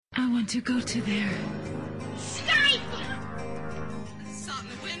I want to go to there. Stifle! I saw it in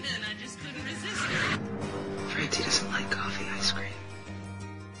the window and I just couldn't resist it. Francie doesn't like coffee ice cream.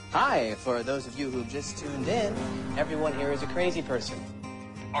 Hi, for those of you who've just tuned in, everyone here is a crazy person.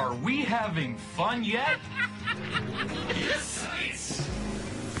 Are we having fun yet? Yes.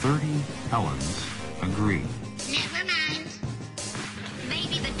 30 Helens agree. Never mind.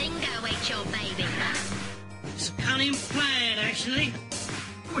 Maybe the dingo ate your baby. It's a cunning plan, actually.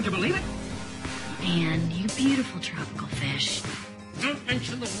 Would you believe it? Man, you beautiful tropical fish. Don't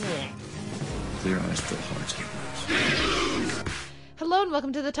mention the war. Clear eyes, full hearts, get loose. Hello and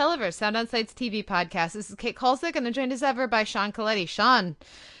welcome to the Televerse, Sound On Sight's TV podcast. This is Kate Kulzick and I'm joined as ever by Sean Coletti. Sean,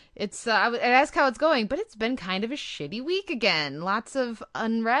 I asked how it's going, but it's been kind of a shitty week again. Lots of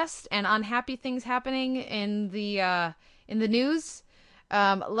unrest and unhappy things happening in the news.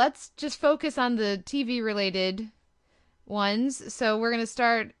 Let's just focus on the TV related ones. So we're going to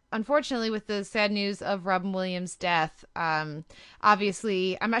start, unfortunately, with the sad news of Robin Williams' death.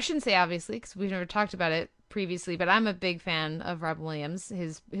 Obviously, I shouldn't say obviously because we've never talked about it previously, but I'm a big fan of Robin Williams,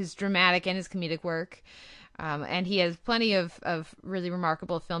 his dramatic and his comedic work. And he has plenty of really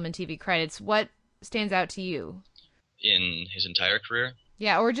remarkable film and TV credits. What stands out to you? In his entire career?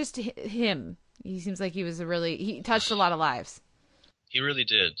 Yeah, or just him. He seems like he touched a lot of lives. He really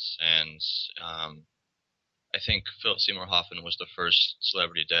did. And I think Philip Seymour Hoffman was the first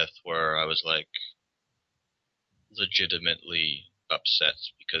celebrity death where I was like legitimately upset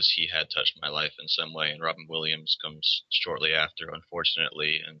because he had touched my life in some way. And Robin Williams comes shortly after,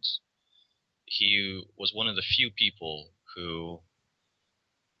 unfortunately. And he was one of the few people who,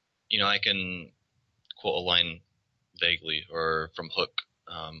 I can quote a line vaguely or from Hook,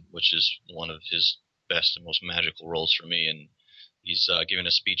 which is one of his best and most magical roles for me. And he's giving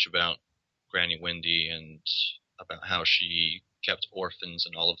a speech about Granny Wendy and about how she kept orphans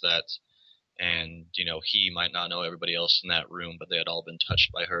and all of that. And, he might not know everybody else in that room, but they had all been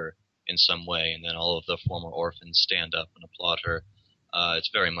touched by her in some way. And then all of the former orphans stand up and applaud her. It's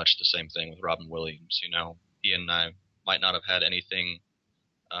very much the same thing with Robin Williams. He and I might not have had anything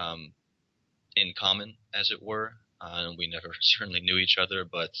in common, as it were. And we never certainly knew each other,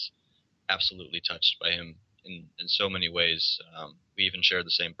 but absolutely touched by him in so many ways. We even shared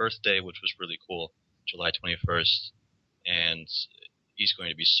the same birthday, which was really cool, July 21st. And he's going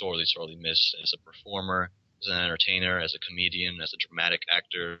to be sorely, sorely missed as a performer, as an entertainer, as a comedian, as a dramatic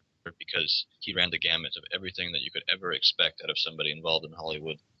actor, because he ran the gamut of everything that you could ever expect out of somebody involved in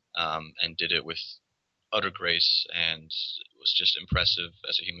Hollywood, and did it with utter grace and was just impressive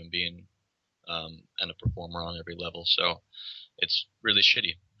as a human being, and a performer on every level. So it's really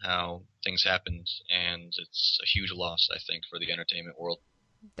shitty how things happened, and it's a huge loss, I think, for the entertainment world.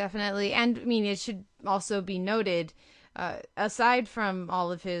 Definitely. And it should also be noted, aside from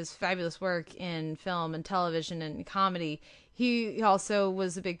all of his fabulous work in film and television and comedy, he also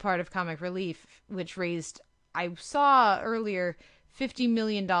was a big part of Comic Relief, which raised, I saw earlier, $50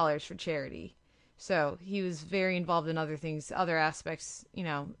 million for charity. So he was very involved in other things, other aspects,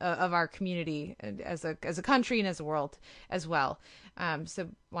 of our community as a country and as a world as well. So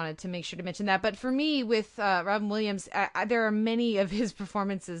wanted to make sure to mention that. But for me, with Robin Williams, there are many of his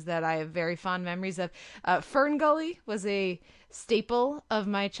performances that I have very fond memories of. Fern Gully was a staple of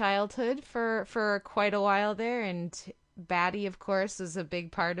my childhood for quite a while there, and Batty, of course, was a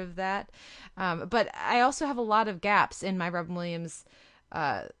big part of that. But I also have a lot of gaps in my Robin Williams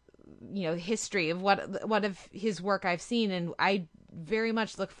history of what of his work I've seen, and I very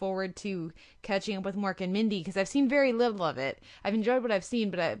much look forward to catching up with Mork and Mindy because I've seen very little of it. I've enjoyed what I've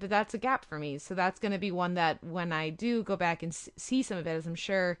seen, but that's a gap for me. So that's going to be one that when I do go back and see some of it, as I'm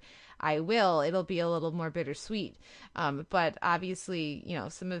sure I will, it'll be a little more bittersweet. But obviously,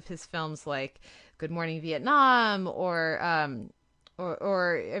 some of his films like Good Morning Vietnam or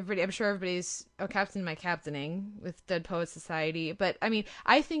everybody, I'm sure everybody's Captain My Captaining with Dead Poets Society. But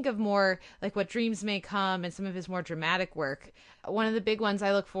I think of more like What Dreams May Come and some of his more dramatic work. One of the big ones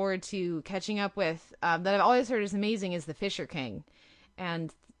I look forward to catching up with that I've always heard is amazing is The Fisher King.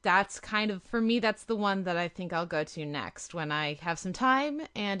 And that's kind of, for me, that's the one that I think I'll go to next when I have some time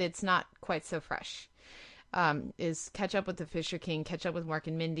and it's not quite so fresh. Is catch up with The Fisher King, catch up with Mork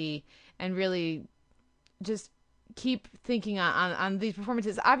and Mindy, and really just keep thinking on these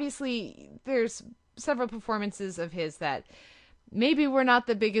performances. Obviously, there's several performances of his that maybe we're not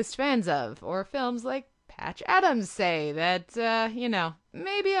the biggest fans of, or films like Patch Adams say that,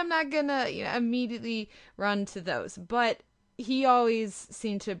 maybe I'm not gonna immediately run to those. But he always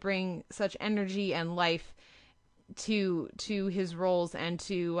seemed to bring such energy and life to his roles and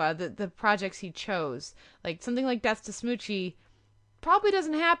to the projects he chose. Like something like Death to Smoochie probably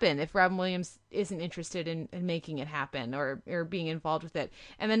doesn't happen if Robin Williams isn't interested in making it happen or being involved with it.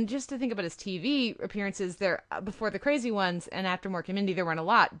 And then just to think about his TV appearances there before the Crazy Ones and after Mork and Mindy, there weren't a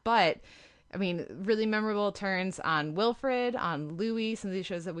lot, but I mean, really memorable turns on Wilfred, on Louie, some of these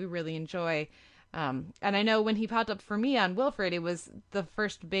shows that we really enjoy. And I know when he popped up for me on Wilfred, it was the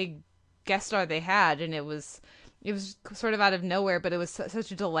first big guest star they had, and it was sort of out of nowhere, but it was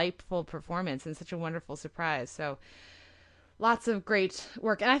such a delightful performance and such a wonderful surprise. So lots of great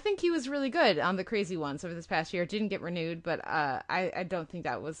work. And I think he was really good on the Crazy Ones over this past year. It didn't get renewed, but I don't think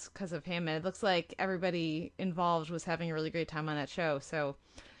that was because of him. And it looks like everybody involved was having a really great time on that show. So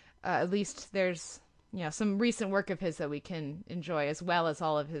at least there's, some recent work of his that we can enjoy, as well as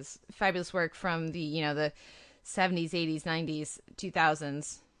all of his fabulous work from the 70s, 80s, 90s,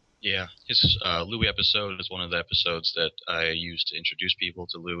 2000s. Yeah, his Louis episode is one of the episodes that I used to introduce people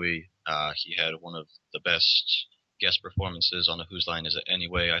to Louis. He had one of the best guest performances on the Whose Line Is It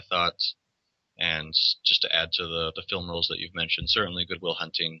Anyway, I thought. And just to add to the film roles that you've mentioned, certainly Good Will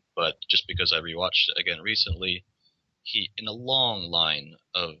Hunting, but just because I rewatched it again recently, he, in a long line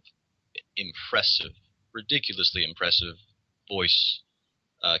of impressive, ridiculously impressive voice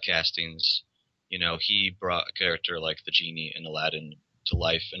castings, he brought a character like the genie in Aladdin to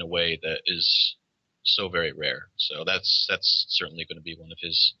life in a way that is so very rare. So that's certainly going to be one of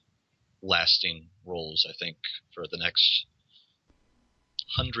his lasting roles, I think, for the next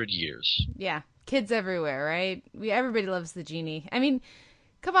 100 years. Yeah, kids everywhere, right? Everybody loves the genie. I mean,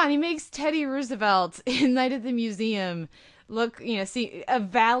 come on, he makes Teddy Roosevelt in Night at the Museum look, see a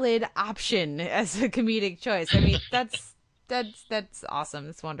valid option as a comedic choice. I mean, that's awesome.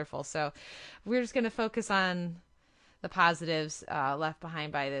 That's wonderful. So we're just going to focus on the positives left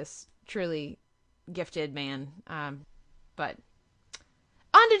behind by this truly gifted man. But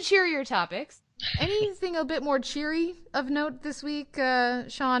on to cheerier topics. Anything a bit more cheery of note this week,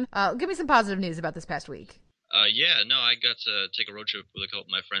 Sean? Give me some positive news about this past week. I got to take a road trip with a couple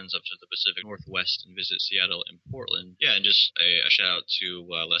of my friends up to the Pacific Northwest and visit Seattle and Portland. Yeah, and just a shout out to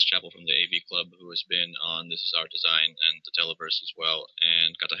Les Chappell from the AV Club, who has been on This Is Our Design and the Televerse as well,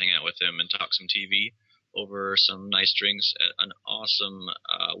 and got to hang out with him and talk some TV over some nice drinks at an awesome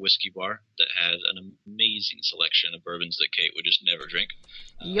whiskey bar that had an amazing selection of bourbons that Kate would just never drink.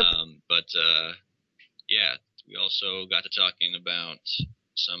 Yep. We also got to talking about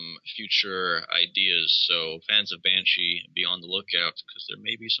some future ideas, so fans of Banshee, be on the lookout, because there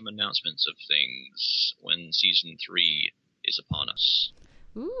may be some announcements of things when Season 3 is upon us.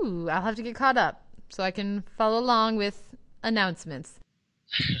 Ooh, I'll have to get caught up so I can follow along with announcements.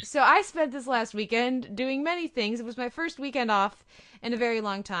 So I spent this last weekend doing many things. It was my first weekend off in a very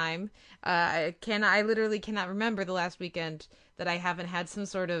long time. I literally cannot remember the last weekend that I haven't had some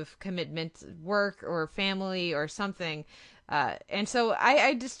sort of commitment, work or family or something. And so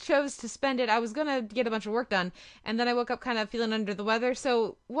I just chose to spend it. I was going to get a bunch of work done, and then I woke up kind of feeling under the weather.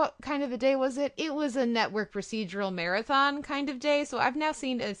 So what kind of a day was it? It was a network procedural marathon kind of day. So I've now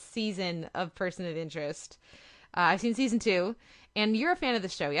seen a season of Person of Interest. I've seen season 2. And you're a fan of the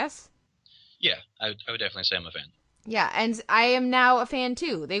show, yes? Yeah, I would definitely say I'm a fan. Yeah, and I am now a fan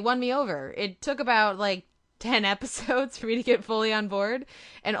too. They won me over. It took about 10 episodes for me to get fully on board,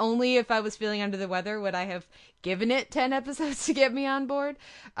 and only if I was feeling under the weather would I have given it 10 episodes to get me on board.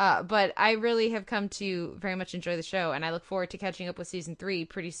 But I really have come to very much enjoy the show, and I look forward to catching up with season 3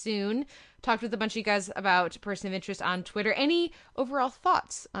 pretty soon. Talked with a bunch of you guys about Person of Interest on Twitter. Any overall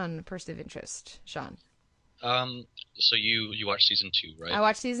thoughts on Person of Interest, Sean? So you watched season 2, right? I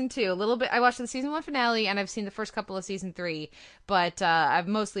watched season 2 a little bit. I watched the season 1 finale, and I've seen the first couple of season 3, but I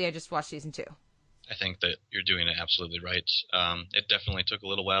just watched season 2. I think that you're doing it absolutely right. It definitely took a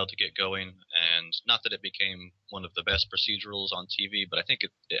little while to get going, and not that it became one of the best procedurals on TV, but I think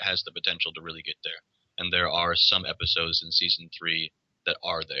it has the potential to really get there. And there are some episodes in season 3 that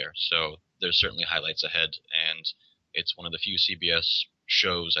are there, so there's certainly highlights ahead, and it's one of the few CBS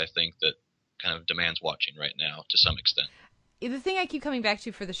shows, I think, that kind of demands watching right now to some extent. The thing I keep coming back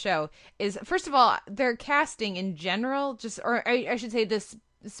to for the show is, first of all, their casting in general, I should say this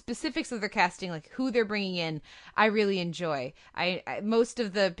specifics of their casting, like who they're bringing in, I really enjoy. I most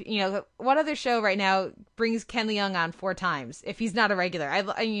of the, what other show right now brings Ken Leung on 4 times if he's not a regular?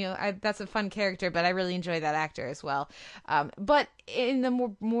 That's a fun character, but I really enjoy that actor as well. But in the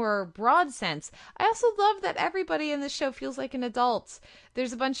more broad sense, I also love that everybody in this show feels like an adult.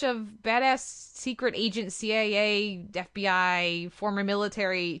 There's a bunch of badass secret agent, CIA, FBI, former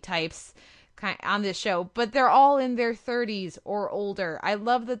military types on this show, but they're all in their 30s or older. I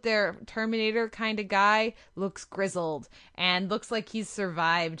love that their Terminator kind of guy looks grizzled and looks like he's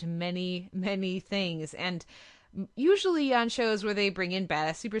survived many, many things. And usually on shows where they bring in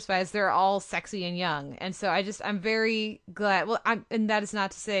badass super spies, they're all sexy and young. And so I'm very glad. Well, and that is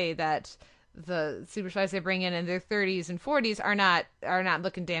not to say that the super spies they bring in their 30s and 40s are not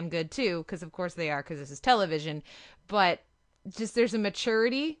looking damn good too, because of course they are, because this is television. But just there's a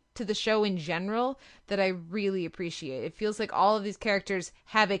maturity to the show in general that I really appreciate. It feels like all of these characters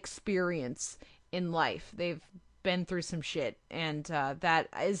have experience in life. They've been through some shit, and that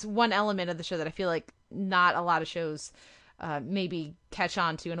is one element of the show that I feel like not a lot of shows maybe catch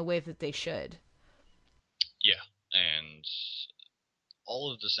on to in a way that they should. Yeah, and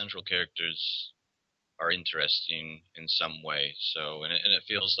all of the central characters are interesting in some way. So, and it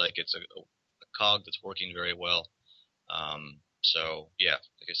feels like it's a cog that's working very well. So yeah,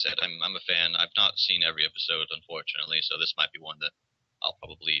 like I said, I'm a fan. I've not seen every episode, unfortunately, so this might be one that I'll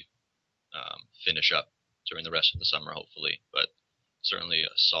probably finish up during the rest of the summer, hopefully. But certainly a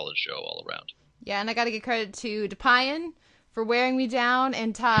solid show all around. Yeah, and I got to give credit to DePayan for wearing me down,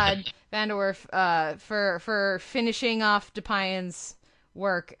 and Todd Vanderwerf for finishing off DePayan's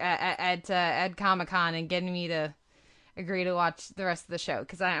work at Comic-Con and getting me to agree to watch the rest of the show,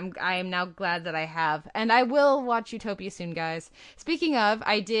 because I am now glad that I have, and I will watch Utopia soon, guys. Speaking of,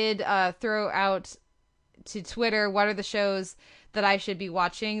 I did throw out to Twitter what are the shows that I should be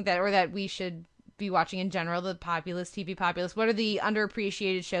watching that we should be watching in general, the TV populace. What are the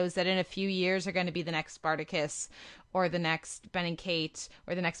underappreciated shows that in a few years are going to be the next Spartacus or the next Ben and Kate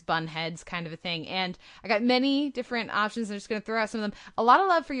or the next Bunheads kind of a thing? And I got many different options. I'm just going to throw out some of them. A lot of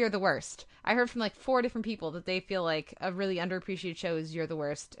love for You're the Worst. I heard from like 4 different people that they feel like a really underappreciated show is You're the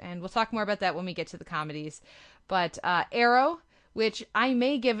Worst. And we'll talk more about that when we get to the comedies. But Arrow, which I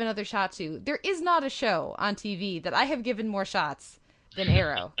may give another shot to. There is not a show on TV that I have given more shots than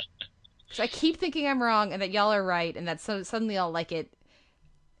Arrow. Because I keep thinking I'm wrong and that y'all are right and that suddenly I'll like it.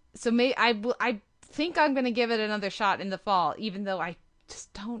 So I think I'm going to give it another shot in the fall, even though I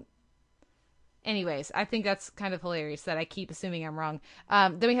just don't. Anyways, I think that's kind of hilarious that I keep assuming I'm wrong.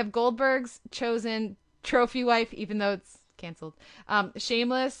 Then we have Goldberg's Chosen, Trophy Wife, even though it's canceled.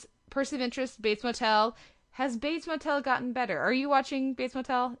 Shameless, Person of Interest, Bates Motel. Has Bates Motel gotten better? Are you watching Bates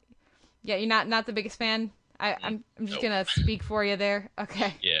Motel? Yeah, you're not the biggest fan? I'm just going to speak for you there.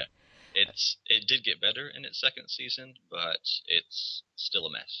 Okay. Yeah. It did get better in its second season, but it's still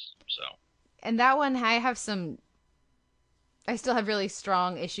a mess. So. And that one, I still have really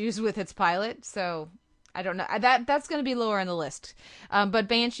strong issues with its pilot, so I don't know. That's going to be lower on the list. But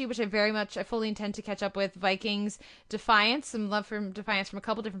Banshee, which I fully intend to catch up with. Vikings, Defiance, some love from Defiance from a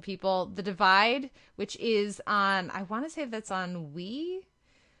couple different people. The Divide, which is on, I want to say that's on Wii,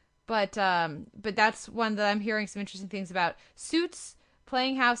 but that's one that I'm hearing some interesting things about. Suits,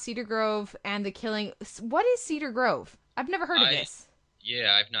 Playing House, Cedar Grove, and The Killing. What is Cedar Grove? I've never heard of this.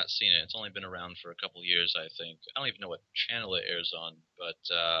 Yeah, I've not seen it. It's only been around for a couple years, I think. I don't even know what channel it airs on, but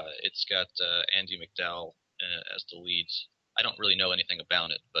it's got Andy McDowell as the lead. I don't really know anything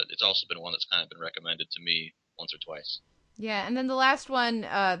about it, but it's also been one that's kind of been recommended to me once or twice. Yeah, and then the last one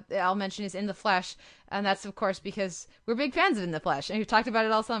I'll mention is In the Flesh, and that's, of course, because we're big fans of In the Flesh, and we've talked about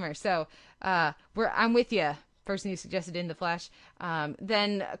it all summer. So I'm with you. Person who suggested In the Flesh.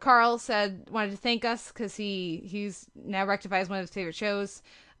 Then Carl wanted to thank us because he's now Rectify is one of his favorite shows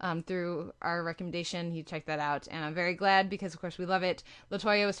through our recommendation. He checked that out, and I'm very glad because, of course, we love it.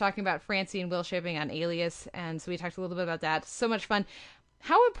 LaToya was talking about Francie and Will shipping on Alias, and so we talked a little bit about that. So much fun.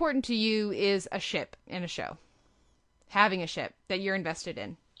 How important to you is a ship in a show? Having a ship that you're invested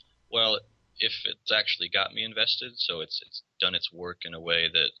in? Well, if it's actually got me invested, so it's done its work in a way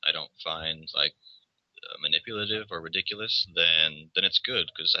that I don't find like manipulative or ridiculous, then it's good,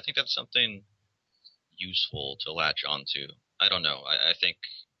 because I think that's something useful to latch onto. I don't know. I think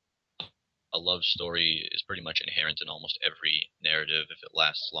a love story is pretty much inherent in almost every narrative if it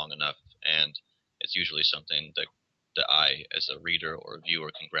lasts long enough, and it's usually something that I, as a reader or a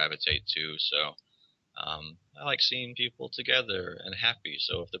viewer, can gravitate to. So I like seeing people together and happy.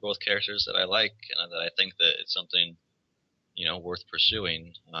 So if they're both characters that I like and that I think that it's something, worth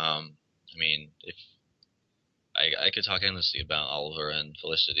pursuing, I mean, if I could talk endlessly about Oliver and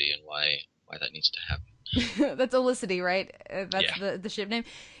Felicity and why that needs to happen. That's Olicity, right? That's the ship name.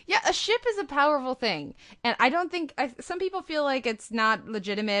 Yeah, a ship is a powerful thing. And I don't think... some people feel like it's not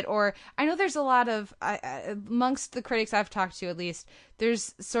legitimate, or... I know there's a lot of... amongst the critics I've talked to, at least,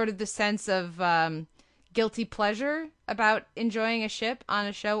 there's sort of the sense of guilty pleasure about enjoying a ship on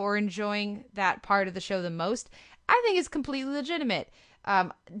a show or enjoying that part of the show the most. I think it's completely legitimate.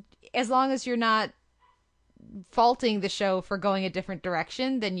 As long as you're not faulting the show for going a different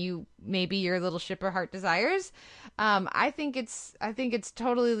direction than maybe your little shipper heart desires. I think it's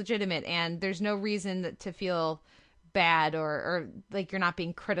totally legitimate, and there's no reason to feel bad or like you're not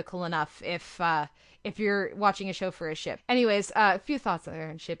being critical enough if you're watching a show for a ship. Anyways, a few thoughts there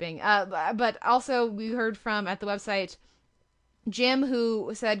on shipping. But also we heard from at the website Jim,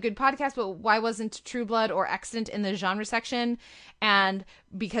 who said, good podcast, but why wasn't True Blood or Extant in the genre section? And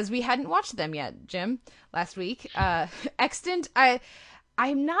because we hadn't watched them yet, Jim, last week. Extant,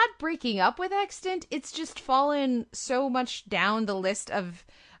 I'm not breaking up with Extant. It's just fallen so much down the list of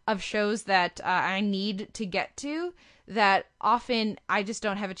shows that I need to get to that often I just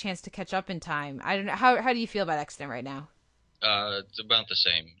don't have a chance to catch up in time. I don't know. How do you feel about Extant right now? It's about the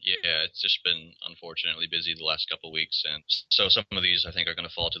same. Yeah, it's just been unfortunately busy the last couple of weeks, and so some of these I think are going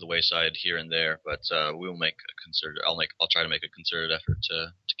to fall to the wayside here and there. But we'll make a concerted. I'll try to make a concerted effort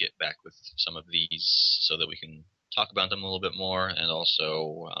to get back with some of these so that we can talk about them a little bit more, and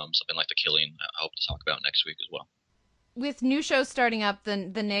also something like The Killing I hope to talk about next week as well. With new shows starting up, the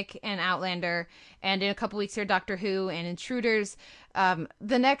Nick and Outlander, and in a couple weeks here, Doctor Who and Intruders,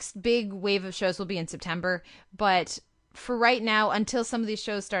 the next big wave of shows will be in September. But for right now, until some of these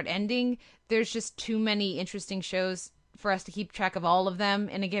shows start ending, there's just too many interesting shows for us to keep track of all of them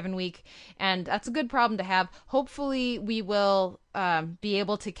in a given week, and that's a good problem to have. Hopefully, we will be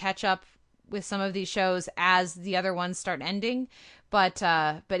able to catch up with some of these shows as the other ones start ending. But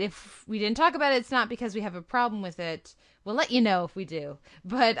if we didn't talk about it, it's not because we have a problem with it. We'll let you know if we do.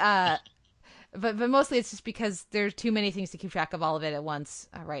 But mostly it's just because there's too many things to keep track of all of it at once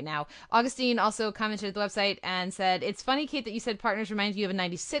right now. Augustine also commented at the website and said, it's funny, Kate, that you said Partners reminds you of a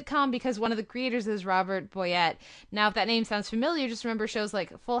 90s sitcom because one of the creators is Robert Boyette. Now, if that name sounds familiar, just remember shows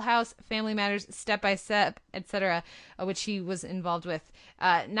like Full House, Family Matters, Step by Step, etc., which he was involved with.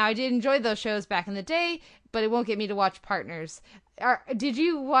 Now, I did enjoy those shows back in the day, but it won't get me to watch Partners. Did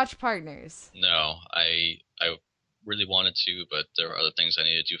you watch Partners? No, I really wanted to, but there were other things I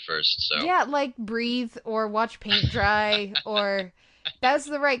needed to do first. So yeah, like breathe or watch paint dry, or that's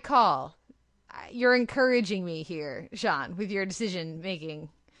the right call. You're encouraging me here, Sean, with your decision making.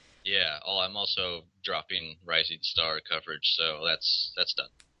 Yeah. I'm also dropping Rising Star coverage, so that's done.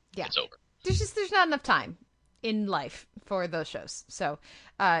 Yeah, it's over. There's not enough time in life for those shows. So,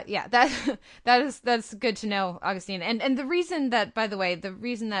 yeah, that's good to know, Augustine. And the reason that, by the way, the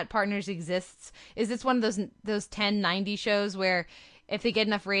reason that Partners exists is it's one of those 10/90 shows where if they get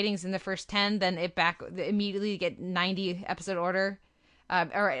enough ratings in the first 10, then they immediately get 90 episode order.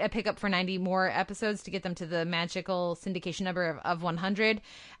 Or a pickup for 90 more episodes to get them to the magical syndication number of 100.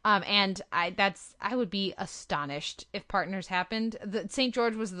 And I would be astonished if Partners happened. The St.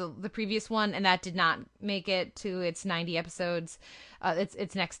 George was the previous one, and that did not make it to its 90 episodes.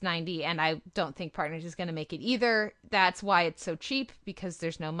 Its next 90, and I don't think Partners is going to make it either. That's why it's so cheap, because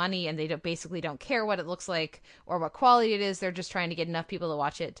there's no money, and they basically don't care what it looks like or what quality it is. They're just trying to get enough people to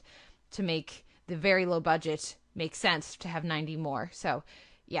watch it to make the very low budget makes sense to have 90 more. So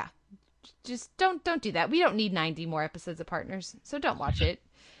yeah, just don't do that. We don't need 90 more episodes of Partners, so don't watch it.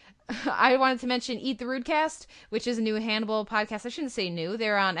 I wanted to mention Eat the Rudecast, which is a new Hannibal podcast. I shouldn't say new.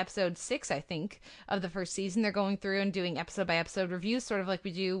 They're on episode 6, I think, of the first season. They're going through and doing episode-by-episode reviews, sort of like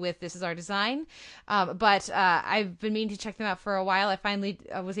we do with This Is Our Design. But I've been meaning to check them out for a while. I finally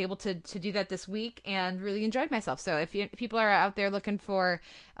was able to do that this week and really enjoyed myself. So if people are out there looking for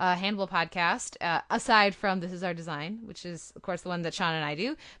a Hannibal podcast, aside from This Is Our Design, which is, of course, the one that Sean and I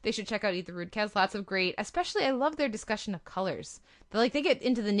do, they should check out Eat the Rudecast. Lots of great, especially I love their discussion of colors. They get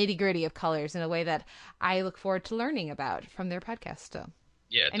into the nitty-gritty of colors in a way that I look forward to learning about from their podcast. So,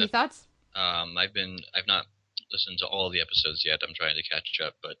 yeah. Any thoughts? I've not listened to all the episodes yet. I'm trying to catch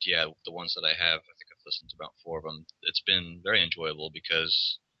up, but yeah, the ones that I have, I think I've listened to about 4 of them. It's been very enjoyable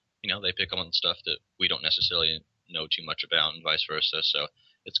because, they pick up on stuff that we don't necessarily know too much about and vice versa. So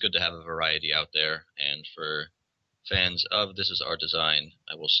it's good to have a variety out there. And for fans of This Is Our Design,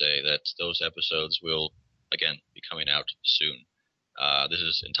 I will say that those episodes will, again, be coming out soon. This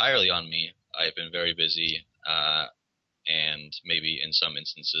is entirely on me. I've been very busy and maybe in some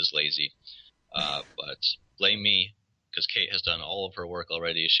instances lazy. But blame me, because Kate has done all of her work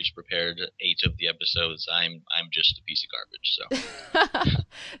already. She's prepared 8 of the episodes. I'm just a piece of garbage. So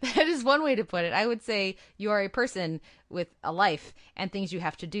that is one way to put it. I would say you are a person with a life and things you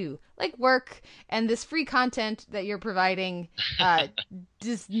have to do, like work, and this free content that you're providing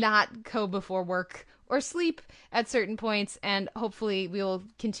does not go before work or sleep at certain points, and hopefully we will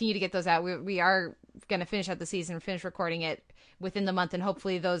continue to get those out. We are going to finish out the season, finish recording it within the month, and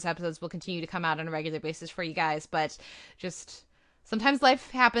hopefully those episodes will continue to come out on a regular basis for you guys. But just sometimes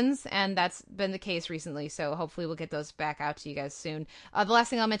life happens, and that's been the case recently, so hopefully we'll get those back out to you guys soon. The last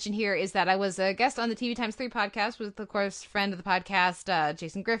thing I'll mention here is that I was a guest on the TV Times 3 podcast with, of course, friend of the podcast,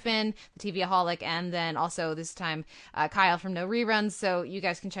 Jason Griffin, the TVaholic, and then also this time Kyle from No Reruns, so you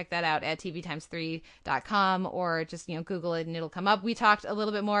guys can check that out at tvtimes3.com or just, Google it and it'll come up. We talked a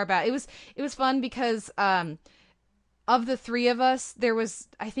little bit more about it. It was fun because of the three of us, there was,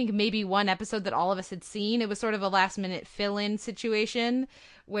 I think, maybe one episode that all of us had seen. It was sort of a last-minute fill-in situation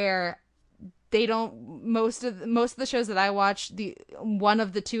where they don't, most of the shows that I watched, one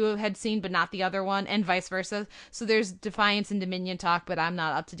of the two had seen, but not the other one, and vice versa. So there's Defiance and Dominion talk, but I'm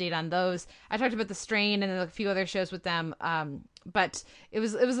not up to date on those. I talked about The Strain and a few other shows with them, but it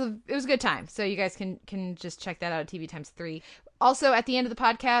was a good time. So you guys can just check that out at TV Times 3. Also, at the end of the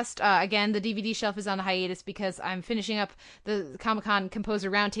podcast, again, the DVD shelf is on a hiatus because I'm finishing up the Comic-Con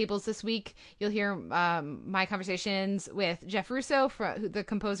Composer Roundtables this week. You'll hear my conversations with Jeff Russo, the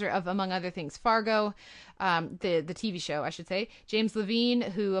composer of, among other things, Fargo, the TV show, I should say. James Levine,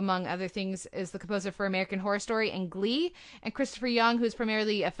 who, among other things, is the composer for American Horror Story and Glee. And Christopher Young, who's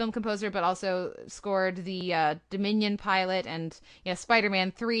primarily a film composer, but also scored the Dominion pilot and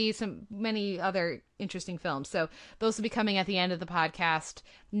Spider-Man 3, many other interesting films. So those will be coming at the end of the podcast.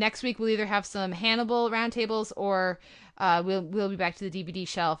 Next week we'll either have some Hannibal roundtables or we'll be back to the DVD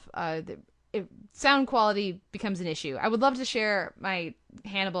shelf. Sound quality becomes an issue. I would love to share my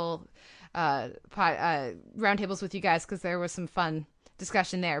Hannibal roundtables with you guys because there was some fun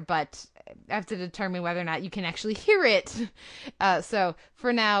discussion there, but I have to determine whether or not you can actually hear it. So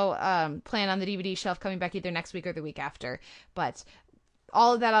for now, plan on the DVD shelf coming back either next week or the week after. But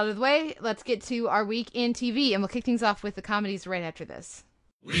all of that out of the way, let's get to our week in TV, and we'll kick things off with the comedies right after this.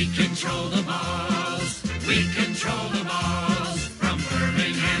 We control the balls. We control the balls. From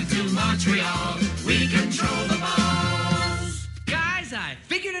Birmingham to Montreal, we control the balls. Guys, I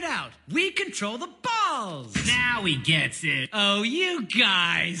figured it out. We control the balls. Now he gets it. Oh, you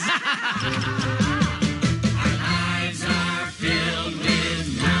guys. Our lives are filled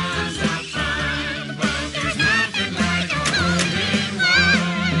with non-stop fun, but there's nothing like a hole-in-one.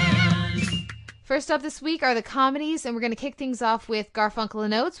 First up this week are the comedies, and we're going to kick things off with Garfunkel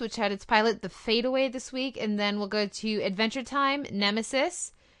and Oates, which had its pilot, The Fadeaway, this week, and then we'll go to Adventure Time,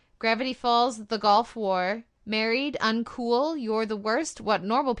 Nemesis, Gravity Falls, The Gulf War, Married, Uncool, You're the Worst, What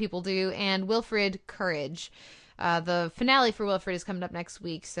Normal People Do, and Wilfred, Courage. The finale for Wilfred is coming up next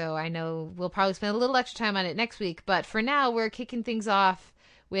week, so I know we'll probably spend a little extra time on it next week, but for now, we're kicking things off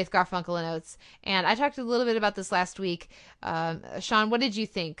with Garfunkel and Oates, and I talked a little bit about this last week. Sean, what did you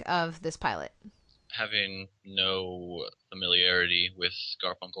think of this pilot? Having no familiarity with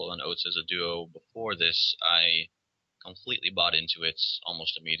Garfunkel and Oates as a duo before this, I completely bought into it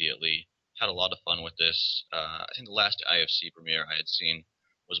almost immediately. Had a lot of fun with this. I think the last IFC premiere I had seen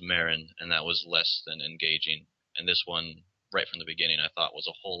was Marin, and that was less than engaging. And this one, right from the beginning, I thought was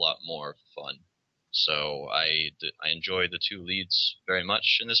a whole lot more fun. So I enjoyed the two leads very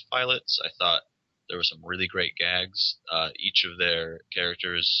much in this pilot. I thought there were some really great gags. Each of their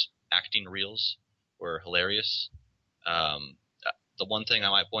characters' acting reels were hilarious. The one thing I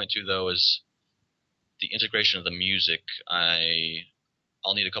might point to, though, is the integration of the music.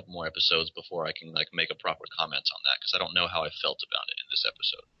 I'll need a couple more episodes before I can make a proper comment on that, because I don't know how I felt about it in this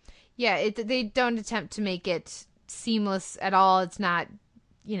episode. Yeah, they don't attempt to make it seamless at all. It's not,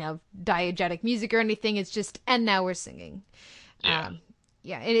 diegetic music or anything. It's just, and now we're singing. Yeah.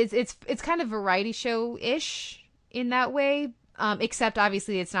 It's kind of variety show-ish in that way, except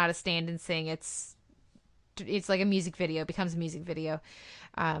obviously it's not a stand and sing. It's like a music video. It becomes a music video.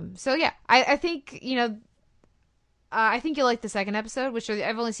 So yeah, I think, I think you'll like the second episode, which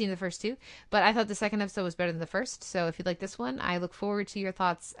I've only seen the first two, but I thought the second episode was better than the first. So if you like this one, I look forward to your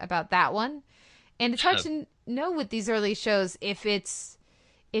thoughts about that one. And it's hard to know with these early shows if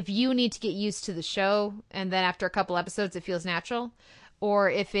you need to get used to the show and then after a couple episodes it feels natural, or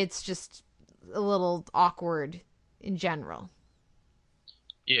if it's just a little awkward in general.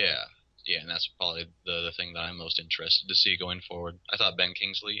 Yeah, and that's probably the thing that I'm most interested to see going forward. I thought Ben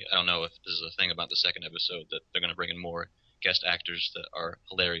Kingsley, I don't know if this is a thing about the second episode, that they're going to bring in more guest actors that are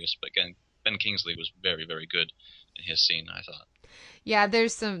hilarious, but again, Ben Kingsley was very, very good in his scene, I thought. Yeah,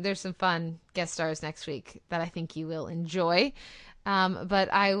 there's some fun guest stars next week that I think you will enjoy,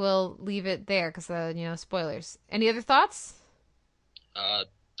 but I will leave it there because, spoilers. Any other thoughts?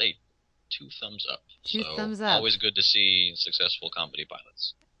 Two thumbs up. Thumbs up. Always good to see successful comedy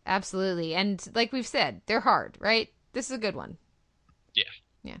pilots. Absolutely. And like we've said, they're hard, right? This is a good one.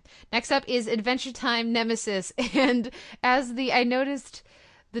 Yeah. Next up is Adventure Time Nemesis. And I noticed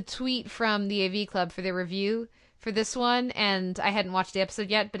the tweet from the AV Club for their review for this one, and I hadn't watched the episode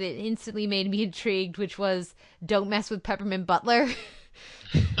yet, but it instantly made me intrigued, which was Don't Mess with Peppermint Butler.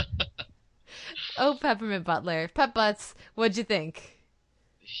 Oh, Peppermint Butler. Pep Butts, what'd you think?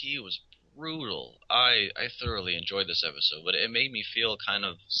 He was brutal. I thoroughly enjoyed this episode, but it made me feel kind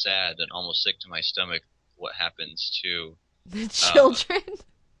of sad and almost sick to my stomach what happens to the children.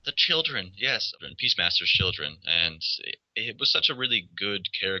 The children, yes, Peacemaster's children, and it was such a really good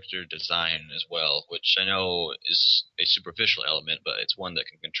character design as well, which I know is a superficial element, but it's one that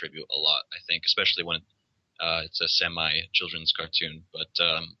can contribute a lot, I think, especially when it's a semi-children's cartoon. But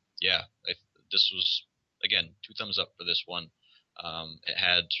yeah, this was, again, 2 thumbs up for this one. It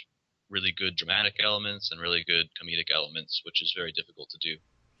had really good dramatic elements and really good comedic elements, which is very difficult to do.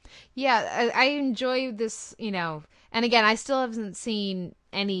 Yeah, I enjoy this, and again, I still haven't seen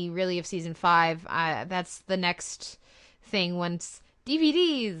any really of season 5. That's the next thing once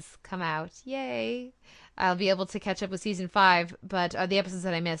DVDs come out. Yay. I'll be able to catch up with season 5, but the episodes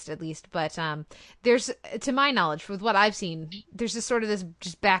that I missed at least. But there's, to my knowledge, with what I've seen, there's this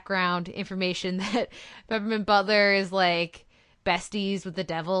just background information that Peppermint Butler is like besties with the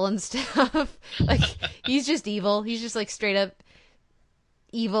devil and stuff. Like, he's just evil. He's just like straight up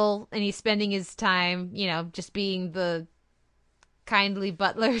evil, and he's spending his time, just being the kindly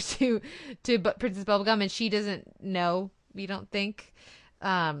butler to Princess Bubblegum, and she doesn't know, we don't think.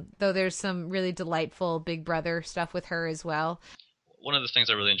 Though there's some really delightful Big Brother stuff with her as well. One of the things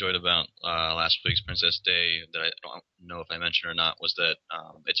I really enjoyed about last week's Princess Day that I don't know if I mentioned or not was that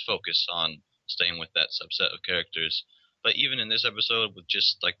its focus on staying with that subset of characters. But even in this episode, with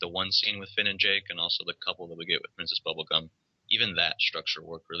just like the one scene with Finn and Jake, and also the couple that we get with Princess Bubblegum, even that structure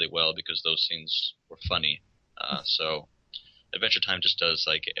worked really well because those scenes were funny. So Adventure Time just does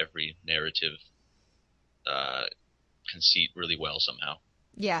like every narrative conceit really well somehow.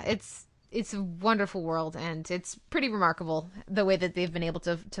 Yeah, it's a wonderful world, and it's pretty remarkable the way that they've been able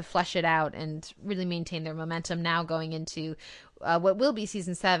to flesh it out and really maintain their momentum now going into what will be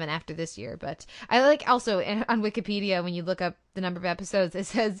season 7 after this year. But I like also on Wikipedia, when you look up the number of episodes, it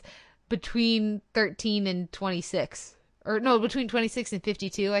says between 13 and 26. Or no, between 26 and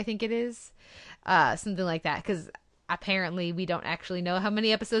 52, I think it is. Something like that, because apparently we don't actually know how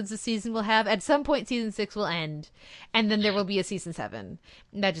many episodes the season will have. At some point, season 6 will end, and then there will be a season 7.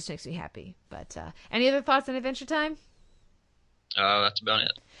 And that just makes me happy. But any other thoughts on Adventure Time? That's about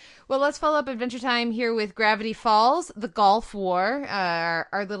it. Well, let's follow up Adventure Time here with Gravity Falls, The Gulf War,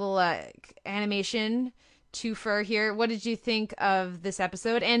 our little animation twofer here. What did you think of this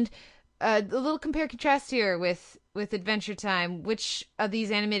episode? And a little compare-contrast here with Adventure Time. Which of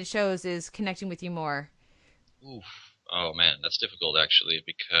these animated shows is connecting with you more? Oof. Oh man, that's difficult actually,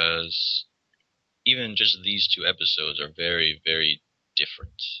 because even just these 2 episodes are very, very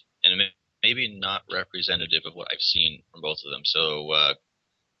different, and maybe not representative of what I've seen from both of them. So the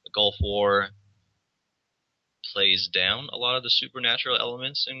Gulf War plays down a lot of the supernatural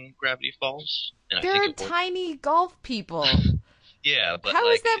elements in Gravity Falls. And They're I think tiny golf people. Yeah, but how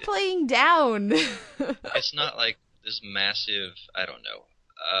is that playing down? It's not like this massive, I don't know.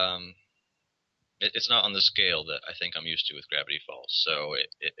 It's not on the scale that I think I'm used to with Gravity Falls, so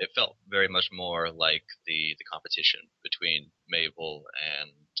it felt very much more like the competition between Mabel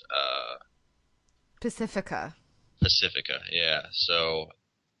and Pacifica, yeah. So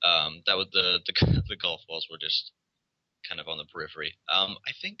that was the Gulf Balls were just kind of on the periphery. I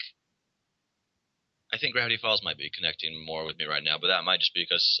think Gravity Falls might be connecting more with me right now, but that might just be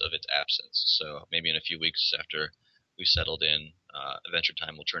because of its absence. So maybe in a few weeks after we've settled in, Adventure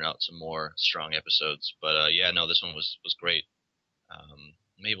Time will turn out some more strong episodes. But yeah, no, this one was great.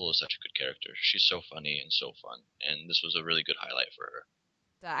 Mabel is such a good character. She's so funny and so fun, and this was a really good highlight for her.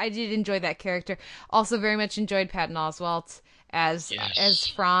 I did enjoy that character. Also very much enjoyed Patton Oswalt as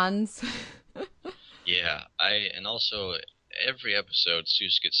Franz. Yeah, and also every episode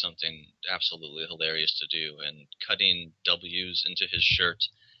Seuss gets something absolutely hilarious to do, and cutting W's into his shirt,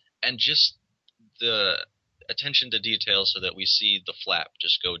 and just the attention to detail so that we see the flap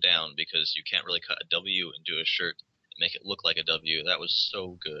just go down, because you can't really cut a W into a shirt and make it look like a W. That was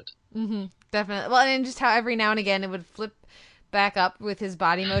so good. Mm-hmm, definitely. Well, and just how every now and again it would flip back up with his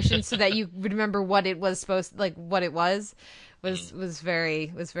body motion so that you would remember what it was supposed, like what it was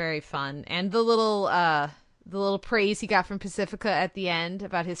very fun. And the little the little praise he got from Pacifica at the end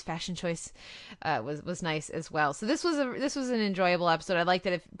about his fashion choice was nice as well. So this was an enjoyable episode. I liked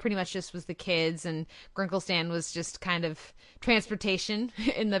that it pretty much just was the kids, and Grunkle Stan was just kind of transportation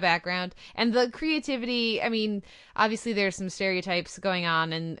in the background. And the creativity, I mean, obviously there's some stereotypes going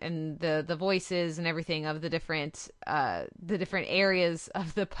on, and the voices and everything of the different areas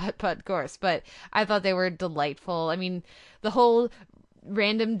of the putt-putt course, but I thought they were delightful. I mean, the whole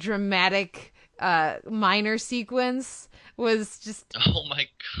random dramatic minor sequence was just oh my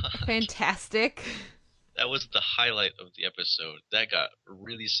god, fantastic. That was the highlight of the episode. That got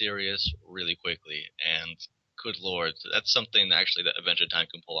really serious really quickly, and good lord, that's something actually that Adventure Time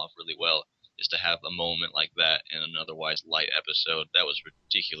can pull off really well, is to have a moment like that in an otherwise light episode. That was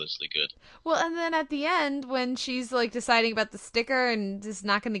ridiculously good. Well, and then at the end, when she's like deciding about the sticker and just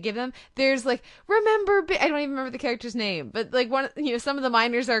not going to give them, there's like, remember, I don't even remember the character's name, but like some of the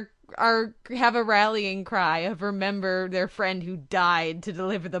miners have a rallying cry of remember their friend who died to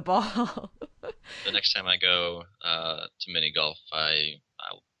deliver the ball. The next time I go to mini golf, I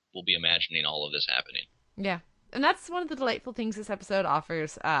will be imagining all of this happening. Yeah. And that's one of the delightful things this episode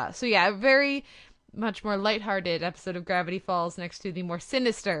offers. So yeah, a very much more lighthearted episode of Gravity Falls next to the more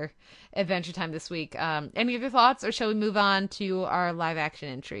sinister Adventure Time this week. Any other thoughts, or shall we move on to our live action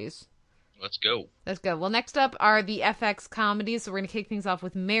entries? Let's go. Well, next up are the FX comedies. So we're going to kick things off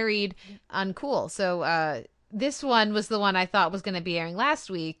with Married Uncool. So this one was the one I thought was going to be airing last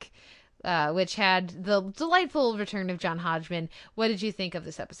week, which had the delightful return of John Hodgman. What did you think of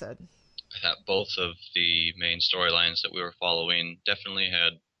this episode? I thought both of the main storylines that we were following definitely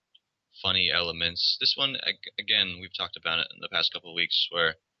had funny elements. This one, again, we've talked about it in the past couple of weeks,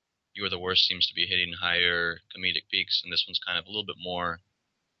 where You Are the Worst seems to be hitting higher comedic peaks, and this one's kind of a little bit more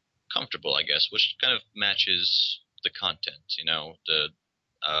comfortable, I guess, which kind of matches the content, the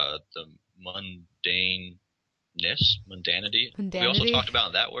mundanity. We also talked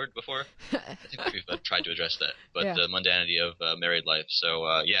about that word before. I think we've tried to address that, but yeah. The mundanity of married life.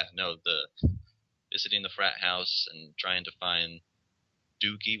 So the visiting the frat house and trying to find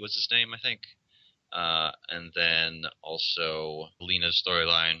Doogie was his name, I think, and then also Lena's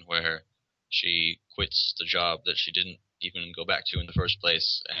storyline where she quits the job that she didn't even go back to in the first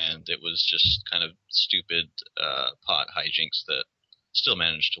place, and it was just kind of stupid pot hijinks that still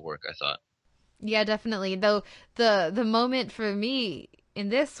managed to work, I thought. Yeah, definitely. Though the moment for me in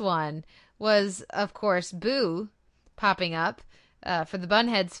this one was, of course, Boo popping up. For the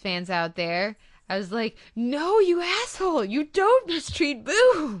Bunheads fans out there, I was like, no, you asshole! You don't mistreat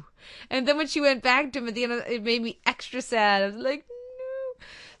Boo! And then when she went back to him at the end, it made me extra sad. I was like, no.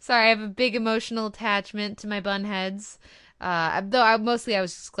 Sorry, I have a big emotional attachment to my Bunheads. Though I was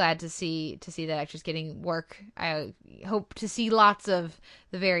just glad to see that actress getting work. I hope to see lots of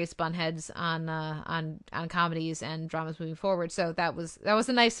the various Bunheads on comedies and dramas moving forward. So that was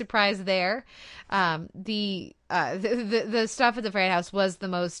a nice surprise there. The stuff at the frat house was the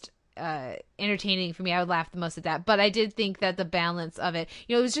most entertaining for me. I would laugh the most at that, but I did think that the balance of it,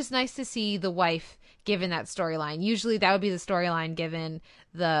 it was just nice to see the wife given that storyline. Usually that would be the storyline given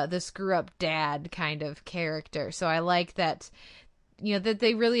the screw up dad kind of character. So I like that, that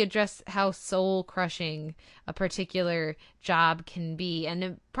they really address how soul crushing a particular job can be. And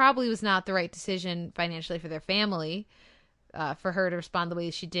it probably was not the right decision financially for their family, for her to respond the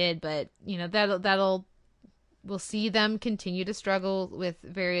way she did. But, we'll see them continue to struggle with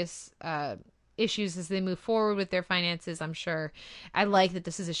various issues as they move forward with their finances, I'm sure. I like that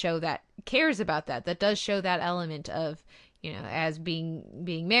this is a show that cares about that does show that element of, as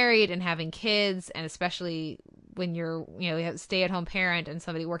being married and having kids, and especially when you're, a stay-at-home parent and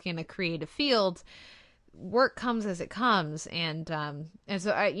somebody working in a creative field, work comes as it comes. And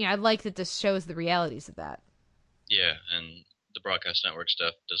so I like that this shows the realities of that. Yeah, and the broadcast network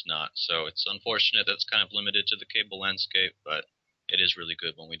stuff does not. So it's unfortunate that's kind of limited to the cable landscape, but it is really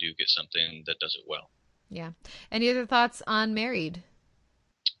good when we do get something that does it well. Yeah. Any other thoughts on Married?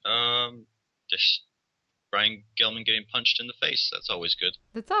 Just Brian Gelman getting punched in the face. That's always good.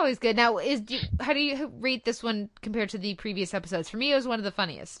 That's always good. Now, how do you rate this one compared to the previous episodes? For me, it was one of the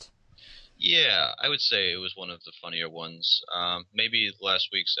funniest. Yeah, I would say it was one of the funnier ones. Maybe last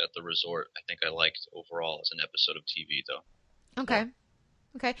week's At the Resort, I think I liked overall as an episode of TV, though. Okay.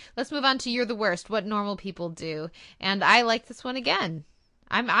 Let's move on to You're the Worst, What Normal People Do. And I like this one again.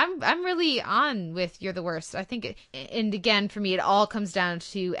 I'm really on with You're the Worst. I think, and again, for me, it all comes down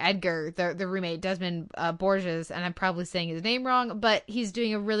to Edgar, the roommate, Desmond Borges, and I'm probably saying his name wrong, but he's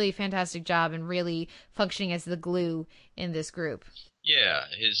doing a really fantastic job and really functioning as the glue in this group. Yeah,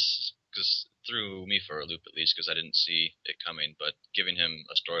 because threw me for a loop at least, because I didn't see it coming, but giving him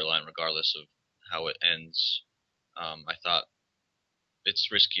a storyline regardless of how it ends. I thought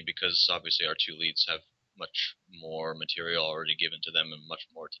it's risky because obviously our two leads have much more material already given to them and much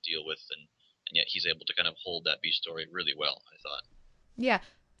more to deal with, and yet he's able to kind of hold that B story really well, I thought. Yeah,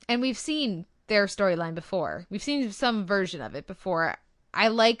 and we've seen their storyline before. We've seen some version of it before. I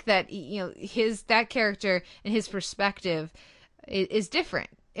like that, that character and his perspective is different.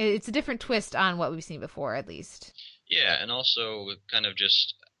 It's a different twist on what we've seen before, at least. Yeah, and also kind of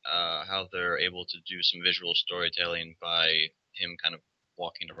just how they're able to do some visual storytelling by him kind of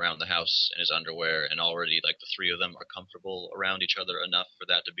walking around the house in his underwear, and already like the three of them are comfortable around each other enough for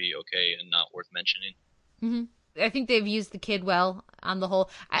that to be okay and not worth mentioning. Mm-hmm. I think they've used the kid well on the whole.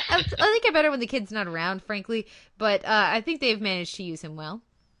 I think it better when the kid's not around, frankly, but I think they've managed to use him well.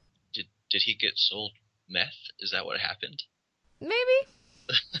 Did he get sold meth? Is that what happened? Maybe.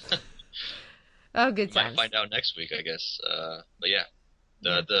 Oh, good times. Might find out next week, I guess. But yeah,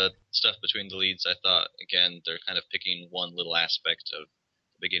 the stuff between the leads, I thought, again, they're kind of picking one little aspect of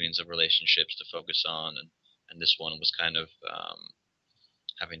the beginnings of relationships to focus on, and this one was kind of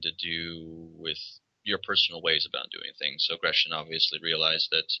having to do with your personal ways about doing things. So Gretchen obviously realized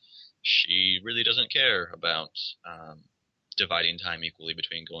that she really doesn't care about dividing time equally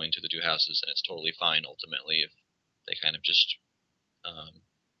between going to the two houses, and it's totally fine ultimately if they kind of just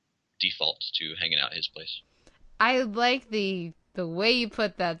default to hanging out at his place. I like the way you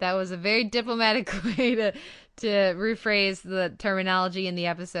put that. That was a very diplomatic way to rephrase the terminology in the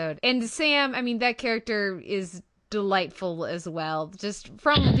episode. And Sam, I mean, that character is delightful as well. Just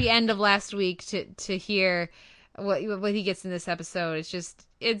from the end of last week to hear what he gets in this episode,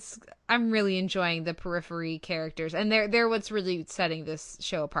 I'm really enjoying the periphery characters, and they're what's really setting this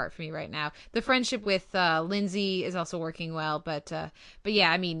show apart for me right now. The friendship with Lindsay is also working well, but yeah,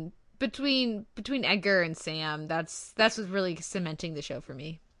 I mean, between Edgar and Sam, that's what's really cementing the show for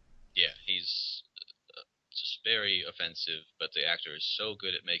me. Yeah, he's just very offensive, but the actor is so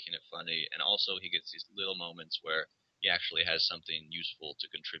good at making it funny, and also he gets these little moments where he actually has something useful to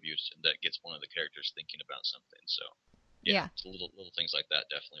contribute, and that gets one of the characters thinking about something. So yeah. Little things like that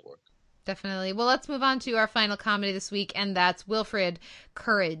definitely work. Definitely. Well, let's move on to our final comedy this week, and that's Wilfred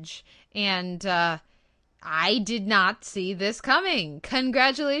Courage. And I did not see this coming.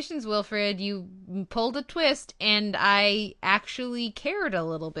 Congratulations, Wilfred. You pulled a twist, and I actually cared a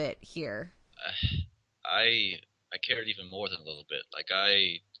little bit here. I cared even more than a little bit. Like,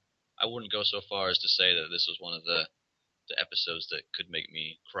 I wouldn't go so far as to say that this was one of the episodes that could make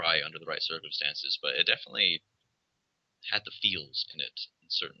me cry under the right circumstances, but it definitely had the feels in it in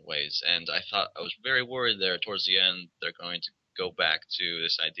certain ways. And I was very worried there towards the end they're going to go back to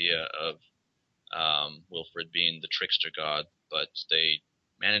this idea of Wilfred being the trickster god, but they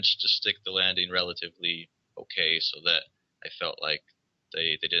managed to stick the landing relatively okay, so that I felt like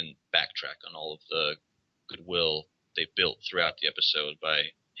they didn't backtrack on all of the goodwill they built throughout the episode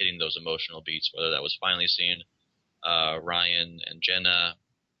by hitting those emotional beats, whether that was finally seeing Ryan and Jenna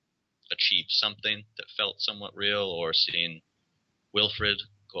achieve something that felt somewhat real, or seeing Wilfred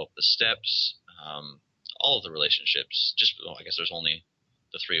go up the steps, all of the relationships, I guess there's only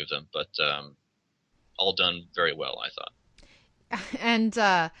the three of them, but all done very well, I thought. And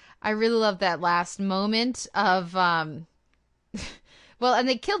I really love that last moment of, well, and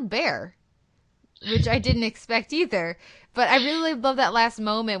they killed Bear, which I didn't expect either, but I really love that last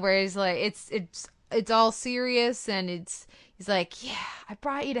moment where he's like, it's all serious, and he's like, yeah, I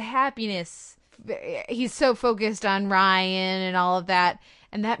brought you to happiness. He's so focused on Ryan and all of that,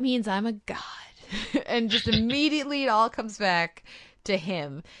 and that means I'm a god. And just immediately it all comes back to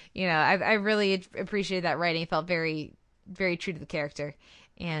him. You know, I really appreciated that writing. It felt very, very true to the character,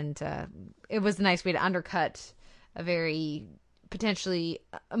 and it was a nice way to undercut a very potentially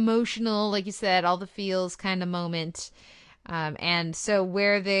emotional, like you said, all the feels kind of moment. And so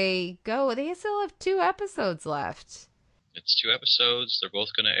where they go, they still have 2 episodes left. It's 2 episodes. They're both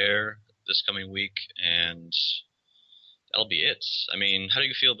going to air this coming week, and that'll be it. I mean, how do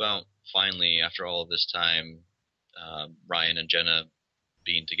you feel about finally, after all of this time, Ryan and Jenna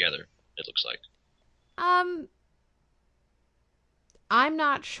being together, it looks like? I'm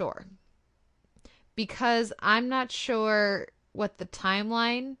not sure. Because I'm not sure what the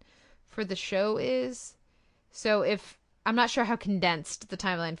timeline for the show is. So I'm not sure how condensed the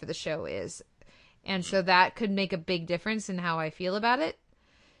timeline for the show is. And so that could make a big difference in how I feel about it.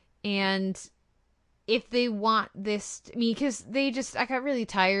 And if they want this, I mean, because I got really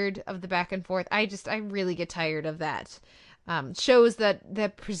tired of the back and forth. I really get tired of that. Shows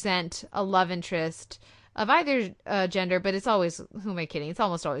that present a love interest of either gender, but it's always, who am I kidding? It's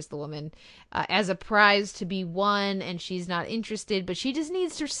almost always the woman, as a prize to be won, and she's not interested, but she just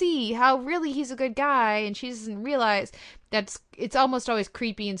needs to see how really he's a good guy, and she doesn't realize it's almost always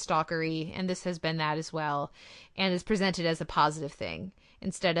creepy and stalkery, and this has been that as well, and is presented as a positive thing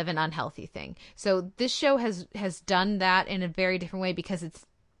instead of an unhealthy thing. So this show has done that in a very different way, because it's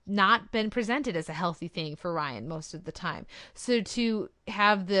not been presented as a healthy thing for Ryan most of the time. So to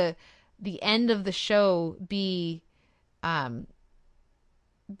have the end of the show be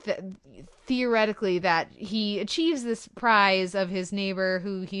theoretically that he achieves this prize of his neighbor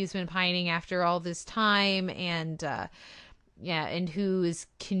who he's been pining after all this time, and and who is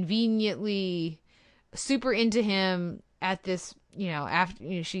conveniently super into him at this,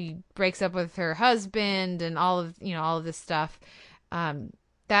 after she breaks up with her husband and all of this stuff.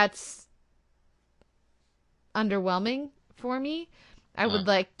 That's underwhelming for me. I would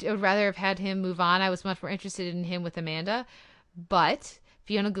rather have had him move on. I was much more interested in him with Amanda, but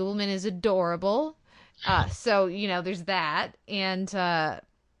Fiona Gubelman is adorable. So, there's that. And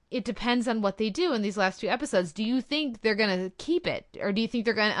it depends on what they do in these last 2 episodes. Do you think they're going to keep it, or do you think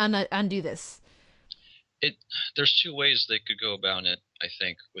they're going to undo this? There's 2 ways they could go about it, I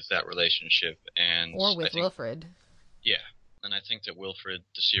think, with that relationship. Or with Wilfred. Yeah. And I think that Wilfred,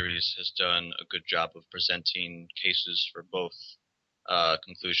 the series, has done a good job of presenting cases for both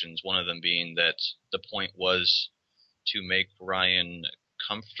conclusions. One of them being that the point was to make Ryan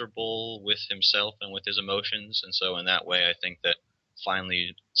comfortable with himself and with his emotions. And so in that way, I think that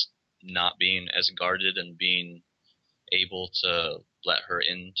finally not being as guarded and being able to let her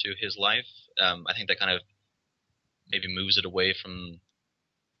into his life, I think that kind of maybe moves it away from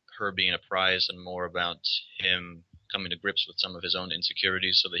her being a prize and more about him coming to grips with some of his own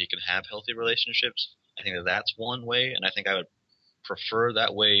insecurities so that he can have healthy relationships. I think that that's one way, and I think I would prefer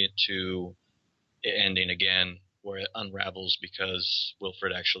that way to it ending again where it unravels because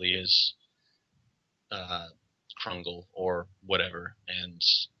Wilfred actually is Krungle or whatever, and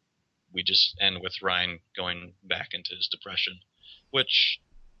we just end with Ryan going back into his depression, which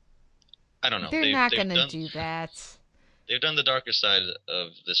I don't know. They're not going to do that. They've done the darker side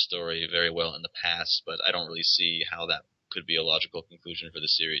of this story very well in the past, but I don't really see how that could be a logical conclusion for the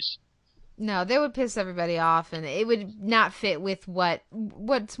series. No, they would piss everybody off, and it would not fit with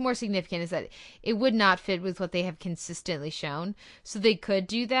what's more significant is that it would not fit with what they have consistently shown. So they could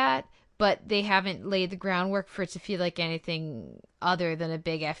do that, but they haven't laid the groundwork for it to feel like anything other than a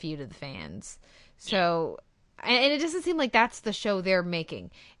big F you to the fans. So, and it doesn't seem like that's the show they're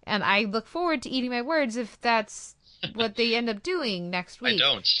making. And I look forward to eating my words if that's what they end up doing next week. I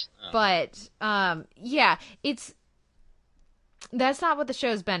don't. But, that's not what the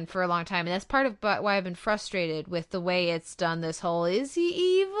show's been for a long time, and that's part of why I've been frustrated with the way it's done this whole "is he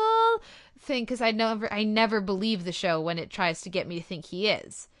evil" thing, because I never believe the show when it tries to get me to think he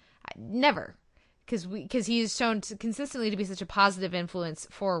is. Never. Because he's shown consistently to be such a positive influence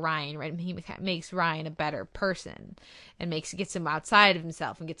for Ryan, right? He makes Ryan a better person and gets him outside of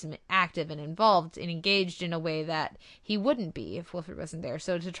himself and gets him active and involved and engaged in a way that he wouldn't be if Wilfred wasn't there.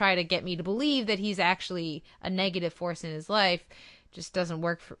 So to try to get me to believe that he's actually a negative force in his life just doesn't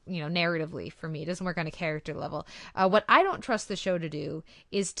work for, narratively for me. It doesn't work on a character level. What I don't trust the show to do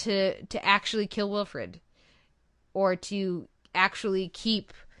is to actually kill Wilfred or to actually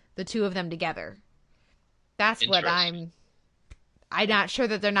keep the 2 of them together. That's what I'm not sure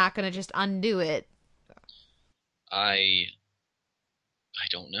that they're not going to just undo it. I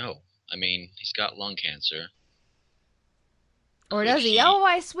don't know. I mean, he's got lung cancer. Or does he? Oh,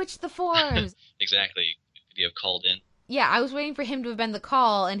 I switched the forms. Exactly. Could he have called in? Yeah, I was waiting for him to have been the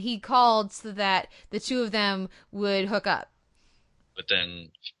call, and he called so that the 2 of them would hook up. But then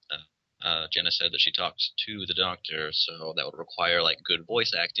Jenna said that she talked to the doctor, so that would require good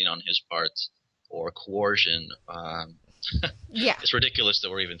voice acting on his part. Or coercion. Yeah. It's ridiculous that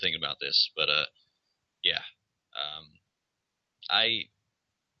we're even thinking about this, but yeah. I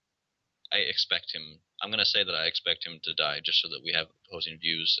expect him. I'm going to say that I expect him to die just so that we have opposing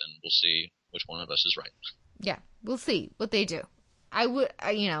views, and we'll see which one of us is right. Yeah, we'll see what they do. I would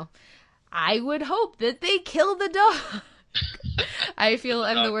hope that they kill the dog. I feel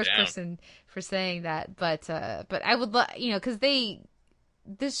I'm the worst person for saying that, but I would because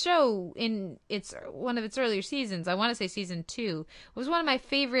this show in one of its earlier seasons, I want to say season 2, was one of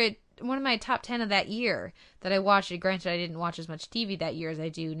my top 10 of that year that I watched. Granted, I didn't watch as much TV that year as I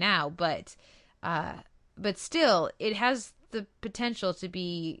do now, but still, it has the potential to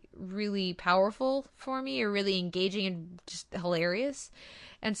be really powerful for me, or really engaging and just hilarious.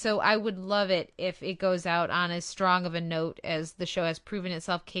 And so I would love it if it goes out on as strong of a note as the show has proven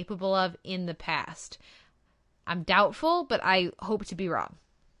itself capable of in the past. I'm doubtful, but I hope to be wrong.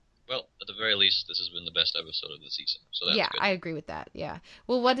 Well, at the very least, this has been the best episode of the season, so that's good. I agree with that. Yeah.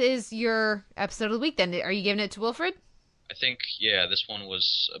 Well, what is your episode of the week then? Are you giving it to Wilfred? I think, this one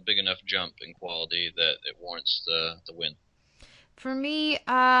was a big enough jump in quality that it warrants the win. For me,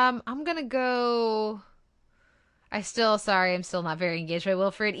 I'm gonna go. I'm still not very engaged by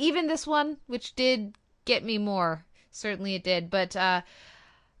Wilfred. Even this one, which did get me more, certainly it did. But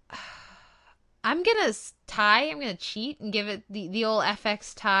I'm gonna tie. I'm gonna cheat and give it the old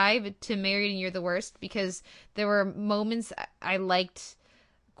FX tie to Married and You're the Worst, because there were moments I liked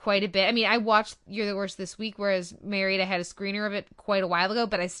quite a bit. I mean, I watched You're the Worst this week, whereas Married, I had a screener of it quite a while ago,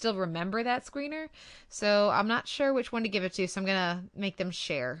 but I still remember that screener. So I'm not sure which one to give it to, so I'm gonna make them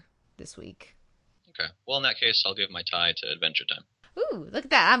share this week. Okay. Well, in that case, I'll give my tie to Adventure Time. Ooh, look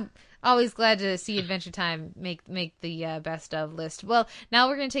at that. I'm always glad to see Adventure Time make the best of list. Well, now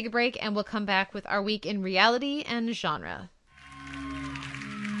we're going to take a break, and we'll come back with our week in reality and genre.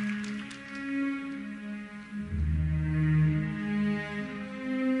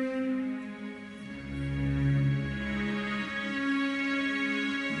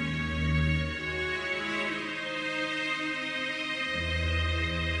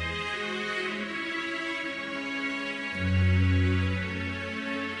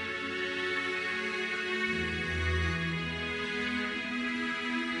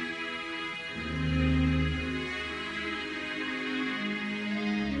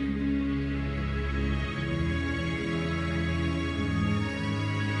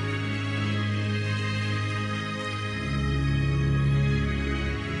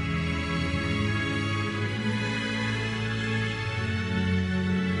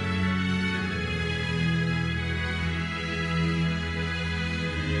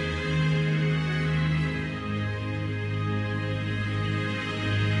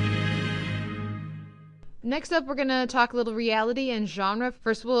 Next up, we're going to talk a little reality and genre.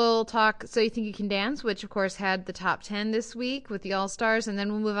 First, we'll talk So You Think You Can Dance, which, of course, had the top 10 this week with the All-Stars, and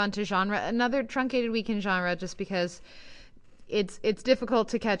then we'll move on to genre. Another truncated week in genre, just because it's difficult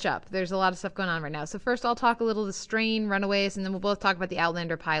to catch up. There's a lot of stuff going on right now. So first, I'll talk a little The Strain, Runaways, and then we'll both talk about the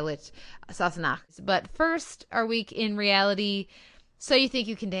Outlander pilot, Sassenach. But first, our week in reality, So You Think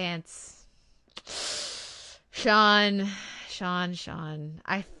You Can Dance. Sean.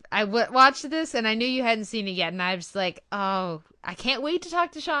 I watched this, and I knew you hadn't seen it yet, and I was like, oh, I can't wait to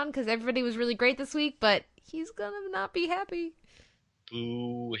talk to Sean, because everybody was really great this week, but he's gonna not be happy.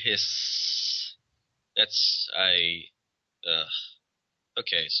 Boo hiss.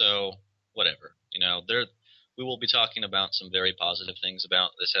 Okay, so, whatever. We will be talking about some very positive things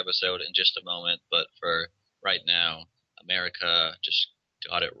about this episode in just a moment, but for right now, America just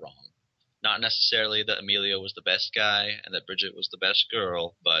got it wrong. Not necessarily that Emilio was the best guy and that Bridget was the best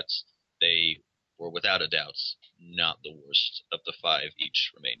girl, but they were without a doubt not the worst of the 5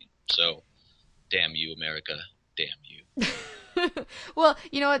 each remaining. So, damn you, America. Damn you. Well,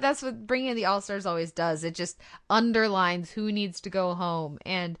 you know what? That's what bringing in the All-Stars always does. It just underlines who needs to go home.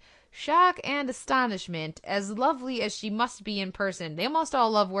 And shock and astonishment, as lovely as she must be in person, they almost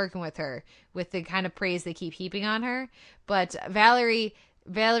all love working with her, with the kind of praise they keep heaping on her. But Valerie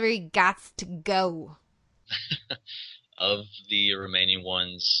gots to go. Of the remaining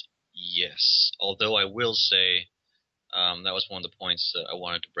ones, yes. Although I will say, that was one of the points that I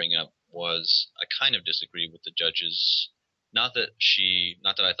wanted to bring up, was I kind of disagree with the judges. Not that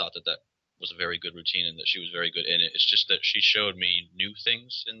I thought that was a very good routine and that she was very good in it. It's just that she showed me new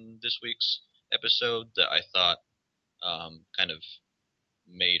things in this week's episode that I thought kind of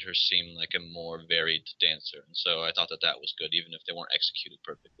made her seem like a more varied dancer. And so I thought that was good, even if they weren't executed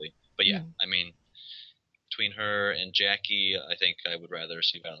perfectly. But yeah, I mean, between her and Jackie, I think I would rather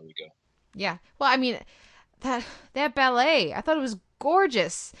see Valerie go. Yeah. Well, I mean, that ballet, I thought it was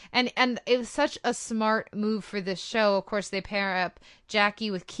gorgeous. And it was such a smart move for this show. Of course, they pair up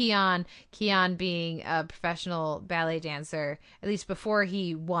Jackie with Keon being a professional ballet dancer, at least before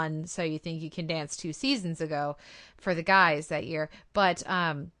he won So You Think You Can Dance 2 seasons ago for the guys that year. But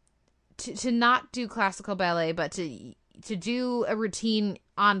to not do classical ballet, but to do a routine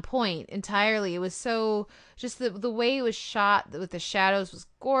on point entirely. It was so, just the way it was shot with the shadows was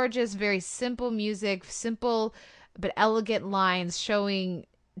gorgeous. Very simple music, simple but elegant lines, showing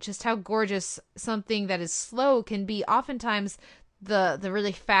just how gorgeous something that is slow can be. Oftentimes the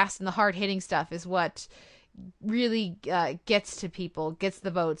really fast and the hard-hitting stuff is what really gets to people, gets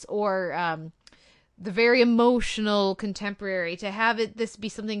the votes, or the very emotional contemporary. To have this be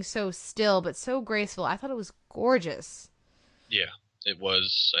something so still but so graceful, I thought it was gorgeous. Yeah, it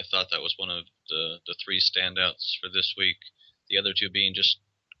was. I thought that was one of the 3 standouts for this week. The other 2 being just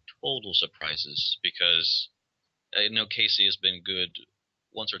total surprises, because I know Casey has been good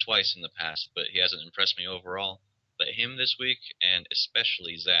once or twice in the past, but he hasn't impressed me overall. But him this week, and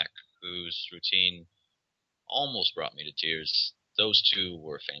especially Zach, whose routine almost brought me to tears. Those two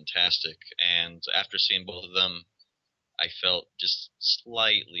were fantastic, and after seeing both of them, I felt just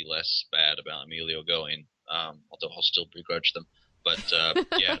slightly less bad about Emilio going, although I'll still begrudge them. But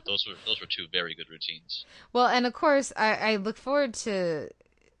yeah, those were two very good routines. Well, and of course, I look forward to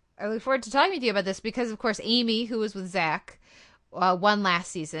talking with you about this because, of course, Amy, who was with Zach, won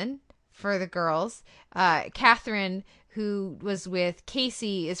last season for the girls. Catherine, who was with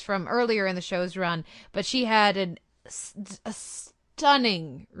Casey, is from earlier in the show's run, but she had a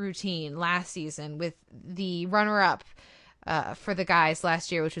stunning routine last season with the runner-up for the guys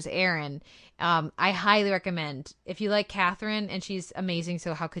last year, which was Aaron. I highly recommend, if you like Catherine, and she's amazing,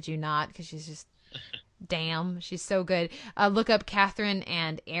 so how could you not? Because she's just, damn, she's so good. Look up Catherine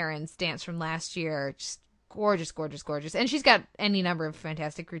and Aaron's dance from last year. Just gorgeous, gorgeous, gorgeous. And she's got any number of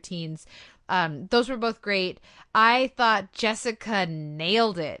fantastic routines. Those were both great. I thought Jessica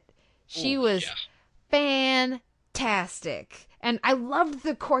nailed it. She was fantastic. And I loved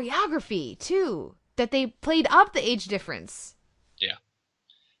the choreography, too, that they played up the age difference. Yeah.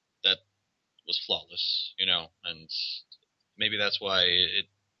 That was flawless, and maybe that's why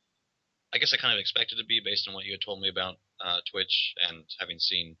I guess I kind of expected it to be based on what you had told me about Twitch and having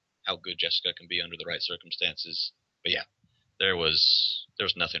seen how good Jessica can be under the right circumstances. But yeah, there was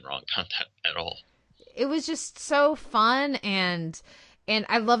nothing wrong about that at all. It was just so fun, and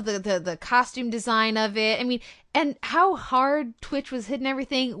I love the costume design of it. I mean, and how hard Twitch was hitting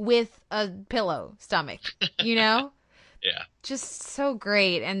everything with a pillow stomach, Yeah. Just so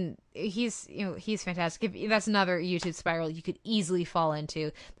great. And he's fantastic. That's another YouTube spiral you could easily fall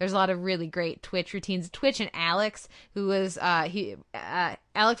into. There's a lot of really great Twitch routines. Twitch and Alex, who was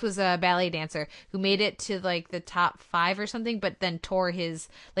Alex was a ballet dancer who made it to like the top 5 or something, but then tore his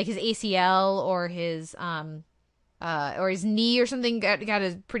ACL or his knee or something, got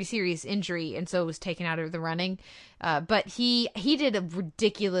a pretty serious injury, and so was taken out of the running. But he did a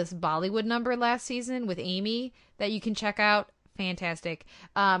ridiculous Bollywood number last season with Amy that you can check out. Fantastic.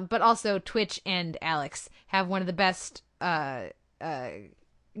 But also Twitch and Alex have one of the best, I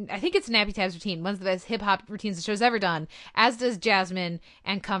think it's Nappy Tabs routine, one of the best hip-hop routines the show's ever done, as does Jasmine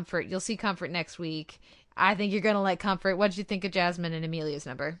and Comfort. You'll see Comfort next week. I think you're going to like Comfort. What did you think of Jasmine and Emilia's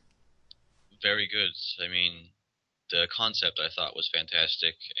number? Very good. I mean, the concept I thought was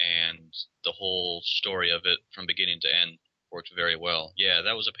fantastic, and the whole story of it from beginning to end worked very well. Yeah,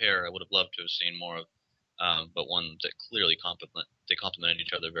 that was a pair I would have loved to have seen more of, but one that clearly complemented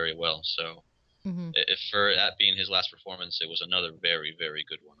each other very well. So if for that being his last performance, it was another very, very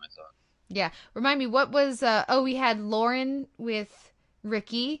good one, I thought. Yeah. Remind me, what was, we had Lauren with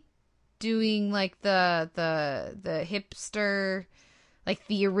Ricky doing like the hipster, like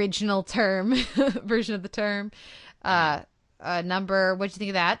the original term version of the term. Number, what'd you think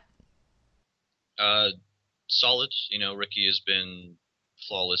of that? Solid. Ricky has been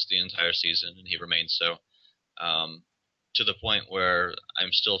flawless the entire season, and he remains so. To the point where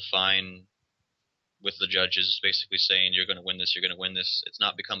I'm still fine with the judges basically saying, you're going to win this, you're going to win this. It's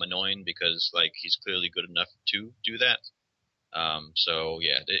not become annoying because, like, he's clearly good enough to do that. So,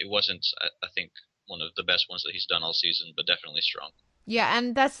 yeah, it wasn't, I think, one of the best ones that he's done all season, but definitely strong. Yeah,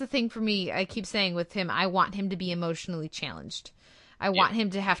 and that's the thing for me. I keep saying with him, I want him to be emotionally challenged. I want him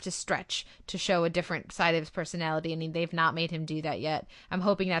to have to stretch to show a different side of his personality, and they've not made him do that yet. I'm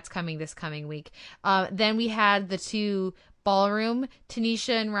hoping that's coming this coming week. Then we had the two ballroom,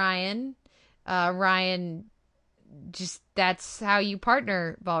 Tanisha and Ryan. Ryan, just that's how you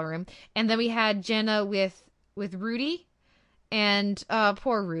partner ballroom. And then we had Jenna with Rudy, and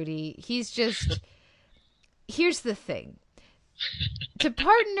poor Rudy. He's just... Here's the thing. To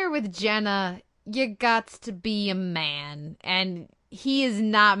partner with Jenna, you got to be a man, and he is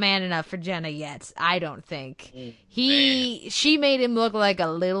not man enough for Jenna yet, I don't think. She made him look like a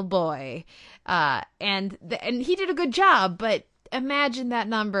little boy, and he did a good job, but imagine that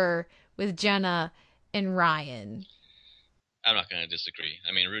number with Jenna and Ryan. I'm not going to disagree.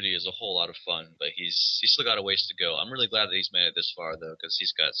 I mean, Rudy is a whole lot of fun, but he's still got a ways to go. I'm really glad that he's made it this far, though, because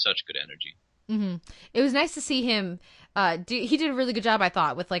he's got such good energy. Mm-hmm. It was nice to see him. He did a really good job, I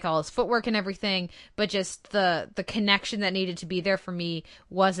thought, with like all his footwork and everything. But just the connection that needed to be there for me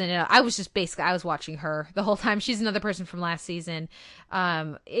wasn't. I was watching her the whole time. She's another person from last season.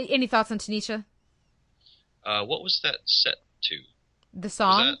 Any thoughts on Tanisha? What was that set to? The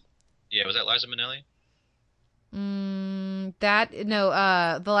song? Was that Liza Minnelli? The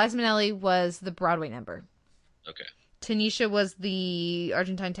Liza Minnelli was the Broadway number. Okay. Tanisha was the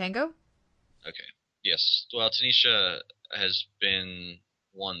Argentine tango. Okay. Yes. Well, Tanisha has been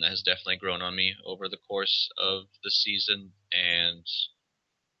one that has definitely grown on me over the course of the season, and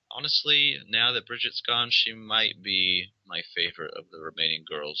honestly, now that Bridget's gone, she might be my favorite of the remaining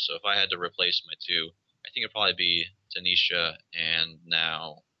girls. So if I had to replace my two, I think it'd probably be Tanisha and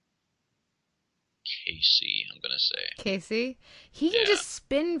now Casey, I'm going to say. Casey? He can just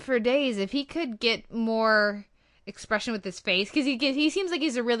spin for days. If he could get more expression with his face, because he seems like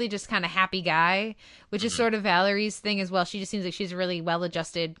he's a really just kind of happy guy, which is sort of Valerie's thing as well. She just seems like she's a really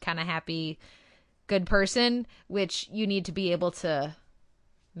well-adjusted, kind of happy, good person, which you need to be able to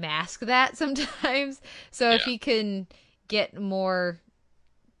mask that sometimes. So if he can get more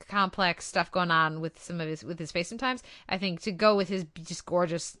complex stuff going on with his face sometimes, I think to go with his just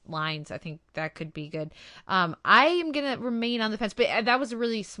gorgeous lines, I think that could be good. I am gonna remain on the fence, but that was a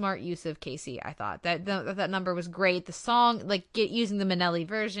really smart use of Casey. I thought that number was great. The song, like using the Minnelli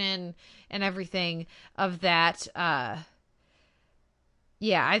version and everything of that. I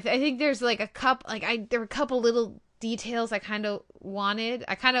think there's like there were a couple little details I kind of wanted.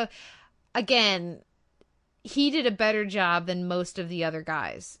 Again, he did a better job than most of the other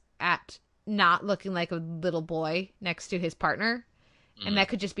guys at not looking like a little boy next to his partner. And that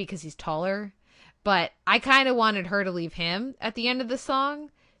could just be because he's taller. But I kind of wanted her to leave him at the end of the song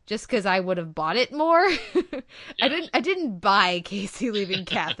just because I would have bought it more. I didn't buy Casey leaving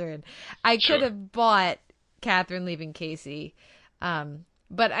Catherine. I could have bought Catherine leaving Casey.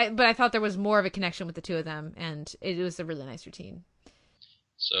 But I thought there was more of a connection with the two of them, and it was a really nice routine.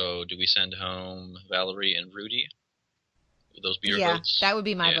 So, do we send home Valerie and Rudy? Would those be your votes? Yeah, that would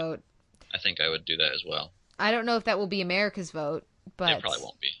be my vote. I think I would do that as well. I don't know if that will be America's vote, but it probably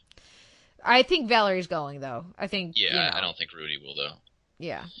won't be. I think Valerie's going though. I think. Yeah, I don't think Rudy will though.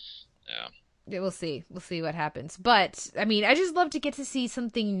 Yeah. Yeah. We'll see. We'll see what happens. But I mean, I just love to get to see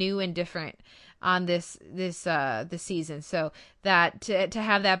something new and different on this season. So that to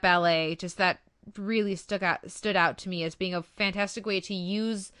have that ballet, just that really stood out to me as being a fantastic way to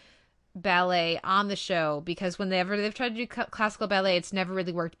use ballet on the show, because whenever they've tried to do classical ballet, it's never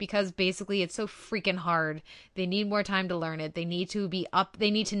really worked because basically it's so freaking hard. They need more time to learn it. They need to be up.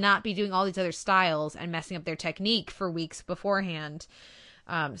 They need to not be doing all these other styles and messing up their technique for weeks beforehand.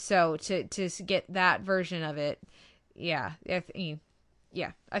 So to get that version of it, I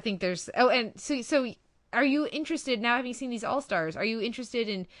think there's. Oh, and so are you interested now, having seen these All-Stars? Are you interested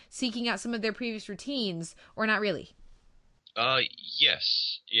in seeking out some of their previous routines, or not really?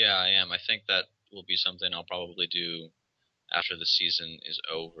 Yes. Yeah, I am. I think that will be something I'll probably do after the season is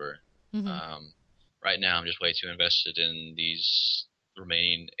over. Mm-hmm. Right now, I'm just way too invested in these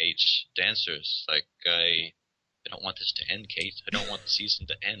remaining 8 dancers. Like, I don't want this to end, Kate. I don't want the season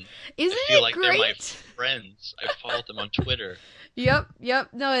to end. Isn't I feel it like great? They're my friends. I followed them on Twitter. Yep.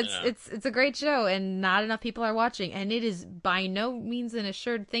 No, it's a great show, and not enough people are watching, and it is by no means an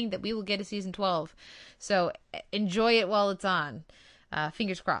assured thing that we will get a season 12. So enjoy it while it's on.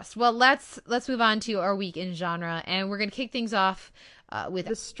 Fingers crossed. Well, let's move on to our week in genre, and we're gonna kick things off with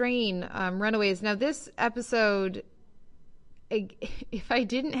The Strain, Runaways. Now, this episode, if I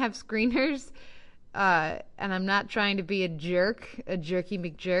didn't have screeners, and I'm not trying to be a jerky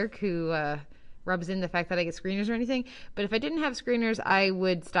McJerk who rubs in the fact that I get screeners or anything, but if I didn't have screeners, I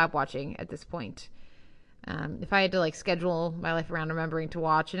would stop watching at this point. If I had to schedule my life around remembering to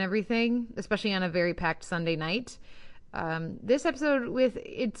watch and everything, especially on a very packed Sunday night, this episode with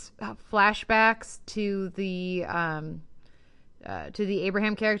its flashbacks to the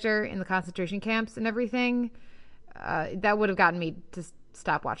Abraham character in the concentration camps and everything, that would have gotten me to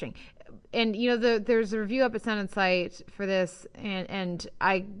stop watching. And there's a review up at Sound and Sight for this, and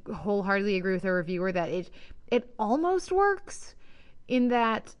I wholeheartedly agree with the reviewer that it almost works, in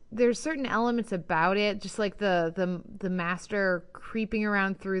that there's certain elements about it, just like the master creeping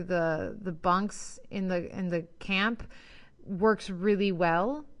around through the bunks in the camp works really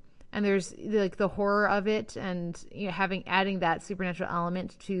well, and there's the horror of it, and adding that supernatural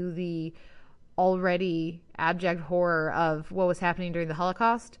element to the already abject horror of what was happening during the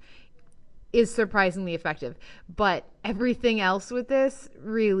Holocaust is surprisingly effective. But everything else with this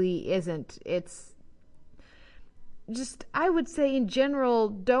really isn't. It's just, I would say in general,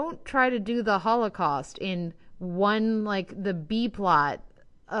 don't try to do the Holocaust in one, the B plot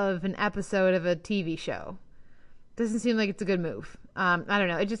of an episode of a TV show. Doesn't seem like it's a good move. I don't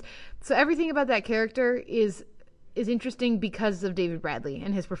know. So everything about that character is interesting because of David Bradley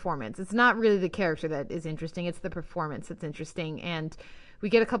and his performance. It's not really the character that is interesting, it's the performance that's interesting. And we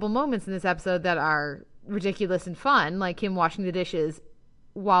get a couple moments in this episode that are ridiculous and fun, like him washing the dishes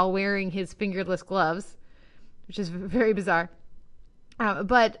while wearing his fingerless gloves, which is very bizarre.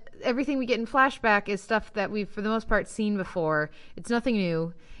 But everything we get in flashback is stuff that we've, for the most part, seen before. It's nothing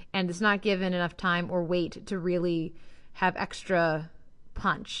new, and it's not given enough time or weight to really have extra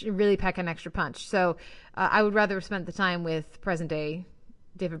punch, really pack an extra punch. So I would rather have spent the time with present-day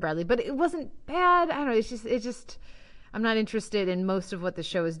David Bradley. But it wasn't bad. I don't know. It's just I'm not interested in most of what the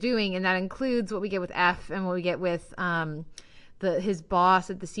show is doing, and that includes what we get with F and what we get with his boss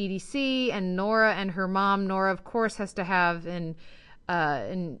at the CDC, and Nora and her mom. Nora, of course, has to have an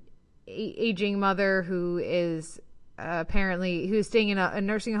aging mother who is apparently who is staying in a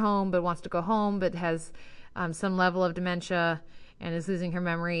nursing home but wants to go home, but has some level of dementia and is losing her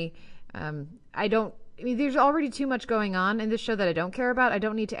memory. There's already too much going on in this show that I don't care about. I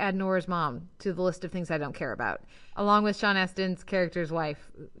don't need to add Nora's mom to the list of things I don't care about, along with Sean Astin's character's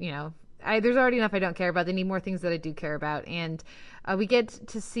wife. There's already enough I don't care about. They need more things that I do care about, and we get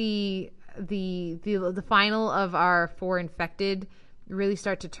to see the final of our 4 infected really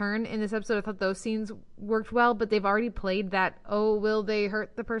start to turn in this episode. I thought those scenes worked well, but they've already played that will they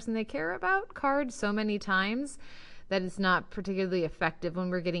hurt the person they care about card so many times that it's not particularly effective when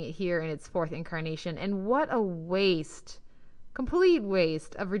we're getting it here in its 4th incarnation. And what a waste, complete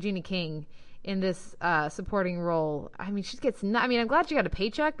waste of Regina King in this supporting role. I mean, I'm glad she got a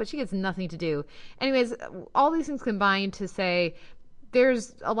paycheck, but she gets nothing to do. Anyways, all these things combined to say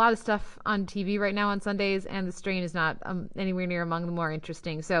there's a lot of stuff on TV right now on Sundays, and The Strain is not anywhere near among the more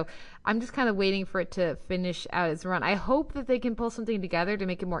interesting. So I'm just kind of waiting for it to finish out its run. I hope that they can pull something together to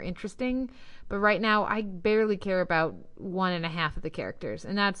make it more interesting, but right now I barely care about 1.5 of the characters,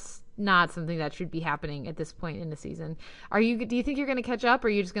 and that's not something that should be happening at this point in the season. Do you think you're going to catch up, or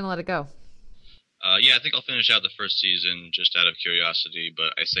are you just going to let it go? Yeah, I think I'll finish out the first season just out of curiosity,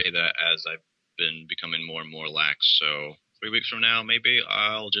 but I say that as I've been becoming more and more lax, so 3 weeks from now, maybe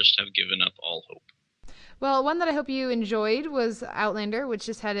I'll just have given up all hope. Well, one that I hope you enjoyed was Outlander, which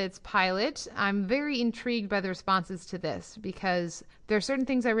just had its pilot. I'm very intrigued by the responses to this because there are certain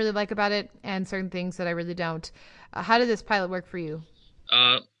things I really like about it and certain things that I really don't. How did this pilot work for you?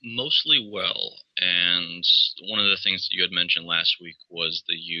 Mostly well, and one of the things that you had mentioned last week was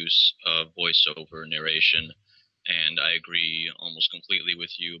the use of voiceover narration, and I agree almost completely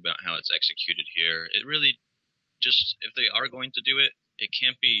with you about how it's executed here. It really just, if they are going to do it,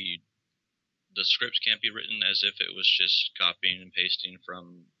 the scripts can't be written as if it was just copying and pasting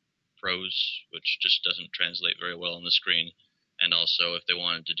from prose, which just doesn't translate very well on the screen. And also, if they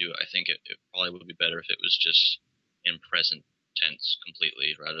wanted to do it, I think it probably would be better if it was just in present tense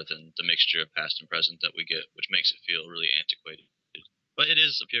completely, rather than the mixture of past and present that we get, which makes it feel really antiquated. But it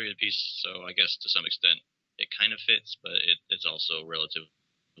is a period piece, so I guess to some extent it kind of fits, but it's also relatively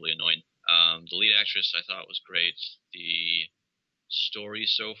annoying. The lead actress I thought was great. The story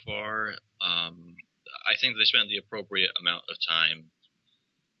so far, I think they spent the appropriate amount of time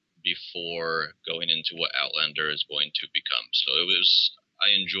before going into what Outlander is going to become. So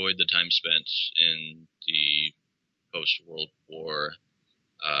I enjoyed the time spent in the post-World War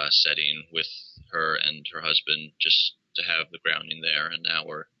setting with her and her husband, just to have the grounding there. And now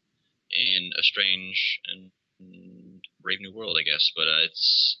we're in a strange and brave new world, I guess. But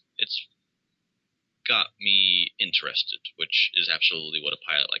it's got me interested, which is absolutely what a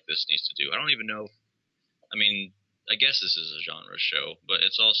pilot like this needs to do. I don't even know. I guess this is a genre show, but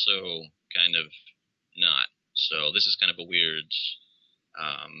it's also kind of not. So this is kind of a weird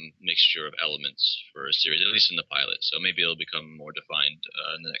mixture of elements for a series, at least in the pilot. So maybe it'll become more defined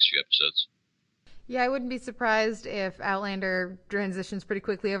in the next few episodes. Yeah, I wouldn't be surprised if Outlander transitions pretty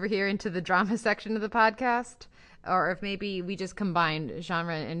quickly over here into the drama section of the podcast, or if maybe we just combine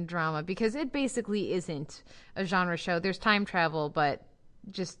genre and drama, because it basically isn't a genre show. There's time travel, but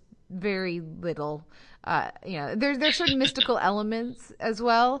just very little. There's certain mystical elements as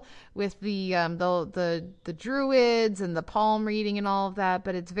well with the druids and the palm reading and all of that,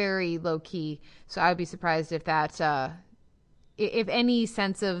 but it's very low key. So I would be surprised if that if any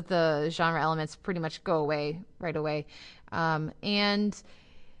sense of the genre elements pretty much go away right away. I've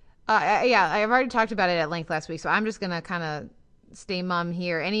already talked about it at length last week, so I'm just gonna kind of stay mum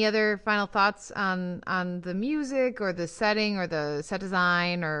here. Any other final thoughts on the music or the setting or the set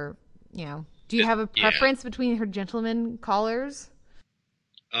design, or do you have a preference between her gentleman callers?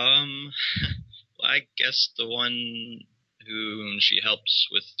 Well, I guess the one whom she helps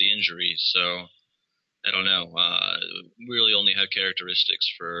with the injury, so I don't know. We really only have characteristics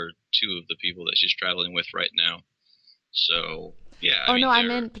for 2 of the people that she's traveling with right now. So, yeah. I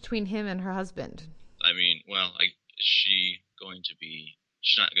meant between him and her husband. She's not going to be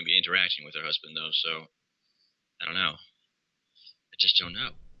interacting with her husband, though, so I don't know. I just don't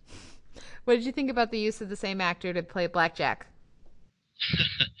know. What did you think about the use of the same actor to play Blackjack?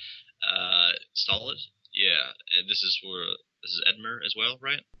 Solid. Yeah, and this is Edmer as well,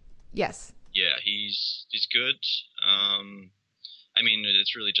 right? Yes. Yeah, he's good. I mean,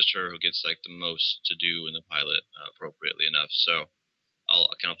 it's really just her who gets like the most to do in the pilot, appropriately enough. So I'll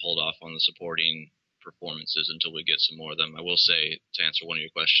kind of hold off on the supporting performances until we get some more of them. I will say, to answer one of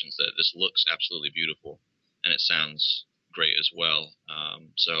your questions, that this looks absolutely beautiful, and it sounds great as well.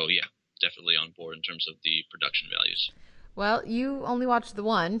 So yeah, definitely on board in terms of the production values. Well, you only watched the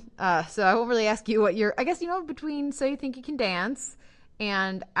one, so I won't really ask you what I guess, between So You Think You Can Dance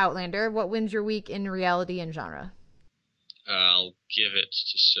and Outlander, what wins your week in reality and genre? I'll give it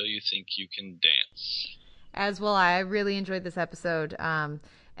to So You Think You Can Dance. As well, I really enjoyed this episode.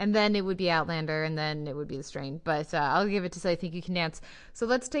 And then it would be Outlander, and then it would be The Strain. But I'll give it to So You Think You Can Dance. So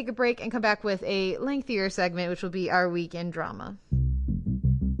let's take a break and come back with a lengthier segment, which will be our week in drama.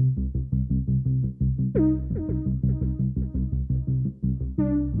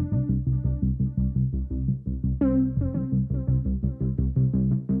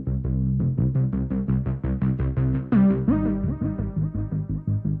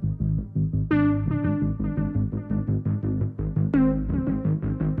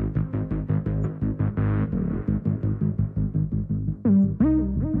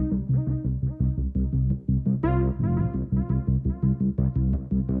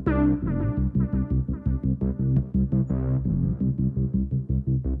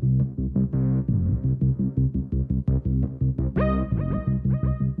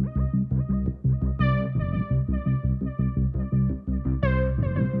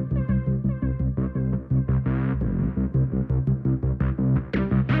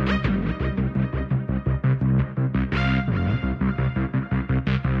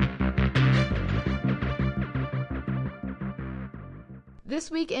 This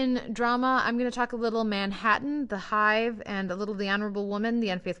week in drama, I'm going to talk a little Manhattan, The Hive, and a little The Honorable Woman, The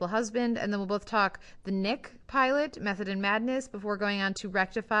Unfaithful Husband, and then we'll both talk The Nick pilot, Method and Madness, before going on to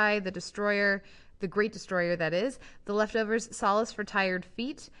Rectify, The Destroyer, The Great Destroyer, that is, The Leftovers, Solace for Tired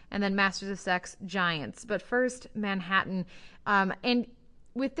Feet, and then Masters of Sex, Giants. But first, Manhattan. And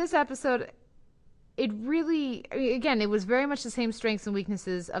with this episode, it really, again, it was very much the same strengths and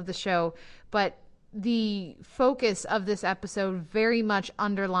weaknesses of the show, but the focus of this episode very much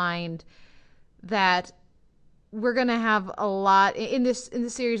underlined that we're going to have a lot in this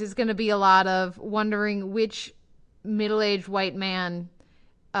series. It's going to be a lot of wondering which middle-aged white man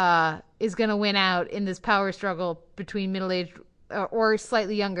is going to win out in this power struggle between middle-aged or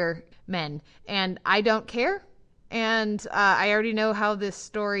slightly younger men. And I don't care. And I already know how this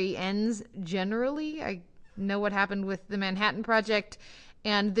story ends generally. I know what happened with the Manhattan Project,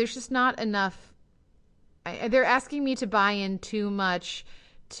 and there's just not enough. They're asking me to buy in too much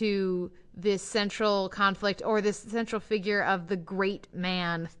to this central conflict or this central figure of the great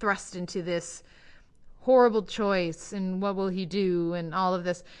man thrust into this horrible choice and what will he do and all of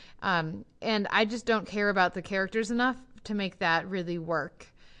this. And I just don't care about the characters enough to make that really work.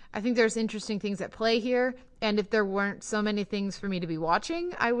 I think there's interesting things at play here, and if there weren't so many things for me to be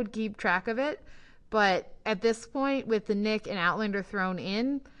watching, I would keep track of it. But at this point, with the Nick and Outlander thrown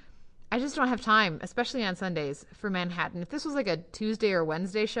in, I just don't have time, especially on Sundays, for Manhattan. If this was like a Tuesday or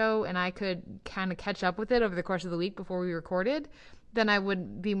Wednesday show and I could kind of catch up with it over the course of the week before we recorded, then I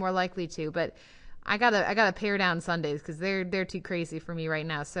would be more likely to. But I gotta pare down Sundays because they're too crazy for me right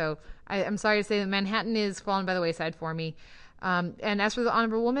now. So I'm sorry to say that Manhattan is falling by the wayside for me. And as for The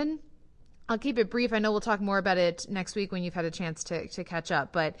Honorable Woman, I'll keep it brief. I know we'll talk more about it next week when you've had a chance to catch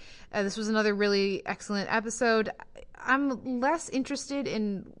up. But this was another really excellent episode. I'm less interested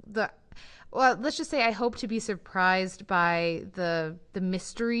in well, let's just say I hope to be surprised by the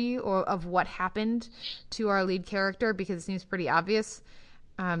mystery of what happened to our lead character, because it seems pretty obvious.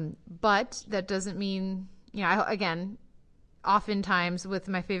 But that doesn't mean, again, oftentimes with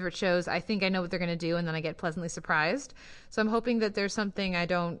my favorite shows, I think I know what they're going to do and then I get pleasantly surprised. So I'm hoping that there's something I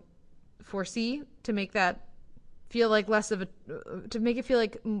don't foresee to make that feel like to make it feel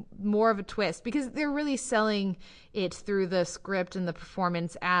like more of a twist, because they're really selling it through the script and the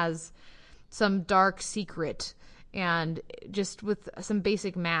performance as some dark secret, and just with some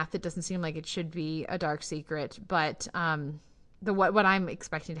basic math, it doesn't seem like it should be a dark secret. But what I'm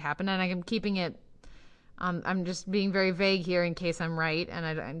expecting to happen, and I'm keeping it, I'm just being very vague here in case I'm right, and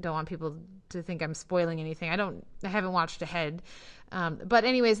I don't want people to think I'm spoiling anything. I haven't watched ahead. But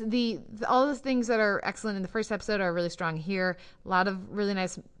anyways, all the things that are excellent in the first episode are really strong here. A lot of really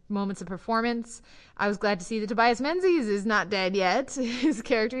nice moments of performance. I was glad to see that Tobias Menzies is not dead yet. His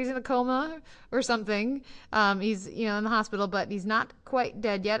character, he's in a coma or something. He's in the hospital, but he's not quite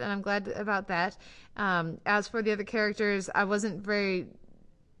dead yet, and I'm glad about that. As for the other characters, I wasn't very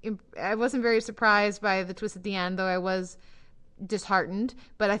I wasn't very surprised by the twist at the end, though I was disheartened.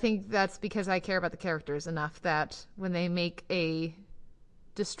 But I think that's because I care about the characters enough that when they make a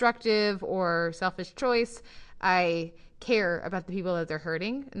destructive or selfish choice, I care about the people that they're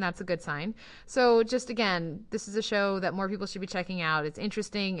hurting, and that's a good sign. So just again, this is a show that more people should be checking out. It's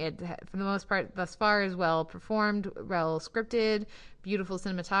interesting. It, for the most part, thus far, is well performed, well scripted, beautiful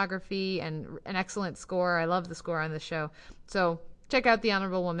cinematography, and an excellent score. I love the score on this show. So check out The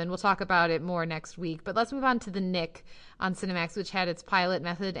Honorable Woman. We'll talk about it more next week. But let's move on to The Knick on Cinemax, which had its pilot,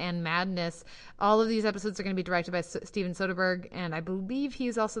 Method and Madness. All of these episodes are going to be directed by Steven Soderbergh, and I believe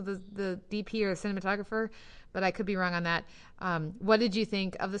he's also the DP or cinematographer, but I could be wrong on that. What did you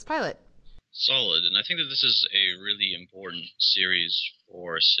think of this pilot? Solid, and I think that this is a really important series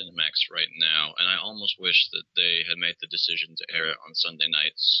for Cinemax right now, and I almost wish that they had made the decision to air it on Sunday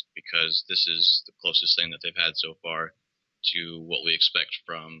nights, because this is the closest thing that they've had so far to what we expect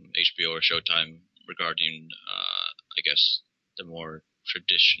from HBO or Showtime regarding, I guess, the more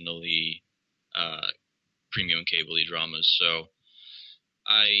traditionally premium cable-y dramas. So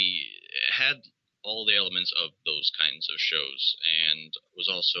I had all the elements of those kinds of shows, and was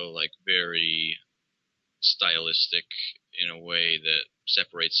also like very stylistic in a way that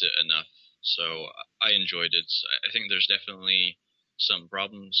separates it enough. So I enjoyed it. I think there's definitely some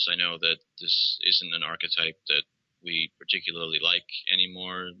problems. I know that this isn't an archetype that we particularly like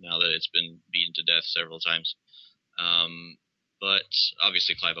anymore now that it's been beaten to death several times. But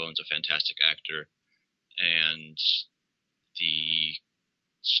obviously Clive Owen's a fantastic actor, and the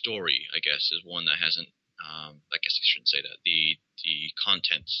story, I guess, is one that hasn't, I guess I shouldn't say that, the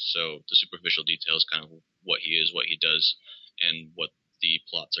content, so the superficial details, kind of what he is, what he does, and what the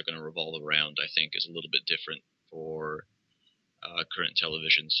plots are going to revolve around, I think is a little bit different for current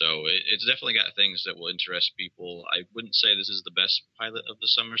television. So it's definitely got things that will interest people. I wouldn't say this is the best pilot of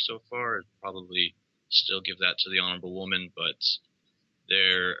the summer so far. I'd probably still give that to The Honorable Woman, but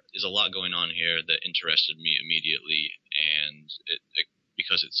there is a lot going on here that interested me immediately, and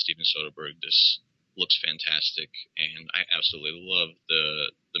because it's Steven Soderbergh, this looks fantastic, and I absolutely love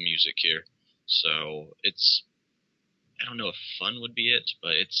the music here. So it's, I don't know if fun would be it,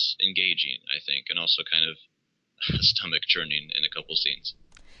 but it's engaging, I think, and also kind of stomach churning in a couple scenes.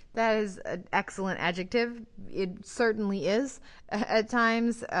 That is an excellent adjective. It certainly is at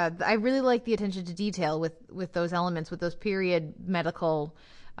times. I really like the attention to detail with those elements, with those period medical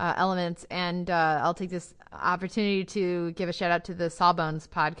elements. And I'll take this opportunity to give a shout out to the Sawbones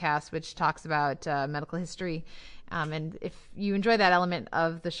podcast, which talks about medical history. And if you enjoy that element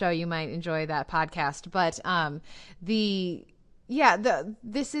of the show, you might enjoy that podcast. But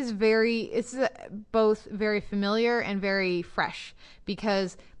this is it's both very familiar and very fresh,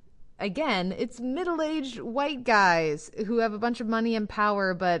 because again, it's middle-aged white guys who have a bunch of money and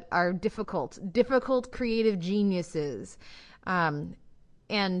power, but are difficult creative geniuses.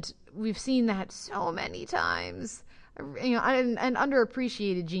 And we've seen that so many times, and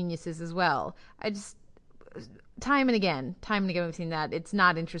underappreciated geniuses as well. Time and again we've seen that. It's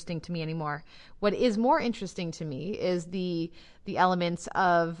not interesting to me anymore. What is more interesting to me is the elements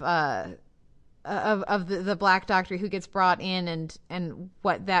of the Black Doctor who gets brought in, and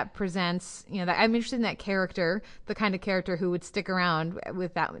what that presents. I'm interested in that character, the kind of character who would stick around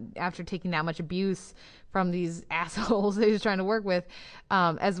with that after taking that much abuse from these assholes that he's trying to work with,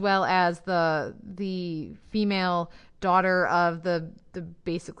 as well as the female daughter of the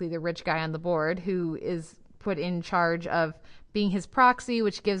basically the rich guy on the board, who is put in charge of being his proxy,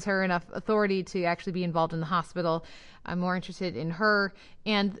 which gives her enough authority to actually be involved in the hospital. I'm more interested in her,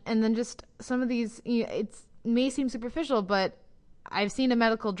 and then just some of these. It may seem superficial, but I've seen a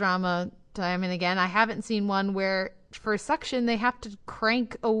medical drama time and again. I haven't seen one where for suction they have to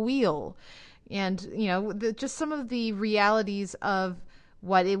crank a wheel, and just some of the realities of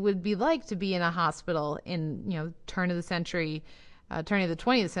what it would be like to be in a hospital in turn of the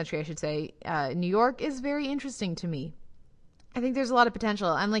 20th century, I should say. New York is very interesting to me. I think there's a lot of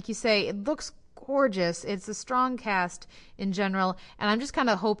potential, and like you say, it looks gorgeous. It's a strong cast in general, and I'm just kind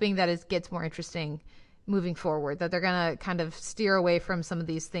of hoping that it gets more interesting moving forward, that they're going to kind of steer away from some of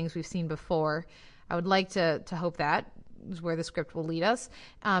these things we've seen before. I would like to hope that is where the script will lead us.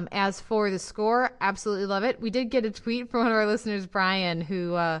 As for the score, absolutely love it. We did get a tweet from one of our listeners, Brian,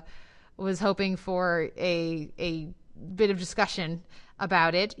 who was hoping for a bit of discussion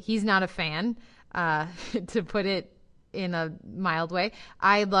about it. He's not a fan, to put it in a mild way.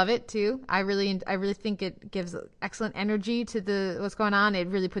 I love it too. I really think it gives excellent energy to what's going on. It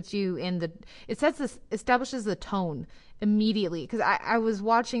really puts you in establishes the tone immediately, because I was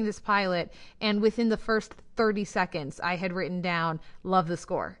watching this pilot, and within the first 30 seconds, I had written down, love the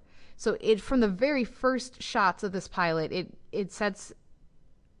score. So from the very first shots of this pilot, it sets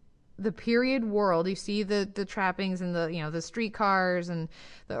the period world. You see the trappings and the streetcars and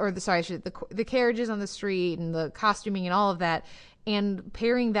the carriages on the street and the costuming and all of that, and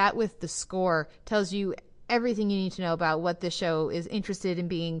pairing that with the score tells you everything you need to know about what this show is interested in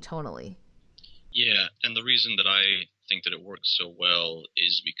being tonally. Yeah, and the reason that I think that it works so well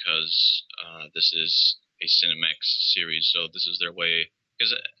is because this is a Cinemax series, so this is their way.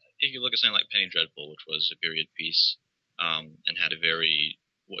 Because if you look at something like Penny Dreadful, which was a period piece, and had a very,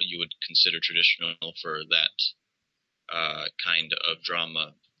 what you would consider traditional for that kind of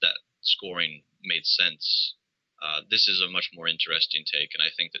drama, that scoring made sense. This is a much more interesting take, and I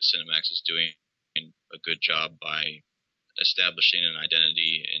think that Cinemax is doing a good job by establishing an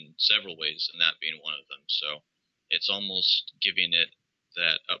identity in several ways, and that being one of them. So it's almost giving it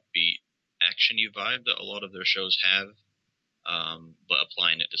that upbeat, action-y vibe that a lot of their shows have, but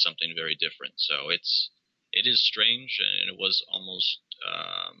applying it to something very different. So it is strange, and it was almost,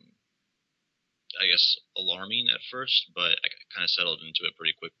 I guess, alarming at first, but I kind of settled into it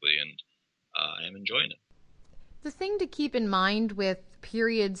pretty quickly, and I am enjoying it. The thing to keep in mind with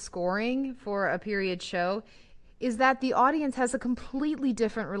period scoring for a period show is that the audience has a completely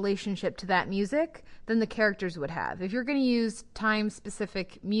different relationship to that music than the characters would have. If you're going to use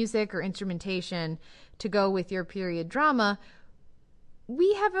time-specific music or instrumentation to go with your period drama,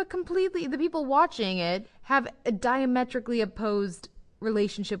 the people watching it have a diametrically opposed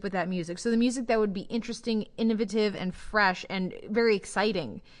relationship with that music. So the music that would be interesting, innovative, and fresh, and very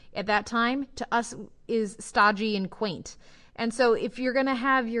exciting at that time, to us is stodgy and quaint. And so if you're going to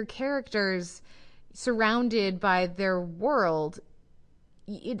have your characters surrounded by their world,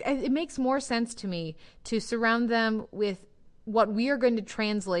 it makes more sense to me to surround them with what we are going to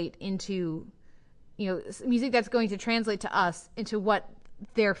translate into, music that's going to translate to us into what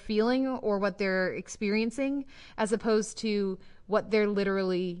they're feeling or what they're experiencing, as opposed to what they're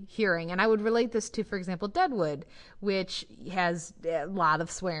literally hearing. And I would relate this to, for example, Deadwood, which has a lot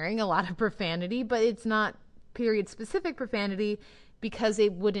of swearing, a lot of profanity, but it's not period-specific profanity, because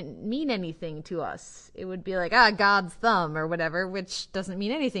it wouldn't mean anything to us. It would be like, God's thumb or whatever, which doesn't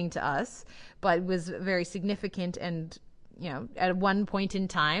mean anything to us, but was very significant. And, at one point in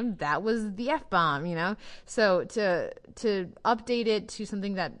time, that was the F-bomb, So to update it to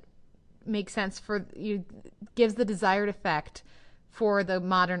something that makes sense for you, gives the desired effect for the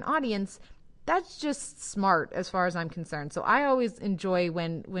modern audience, that's just smart as far as I'm concerned. So I always enjoy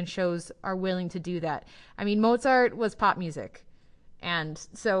when shows are willing to do that. I mean, Mozart was pop music. And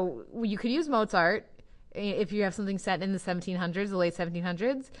so you could use Mozart if you have something set in the 1700s, the late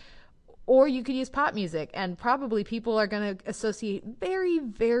 1700s, or you could use pop music. And probably people are going to associate very,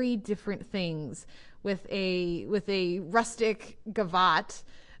 very different things with a rustic gavotte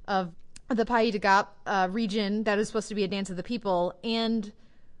of the Pays de Gap region that is supposed to be a dance of the people. And,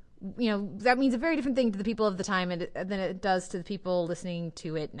 that means a very different thing to the people of the time than it does to the people listening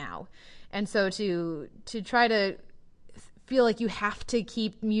to it now. And so to try to feel like you have to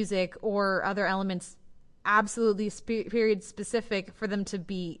keep music or other elements absolutely period specific for them to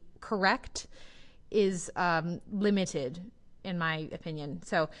be correct is limited, in my opinion.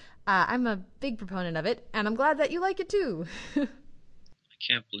 So I'm a big proponent of it, and I'm glad that you like it too. I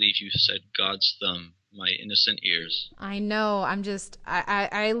can't believe you said God's thumb. My innocent ears. I know.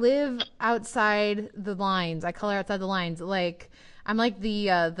 I live outside the lines. I color outside the lines. Like, I'm like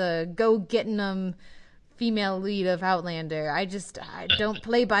the go-getting-em female lead of Outlander. I don't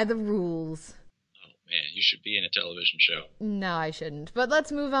play by the rules. Oh man, you should be in a television show. No, I shouldn't. But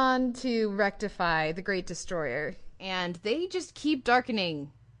let's move on to Rectify, the Great Destroyer. And they just keep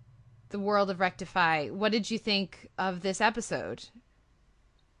darkening the world of Rectify. What did you think of this episode?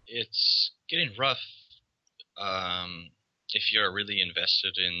 It's getting rough if you're really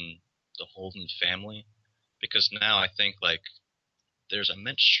invested in the Holden family, because now I think there's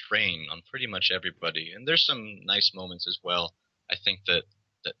immense strain on pretty much everybody, and there's some nice moments as well. I think that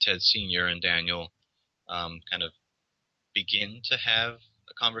Ted Sr. and Daniel kind of begin to have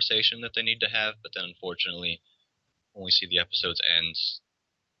a conversation that they need to have, but then unfortunately, when we see the episodes end,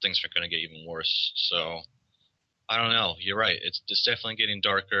 things are going to get even worse. So I don't know. You're right. It's definitely getting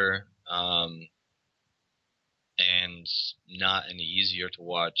darker, and not any easier to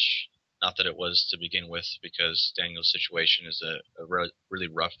watch. Not that it was to begin with, because Daniel's situation is a really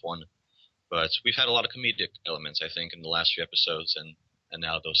rough one. But we've had a lot of comedic elements, I think, in the last few episodes, and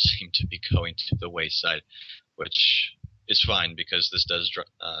now those seem to be going to the wayside, which is fine because this does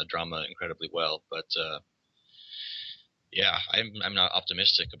drama incredibly well. But Yeah, I'm not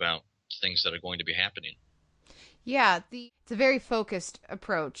optimistic about things that are going to be happening. Yeah, it's a very focused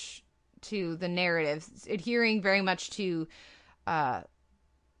approach to the narrative, adhering very much to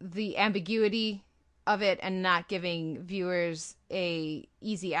the ambiguity of it and not giving viewers a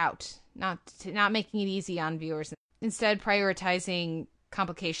easy out, not making it easy on viewers. Instead, prioritizing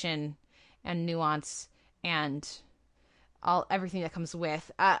complication and nuance and everything that comes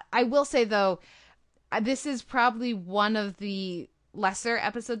with. I will say though, this is probably one of the lesser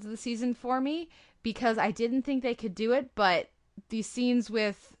episodes of the season for me because I didn't think they could do it, but these scenes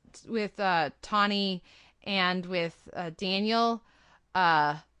with Tawny and with Daniel,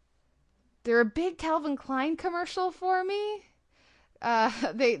 they're a big Calvin Klein commercial for me.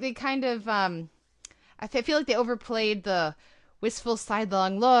 They kind of I feel like they overplayed the wistful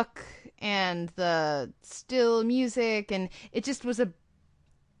sidelong look and the still music, and it just was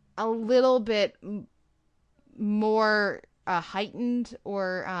a little bit more heightened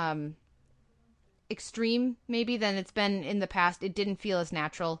or extreme maybe than it's been in the past. It didn't feel as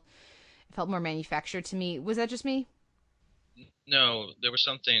natural. It felt more manufactured to me. Was that just me? No, there was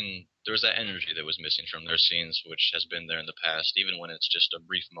that energy that was missing from their scenes, which has been there in the past, even when it's just a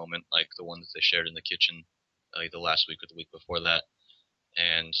brief moment, like the one that they shared in the kitchen the last week or the week before that.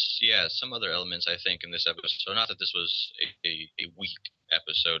 And yeah, some other elements I think in this episode, not that this was a weak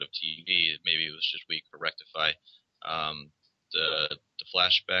episode of TV, maybe it was just weak for Rectify. The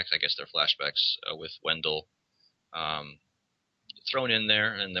flashbacks, I guess they're flashbacks with Wendell, thrown in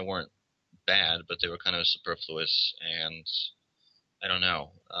there, and they weren't bad, but they were kind of superfluous, and I don't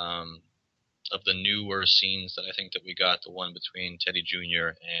know. Of the newer scenes that I think that we got, the one between Teddy Jr.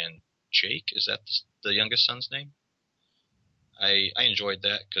 and Jake, is that the youngest son's name? I enjoyed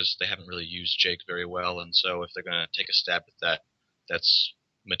that because they haven't really used Jake very well, and so if they're going to take a stab at that, that's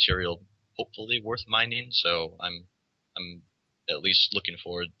material hopefully worth mining. So I'm at least looking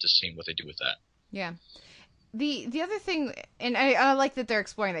forward to seeing what they do with that. Yeah. The other thing, and I like that they're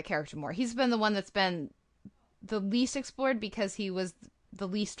exploring that character more. He's been the one that's been the least explored because he was the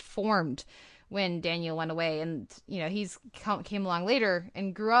least formed when Daniel went away, and he's came along later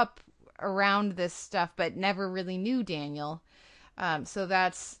and grew up around this stuff, but never really knew Daniel. So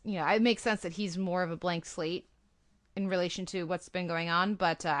that's, it makes sense that he's more of a blank slate in relation to what's been going on,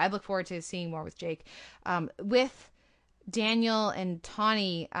 but I look forward to seeing more with Jake. With Daniel and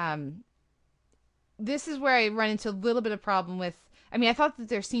Tawny, this is where I run into a little bit of problem with, I thought that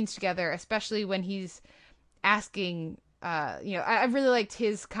their scenes together, especially when he's asking, I really liked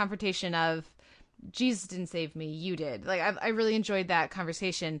his confrontation of, Jesus didn't save me, you did. Like, I really enjoyed that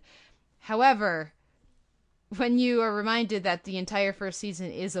conversation. However, when you are reminded that the entire first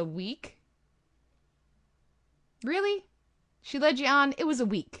season is a week, really? She led you on? It was a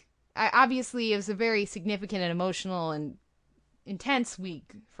week. Obviously, it was a very significant and emotional and intense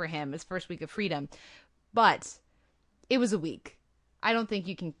week for him, his first week of freedom. But it was a week. I don't think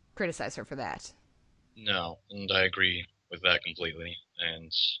you can criticize her for that. No, and I agree with that completely.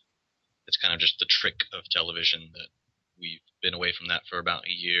 And it's kind of just the trick of television that we've been away from that for about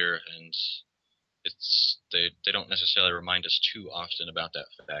a year, and they don't necessarily remind us too often about that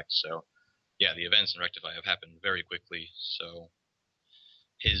fact. So yeah, the events in Rectify have happened very quickly, so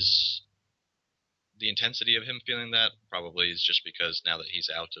the intensity of him feeling that probably is just because now that he's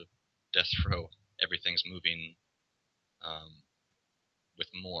out of death row, everything's moving with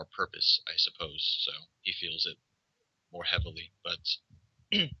more purpose, I suppose, so he feels it more heavily. But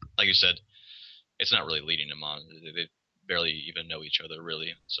like you said, it's not really leading him on. They barely even know each other,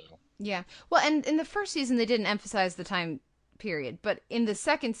 really. So yeah. Well, and in the first season, they didn't emphasize the time period, but in the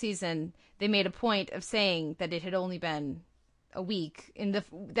second season, they made a point of saying that it had only been a week.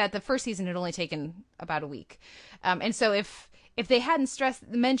 That the first season had only taken about a week, and so if they hadn't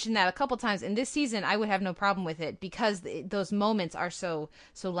mentioned that a couple times in this season, I would have no problem with it because those moments are so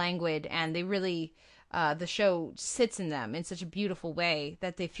languid, and they really. The show sits in them in such a beautiful way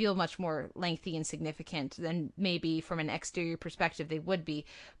that they feel much more lengthy and significant than maybe from an exterior perspective they would be.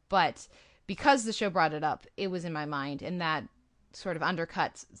 But because the show brought it up, it was in my mind, and that sort of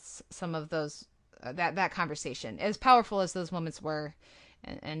undercuts some of those that conversation. As powerful as those moments were,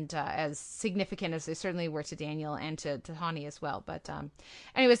 and as significant as they certainly were to Daniel and to Tawny as well. But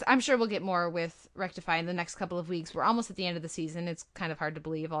anyways, I'm sure we'll get more with Rectify in the next couple of weeks. We're almost at the end of the season. It's kind of hard to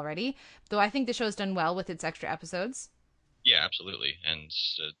believe already, though I think the show's done well with its extra episodes. Yeah, absolutely, and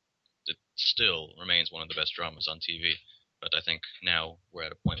it still remains one of the best dramas on TV. But I think now we're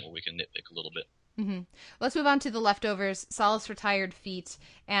at a point where we can nitpick a little bit. Mm-hmm. Let's move on to The Leftovers, Solace for Tired Feet,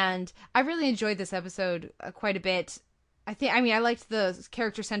 and I really enjoyed this episode quite a bit. I liked the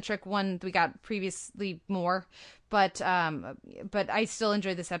character-centric one we got previously more, but I still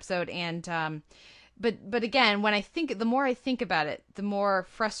enjoyed this episode. And but again, the more I think about it, the more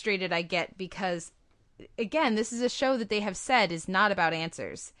frustrated I get, because again, this is a show that they have said is not about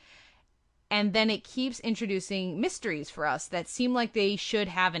answers. And then it keeps introducing mysteries for us that seem like they should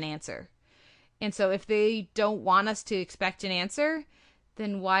have an answer. And so if they don't want us to expect an answer,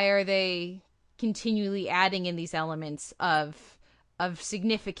 then why are they continually adding in these elements of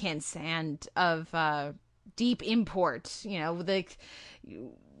significance and of deep import? Like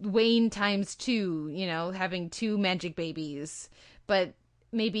Wayne times 2, having 2 magic babies. But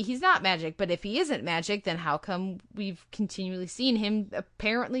maybe he's not magic, but if he isn't magic, then how come we've continually seen him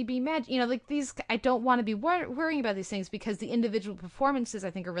apparently be magic? Like these, I don't want to be worrying about these things, because the individual performances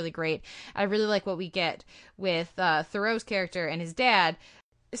I think are really great. I really like what we get with Thoreau's character and his dad.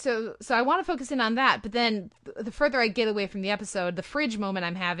 So I want to focus in on that, but then the further I get away from the episode, the fridge moment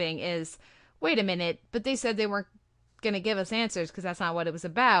I'm having is, wait a minute, but they said they weren't going to give us answers because that's not what it was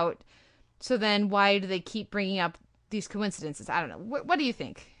about. So then why do they keep bringing up these coincidences? I don't know. What do you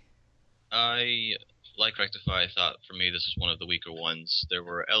think? I, like Rectify, thought for me this was one of the weaker ones. There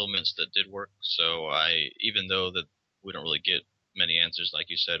were elements that did work, so even though that we don't really get many answers, like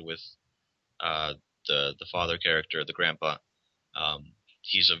you said, with the father character, the grandpa,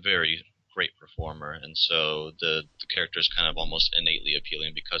 he's a very great performer, and so the character is kind of almost innately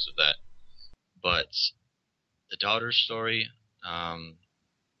appealing because of that. But the daughter's story,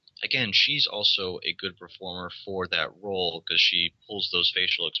 again, she's also a good performer for that role because she pulls those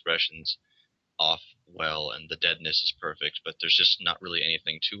facial expressions off well, and the deadness is perfect, but there's just not really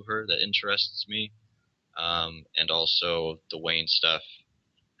anything to her that interests me. And also the Wayne stuff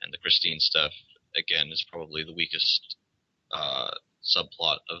and the Christine stuff, again, is probably the weakest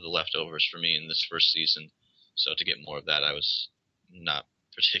subplot of the Leftovers for me in this first season. So to get more of that, I was not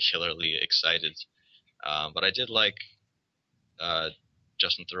particularly excited. But I did like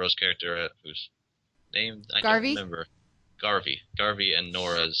Justin Theroux's character, whose name I can't remember. Garvey and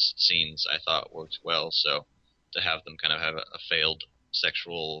Nora's scenes I thought worked well. So to have them kind of have a failed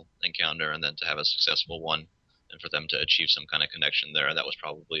sexual encounter and then to have a successful one, and for them to achieve some kind of connection there, that was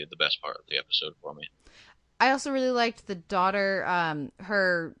probably the best part of the episode for me. I also really liked the daughter,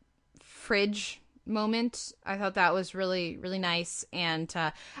 her fridge moment. I thought that was really, really nice. And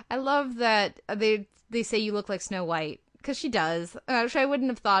I love that they say you look like Snow White, because she does, which I wouldn't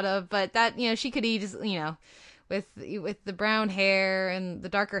have thought of, but that, she could eat, with the brown hair and the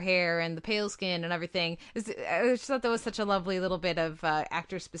darker hair and the pale skin and everything. I just thought that was such a lovely little bit of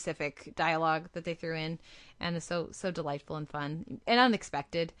actor-specific dialogue that they threw in, and it's so delightful and fun and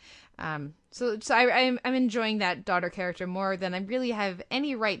unexpected. So I'm enjoying that daughter character more than I really have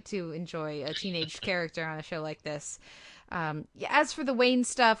any right to enjoy a teenage character on a show like this. As for the Wayne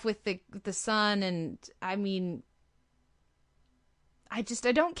stuff with the son, and I mean, I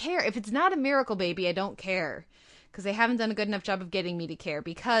don't care. If it's not a miracle baby, I don't care, because they haven't done a good enough job of getting me to care,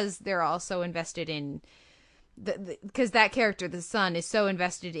 because they're also invested in because that character, the son, is so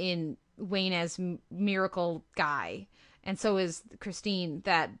invested in Wayne as miracle guy, and so is Christine,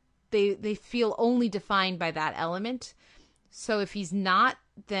 that they feel only defined by that element. So if he's not,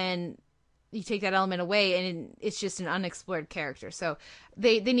 then you take that element away and it's just an unexplored character. So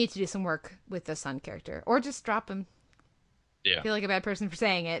they need to do some work with the son character, or just drop him. Yeah. I feel like a bad person for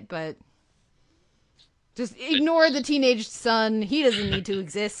saying it, but just ignore the teenage son. He doesn't need to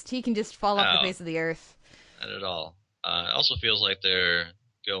exist. He can just fall off the face of the earth. Not at all. It also feels like they're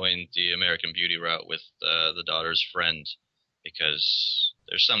going the American Beauty route with the daughter's friend, because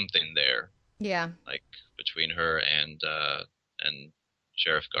there's something there. Yeah. Like between her and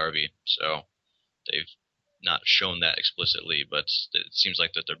Sheriff Garvey. So they've not shown that explicitly, but it seems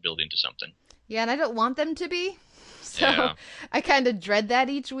like that they're building to something. Yeah, and I don't want them to be. So I kind of dread that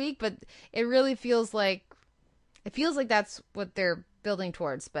each week, but it really feels like that's what they're building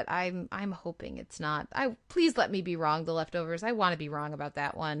towards. But I'm hoping it's not. Please let me be wrong, The Leftovers. I want to be wrong about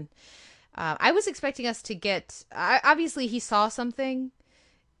that one. I was expecting us to get. Obviously, he saw something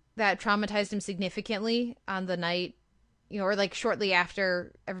that traumatized him significantly on the night, or like shortly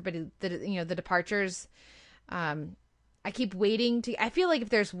after everybody, the departures. I keep waiting to. I feel like if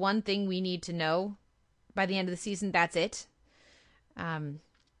there's one thing we need to know by the end of the season, that's it. And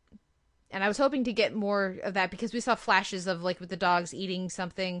I was hoping to get more of that, because we saw flashes of, like, with the dogs eating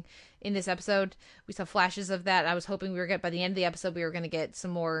something in this episode. We saw flashes of that. I was hoping by the end of the episode, we were going to get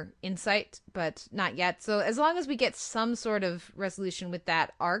some more insight, but not yet. So as long as we get some sort of resolution with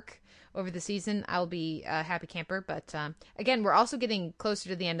that arc over the season, I'll be a happy camper. But again, we're also getting closer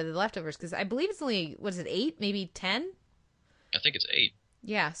to the end of The Leftovers, because I believe it's only, 8, maybe 10? I think it's 8.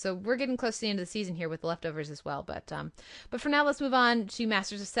 Yeah, so we're getting close to the end of the season here with the leftovers as well. But for now, let's move on to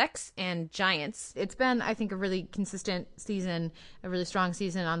Masters of Sex and Giants. It's been, I think, a really consistent season, a really strong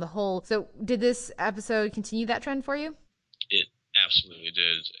season on the whole. So did this episode continue that trend for you? It absolutely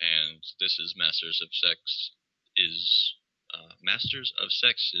did, and this is Masters of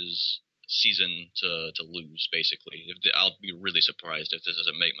Sex's season to lose, basically. I'll be really surprised if this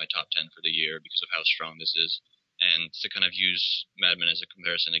doesn't make my top 10 for the year because of how strong this is. And to kind of use Mad Men as a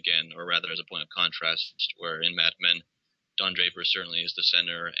comparison again, or rather as a point of contrast, where in Mad Men, Don Draper certainly is the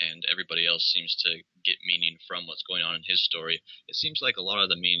center, and everybody else seems to get meaning from what's going on in his story. It seems like a lot of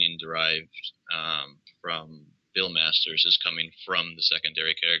the meaning derived from Bill Masters is coming from the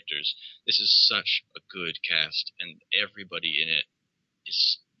secondary characters. This is such a good cast, and everybody in it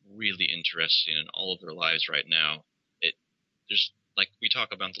is really interesting in all of their lives right now. There's, like, we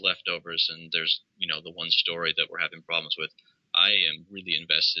talk about the leftovers, and there's, the one story that we're having problems with. I am really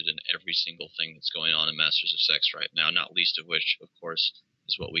invested in every single thing that's going on in Masters of Sex right now, not least of which, of course,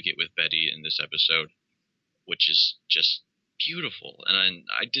 is what we get with Betty in this episode, which is just beautiful. And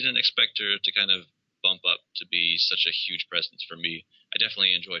I didn't expect her to kind of bump up to be such a huge presence for me. I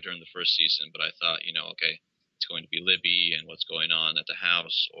definitely enjoyed her in the first season, but I thought, okay, it's going to be Libby and what's going on at the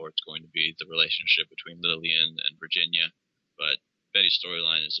house, or it's going to be the relationship between Lillian and Virginia. But Betty's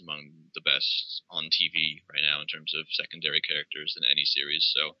storyline is among the best on TV right now in terms of secondary characters in any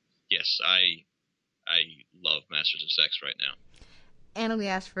series. So, yes, I love Masters of Sex right now. Annaleigh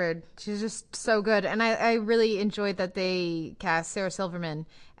Ashford, she's just so good. And I really enjoyed that they cast Sarah Silverman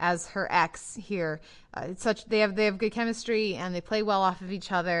as her ex here. They have good chemistry, and they play well off of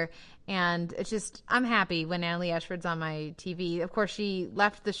each other. And it's just, I'm happy when Annaleigh Ashford's on my TV. Of course, she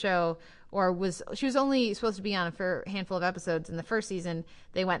left the show, she was only supposed to be on for a handful of episodes in the first season.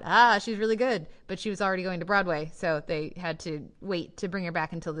 They went, she's really good, but she was already going to Broadway, so they had to wait to bring her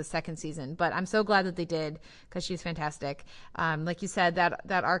back until the second season. But I'm so glad that they did, because she's fantastic. Like you said,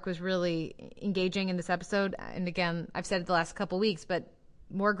 that arc was really engaging in this episode. And again, I've said it the last couple weeks, but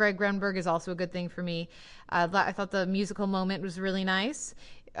more Greg Grunberg is also a good thing for me. I thought the musical moment was really nice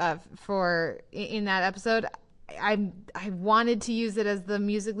in that episode. I wanted to use it as the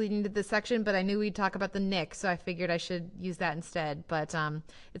music leading to this section, but I knew we'd talk about the Knick, so I figured I should use that instead. But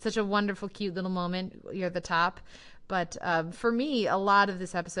it's such a wonderful, cute little moment. You're at the top. But for me, a lot of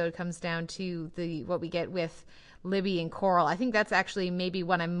this episode comes down to what we get with Libby and Coral. I think that's actually maybe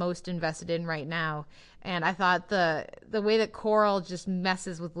what I'm most invested in right now. And I thought the way that Coral just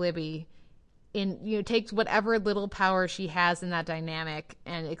messes with Libby, takes whatever little power she has in that dynamic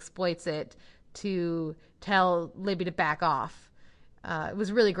and exploits it to tell Libby to back off. It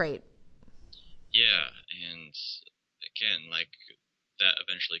was really great. Yeah, and again, that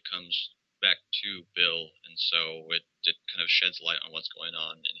eventually comes back to Bill, and so it kind of sheds light on what's going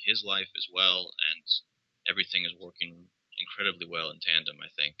on in his life as well, and everything is working incredibly well in tandem, I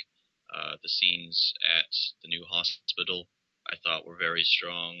think. The scenes at the new hospital, I thought, were very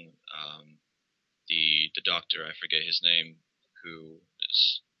strong. The doctor, I forget his name, who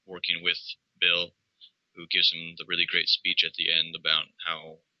is working with Bill, who gives him the really great speech at the end about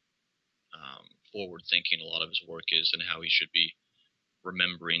how forward-thinking a lot of his work is, and how he should be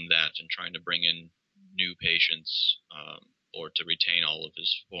remembering that and trying to bring in new patients, or to retain all of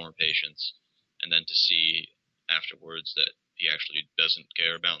his former patients, and then to see afterwards that he actually doesn't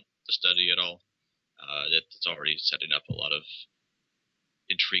care about the study at all. That's already setting up a lot of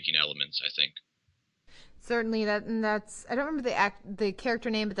intriguing elements, I think. Certainly, that's I don't remember the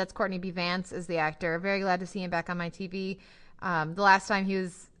character name, but that's Courtney B. Vance as the actor. Very glad to see him back on my TV. The last time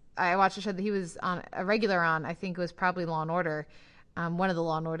I watched a show that he was on a regular on, I think it was probably Law and Order, one of the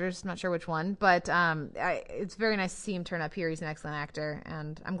Law and Orders, not sure which one, but it's very nice to see him turn up here. He's an excellent actor,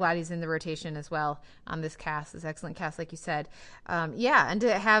 and I'm glad he's in the rotation as well on this excellent cast, like you said. And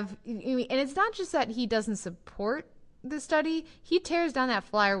to have, and it's not just that he doesn't support the study, he tears down that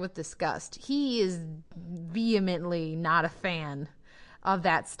flyer with disgust. He is vehemently not a fan of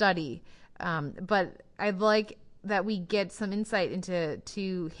that study. But I'd like that we get some insight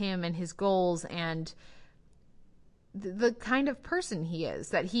into him and his goals and the kind of person he is,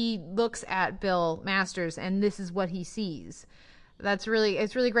 that he looks at Bill Masters and this is what he sees. It's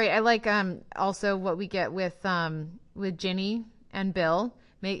really great. I like also what we get with Ginny and Bill.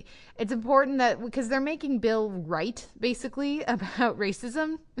 It's important that, because they're making Bill right, basically, about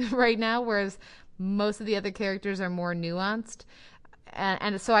racism right now, whereas most of the other characters are more nuanced.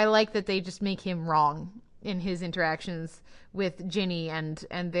 And so I like that they just make him wrong in his interactions with Ginny and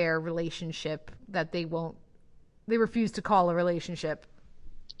their relationship that they refuse to call a relationship.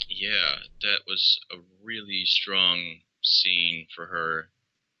 Yeah, that was a really strong scene for her,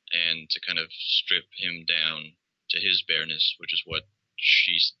 and to kind of strip him down to his bareness, which is what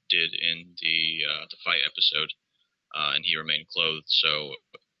she did in the fight episode, and he remained clothed. So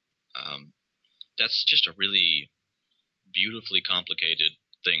that's just a really beautifully complicated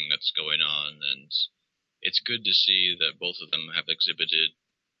thing that's going on, and it's good to see that both of them have exhibited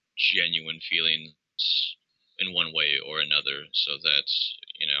genuine feelings in one way or another, so that,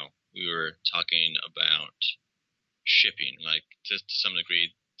 we were talking about shipping, like, to some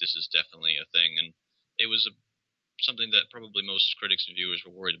degree, this is definitely a thing, and it was something that probably most critics and viewers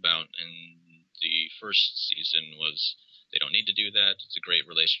were worried about in the first season. Was they don't need to do that, it's a great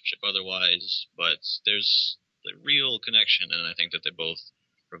relationship otherwise, but there's the real connection, and I think that they both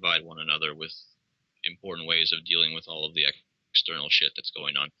provide one another with important ways of dealing with all of the external shit that's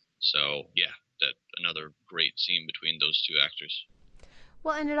going on. So, yeah, that another great scene between those two actors.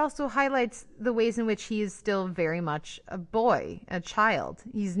 Well, and it also highlights the ways in which he is still very much a boy, a child.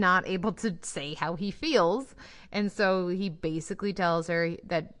 He's not able to say how he feels, and so he basically tells her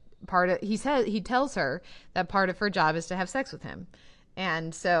that he tells her that part of her job is to have sex with him.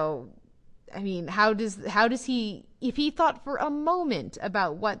 And so, I mean, how does he, if he thought for a moment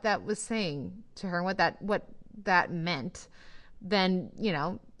about what that was saying to her and what that meant, then,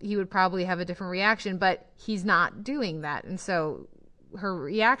 he would probably have a different reaction, but he's not doing that. And so her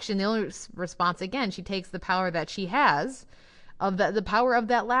reaction, the only response, again, she takes the power that she has, of the power of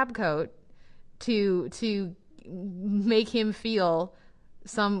that lab coat, to make him feel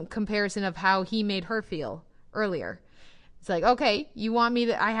some comparison of how he made her feel earlier. It's like, okay, you want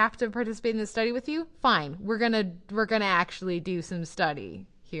me I have to participate in this study with you? Fine. We're gonna actually do some study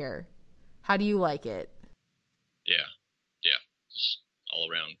here. How do you like it? Yeah. Just all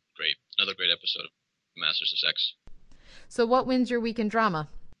around great. Another great episode of Masters of Sex. So what wins your weekend drama?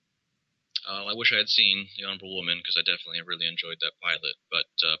 I wish I had seen The Honorable Woman, because I definitely really enjoyed that pilot, but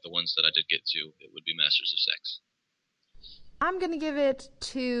the ones that I did get to, it would be Masters of Sex. I'm going to give it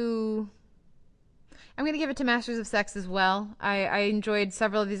to Masters of Sex as well. I enjoyed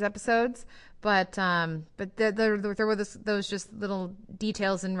several of these episodes, but there were those just little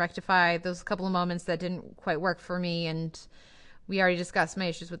details in Rectify, those couple of moments that didn't quite work for me, and we already discussed my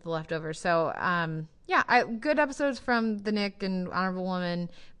issues with The Leftovers. So, good episodes from The Nick and Honorable Woman,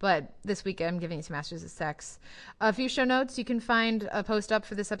 but this week I'm giving it to Masters of Sex. A few show notes. You can find a post up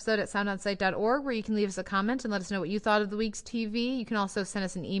for this episode at soundonsight.org, where you can leave us a comment and let us know what you thought of the week's TV. You can also send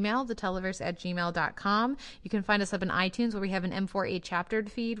us an email, theteleverse@gmail.com. You can find us up in iTunes, where we have an M48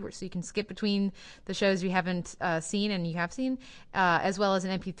 chaptered feed, so you can skip between the shows you haven't seen and you have seen, as well as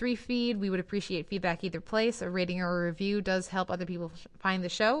an MP3 feed. We would appreciate feedback either place. A rating or a review does help other people find the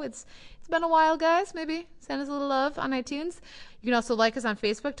show. It's been a while, guys. Maybe send us a little love on iTunes. You can also like us on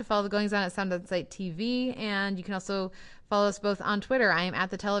Facebook to follow the goings on at Sound On Sight TV, and you can also follow us both on Twitter. I am at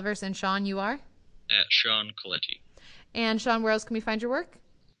the Televerse, and Sean, you are? At Sean Coletti. And Sean, where else can we find your work?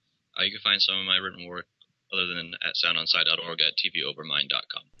 You can find some of my written work other than at soundonsight.org at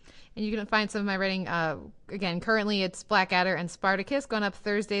tvovermind.com. And you can find some of my writing, again, currently it's Blackadder and Spartacus, going up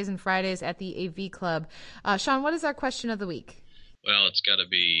Thursdays and Fridays at the AV Club. Sean, what is our question of the week? Well, it's got to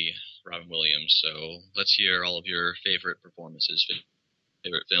be Robin Williams, so let's hear all of your favorite performances,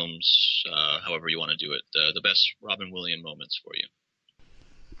 favorite films, however you want to do it, the best Robin Williams moments for you.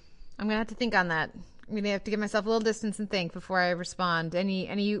 I'm going to have to think on that. I'm going to have to give myself a little distance and think before I respond.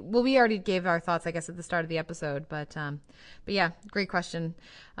 Well, we already gave our thoughts, I guess, at the start of the episode, but yeah, great question.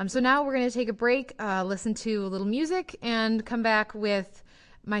 So now we're going to take a break, listen to a little music, and come back with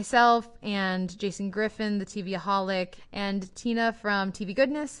myself and Jason Griffin, the TV-aholic, and Tina from TV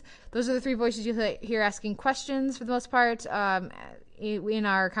Goodness. Those are the three voices you'll hear asking questions for the most part. In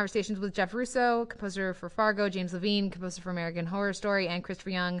our conversations with Jeff Russo, composer for Fargo, James Levine, composer for American Horror Story, and Christopher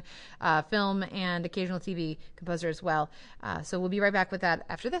Young, film and occasional TV composer as well. So we'll be right back with that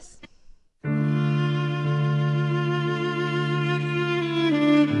after this.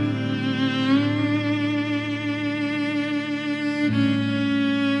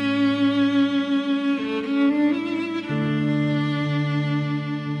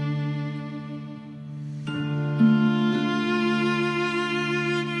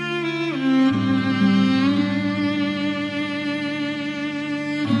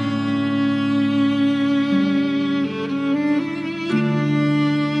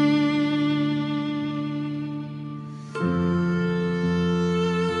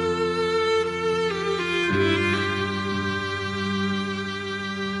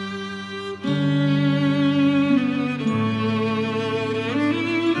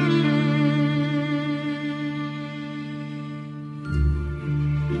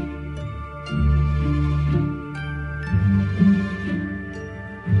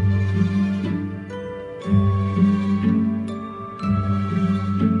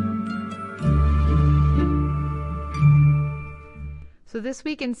 this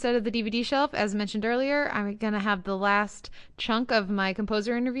week, instead of the DVD shelf, as mentioned earlier, I'm going to have the last chunk of my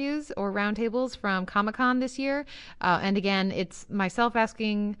composer interviews or roundtables from Comic-Con this year. And again, it's myself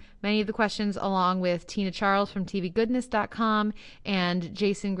asking many of the questions along with Tina Charles from TVGoodness.com and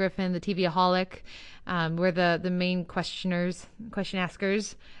Jason Griffin, the TVaholic. We're the main question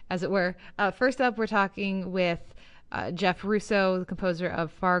askers, as it were. First up, we're talking with Jeff Russo, the composer of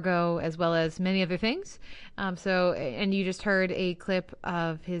Fargo, as well as many other things. And you just heard a clip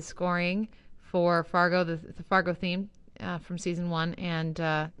of his scoring for Fargo, the Fargo theme from season 1. And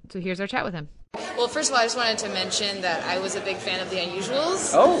so here's our chat with him. Well, first of all, I just wanted to mention that I was a big fan of The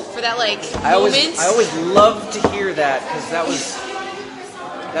Unusuals. Oh, for that moment. I always loved to hear that, because that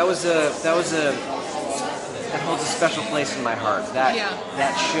holds a special place in my heart. That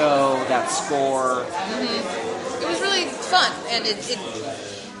show, that score. Mm-hmm. It was really fun, and it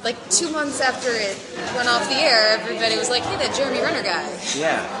like 2 months after it went off the air, everybody was like, "Hey, that Jeremy Renner guy."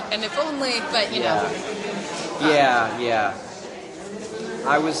 Yeah. And if only, but you know. Yeah.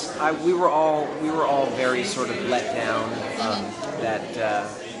 We were all very sort of let down that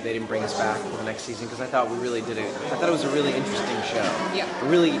they didn't bring us back for the next season, because I thought it was a really interesting show. Yeah. A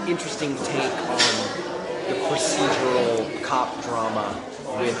really interesting take on the procedural cop drama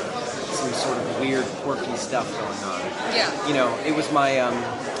with some sort of weird, quirky stuff going on. Yeah. You know, it was my,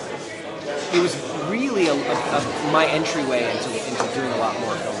 it was really my entryway into doing a lot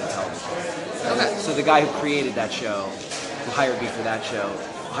more film and television. Okay. So the guy who created that show, who hired me for that show,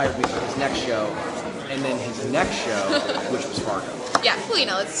 hired me for his next show, and then his next show, which was Fargo. Yeah, well, you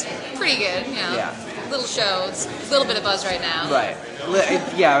know, it's pretty good, you know. Yeah. Little show, it's a little bit of buzz right now. Right.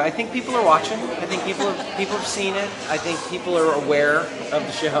 Yeah, I think people are watching. I think people have seen it. I think people are aware of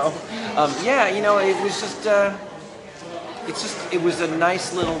the show. Yeah, you know, it was just, it was a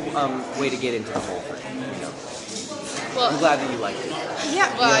nice little way to get into the whole thing. You know. Well, I'm glad that you liked it.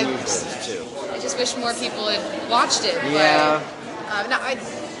 Yeah, well, too. I just wish more people had watched it. Yeah. But,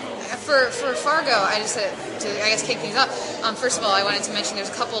 for Fargo, I just had to, I guess, kick things off. First of all, I wanted to mention there's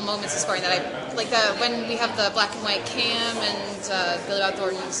a couple moments of scoring that I like. When we have the black and white cam and Billy Bob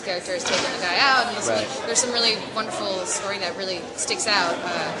Thornton's character is taking the guy out, and there's some really wonderful scoring that really sticks out,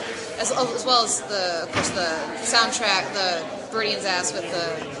 as well as of course the soundtrack, the Birdie Ass with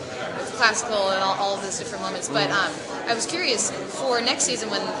the classical and all of those different moments. But I was curious, for next season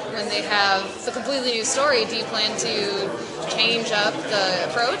when they have the completely new story, do you plan to change up the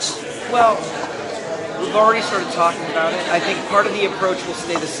approach? Well, we've already started talking about it. I think part of the approach will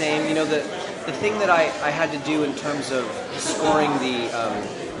stay the same. You know, the thing that I had to do in terms of scoring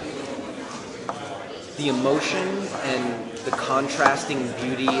the emotion and the contrasting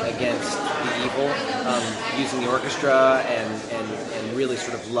beauty against the evil, using the orchestra and really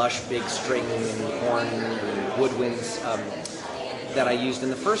sort of lush big string and horn and woodwinds that I used in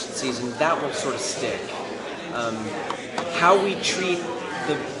the first season, that will sort of stick. How we treat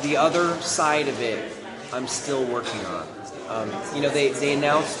the other side of it, I'm still working on. You know, they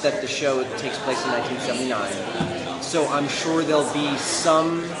announced that the show takes place in 1979, so I'm sure there'll be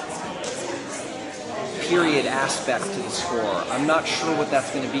some period aspect to the score. I'm not sure what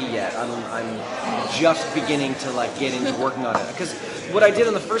that's going to be yet. I'm just beginning to get into working on it. Because what I did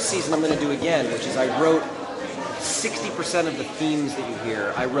in the first season, I'm going to do again, which is I wrote 60% of the themes that you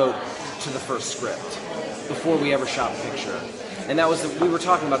hear. I wrote to the first script before we ever shot the picture, and that was we were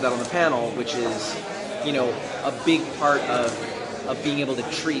talking about that on the panel, which is, you know, a big part of being able to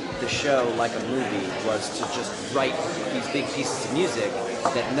treat the show like a movie was to just write these big pieces of music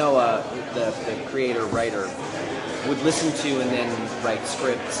that Noah, the creator-writer, would listen to and then write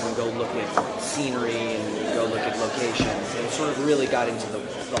scripts and go look at scenery and go look at locations, and sort of really got into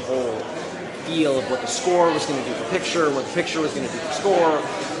the whole feel of what the score was going to do for picture, what the picture was going to do for score,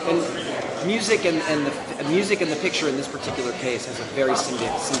 and music and the picture in this particular case has a very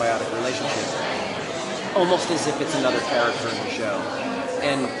symbiotic relationship. Almost as if it's another character in the show.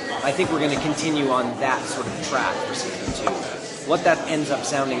 And I think we're going to continue on that sort of track for season 2. What that ends up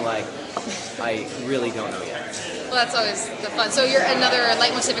sounding like, I really don't know yet. Well, that's always the fun. So you're another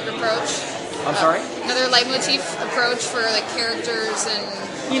leitmotivic approach? I'm sorry? Another leitmotif approach for characters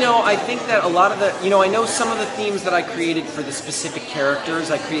and... You know, I think that a lot of I know some of the themes that I created for the specific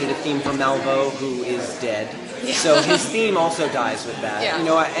characters. I created a theme for Malvo, who is dead. Yeah. So his theme also dies with that. Yeah. You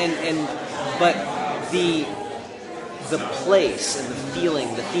know, but the place and the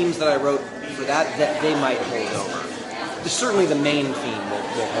feeling, the themes that I wrote for that they might hold over. Certainly the main theme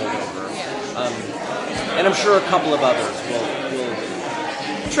will hold over. Yeah. And I'm sure a couple of others will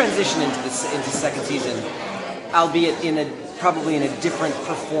transition into second season, albeit probably in a different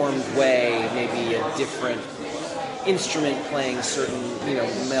performed way, maybe a different instrument playing certain,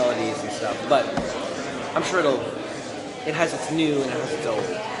 melodies and stuff. But I'm sure it has its new and it has its old.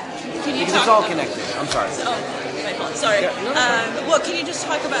 Because it's all connected. I'm sorry. My fault. Sorry. Yeah, no. Well, can you just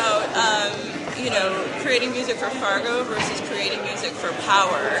talk about, creating music for Fargo versus creating music for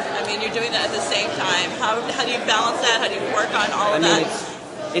Power? I mean, you're doing that at the same time. How do you balance that? How do you work on all of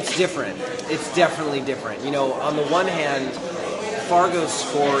that? It's different. It's definitely different. On the one hand, Fargo's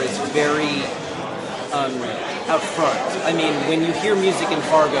score is very out front. I mean, when you hear music in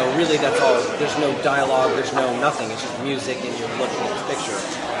Fargo, really that's all. There's no dialogue, there's no nothing. It's just music and you're looking at the picture.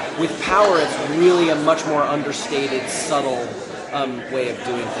 With Power, it's really a much more understated, subtle way of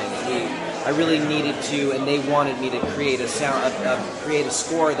doing things. I really needed to, and they wanted me to create a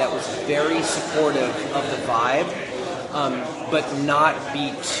score that was very supportive of the vibe, but not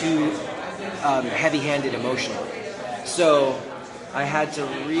be too heavy-handed emotionally. So I had to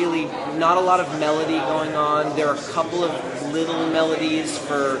really, not a lot of melody going on. There are a couple of little melodies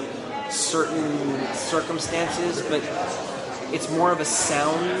for certain circumstances, but it's more of a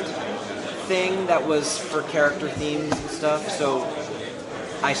sound thing that was for character themes and stuff. So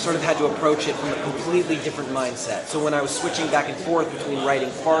I sort of had to approach it from a completely different mindset. So when I was switching back and forth between writing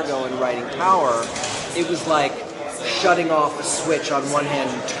Fargo and writing Power, it was like shutting off a switch on one hand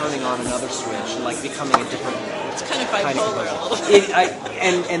and turning on another switch, and like becoming a different. It's kind of bipolar a little bit.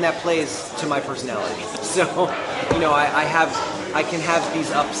 And that plays to my personality. So, I can have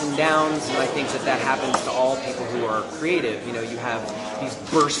these ups and downs, and I think that happens to all people who are creative. You have these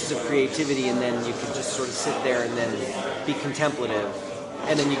bursts of creativity, and then you can just sort of sit there and then be contemplative,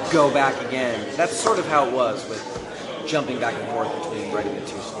 and then you go back again. That's sort of how it was with jumping back and forth between writing the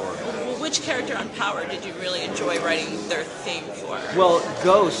two scores. Well, which character on Power did you really enjoy writing their theme for? Well,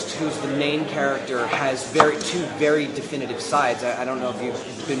 Ghost, who's the main character, has two very definitive sides. I don't know if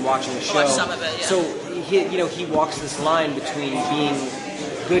you've been watching the show. I watched some of it, yeah. So he walks this line between being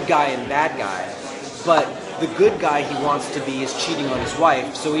good guy and bad guy, but the good guy he wants to be is cheating on his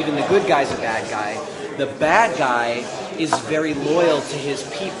wife. So even the good guy's a bad guy. The bad guy is very loyal to his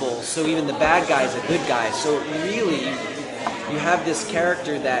people, so even the bad guy is a good guy. So really, you have this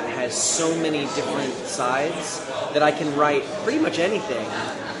character that has so many different sides that I can write pretty much anything,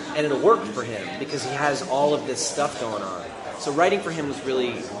 and it'll work for him because he has all of this stuff going on. So writing for him was really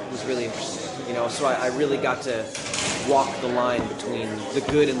interesting, So I really got to walk the line between the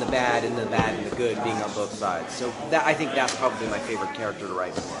good and the bad and the good being on both sides. So I think that's probably my favorite character to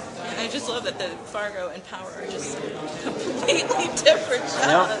write for. I just love that the Fargo and Power are just completely different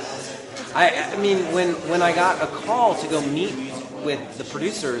shows. Yeah. I mean, when I got a call to go meet with the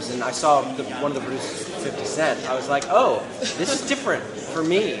producers, and I saw one of the producers, 50 Cent, I was like, oh, this is different for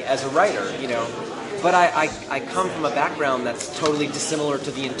me as a writer, But I come from a background that's totally dissimilar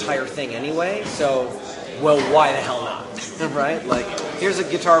to the entire thing anyway, so, well, why the hell not, right? Like, here's a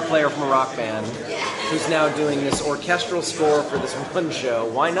guitar player from a rock band who's now doing this orchestral score for this one show.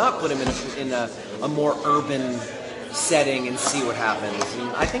 Why not put him in a more urban setting and see what happens? And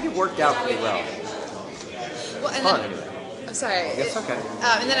I think it worked out pretty well. Well, and fun, then, anyway. I'm sorry. That's okay.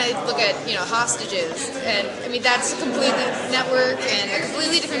 And then I look at, Hostages, and I mean, that's a completely network and a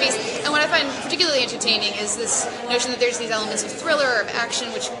completely different beast. And what I find particularly entertaining is this notion that there's these elements of thriller, of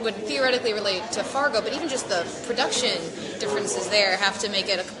action, which would theoretically relate to Fargo, but even just the production differences there have to make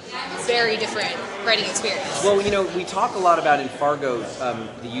it a very different writing experience. Well, we talk a lot about in Fargo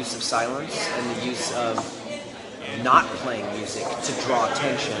the use of silence and the use of not playing music to draw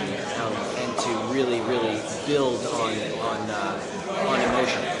attention and to really build on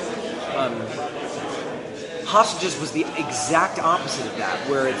emotion. Hostages was the exact opposite of that,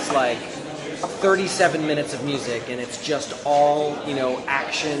 where it's like 37 minutes of music and it's just all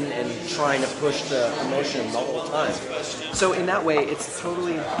action and trying to push the emotion the whole time. So in that way, it's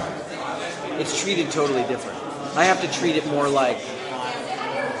treated totally different. I have to treat it more like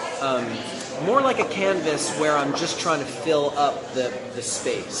a canvas where I'm just trying to fill up the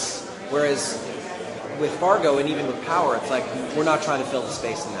space. Whereas with Fargo and even with Power, it's like we're not trying to fill the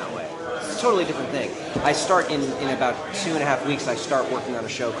space in that way. It's a totally different thing. I start in about 2.5 weeks, I start working on a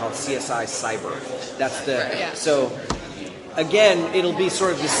show called CSI Cyber. So again, it'll be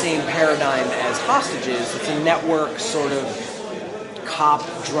sort of the same paradigm as Hostages. It's a network sort of cop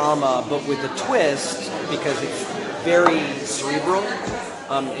drama, but with a twist because it's very cerebral.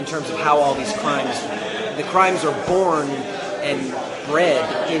 In terms of how all these the crimes are born and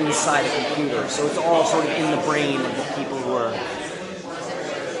bred inside a computer. So it's all sort of in the brain of the people who are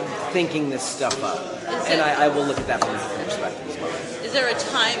thinking this stuff up. And I will look at that from a different perspective as well. Is there a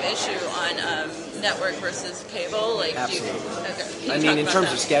time issue on network versus cable? Absolutely. I mean, in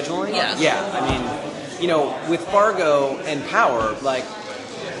terms of scheduling? Yeah. Yeah, I mean, with Fargo and Power, like,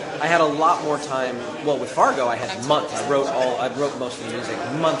 I had a lot more time. Well, with Fargo, I had months. I wrote most of the music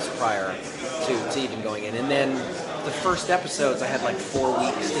months prior to even going in. And then the first episodes, I had like 4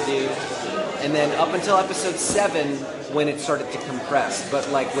 weeks to do. And then up until episode 7, when it started to compress. But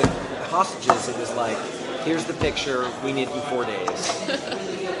like with Hostages, it was like, here's the picture, we need it in 4 days.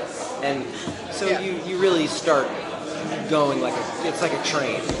 And so you really start going like it's like a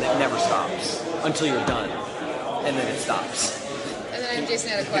train that never stops until you're done, and then it stops. And then Jason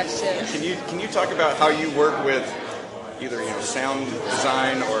had a question. Can you talk about how you work with either sound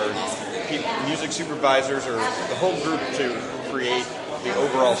design or music supervisors or the whole group to create the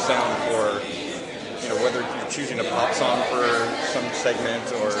overall sound for whether you're choosing a pop song for some segment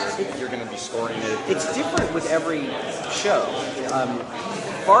or you're going to be scoring it? It's different with every show.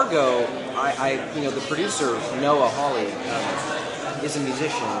 Fargo, the producer Noah Hawley is a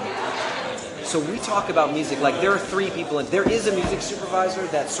musician. So we talk about music, like there are 3 people, and there is a music supervisor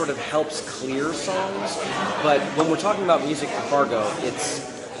that sort of helps clear songs, but when we're talking about music for Fargo, it's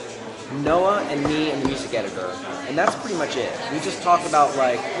Noah and me and the music editor, and that's pretty much it. We just talk about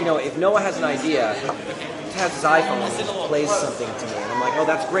if Noah has an idea, he has his iPhone and just plays something to me, and I'm like, oh,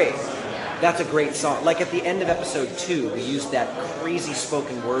 that's great. That's a great song. Like at the end of episode 2, we used that crazy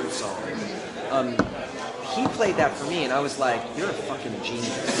spoken word song. He played that for me, and I was like, you're a fucking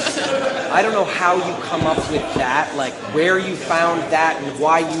genius. I don't know how you come up with that, like where you found that and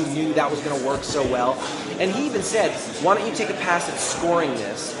why you knew that was going to work so well. And he even said, why don't you take a pass at scoring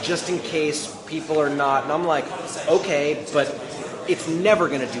this, just in case people are not. And I'm like, okay, but it's never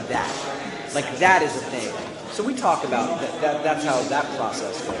going to do that. Like that is a thing. So we talk about that. That's how that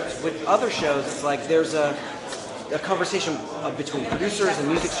process goes. With other shows, it's like there's a conversation between producers and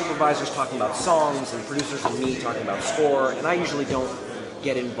music supervisors talking about songs, and producers and me talking about score. And I usually don't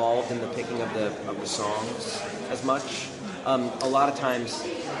get involved in the picking of the songs as much. A lot of times,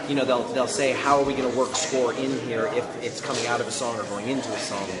 they'll say, how are we going to work score in here if it's coming out of a song or going into a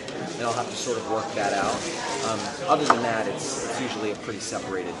song? And I'll have to sort of work that out. Other than that, it's usually a pretty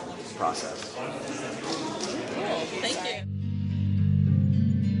separated process. Thank you.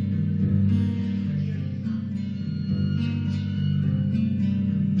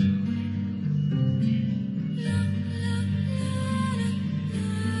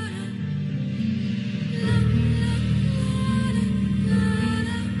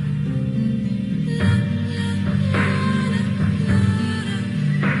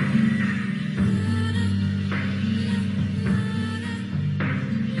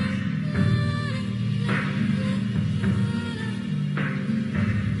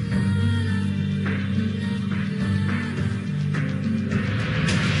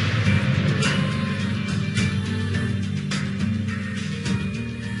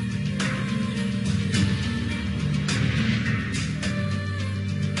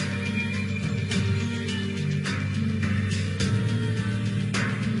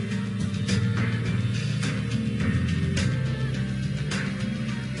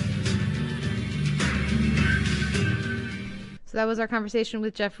 So that was our conversation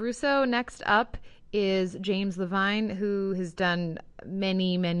with Jeff Russo. Next up is James Levine, who has done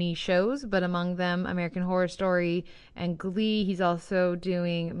many, many shows, but among them American Horror Story and Glee. He's also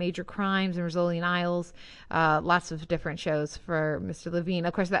doing Major Crimes and Rizzoli Isles, lots of different shows for Mr. Levine.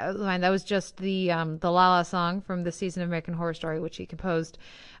 Of course, that was just the Lala song from this season of American Horror Story, which he composed.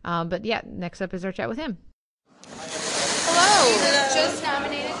 But yeah, next up is our chat with him. Hello. Just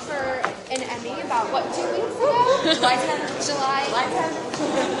nominated for an Emmy about 2 weeks ago? July 10th. July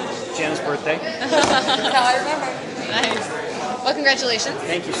 10th. Jen's birthday. That's how I remember. Nice. Well, congratulations.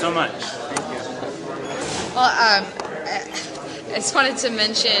 Thank you so much. Thank you. Well, I just wanted to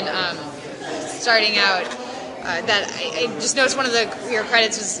mention, starting out, that I just noticed one of your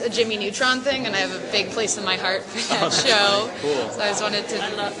credits was a Jimmy Neutron thing, and I have a big place in my heart for that show. Cool. So I just wanted to.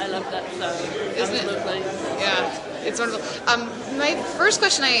 I love that song. Isn't it? Absolutely. Yeah, it's wonderful. My first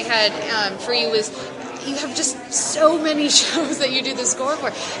question I had for you was, you have just so many shows that you do the score for.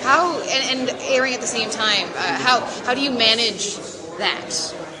 How and airing at the same time. How do you manage that?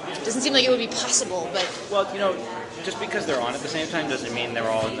 Doesn't seem like it would be possible, but well, just because they're on at the same time doesn't mean they're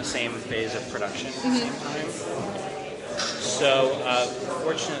all in the same phase of production at the same time. So,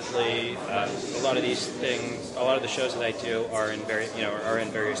 fortunately, a lot of these things, a lot of the shows that I do are in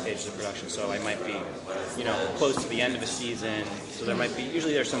various stages of production. So I might be, close to the end of a season. So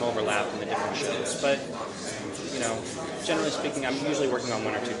usually there's some overlap in the different shows. But, generally speaking, I'm usually working on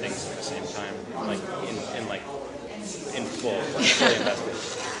 1 or 2 things at the same time, in full, fully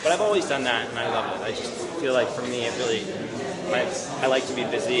invested. But I've always done that, and I love it. I just feel like for me, I like to be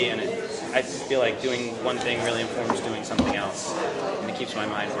busy, and I feel like doing one thing really informs doing something else, and it keeps my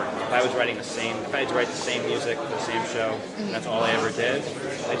mind working. If I had to write the same music for the same show, and that's all I ever did,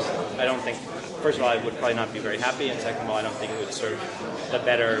 I don't think. First of all, I would probably not be very happy, and second of all, I don't think it would serve the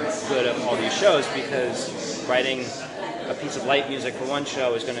better good of all these shows, because writing a piece of light music for one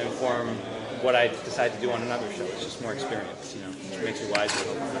show is going to inform what I decide to do on another show. It's just more experience, It makes you wiser.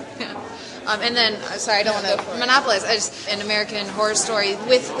 And then, sorry, I don't want to monopolize. An American Horror Story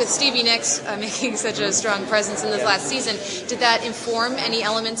with Stevie Nicks making such a strong presence in this last season. Did that inform any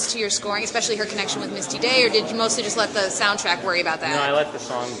elements to your scoring, especially her connection with Misty Day, or did you mostly just let the soundtrack worry about that? No, I let the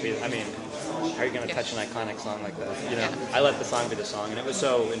song be. I mean, how are you going to touch an iconic song like that? I let the song be the song, and it was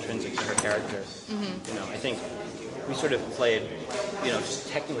so intrinsic to her character. I think we sort of played, just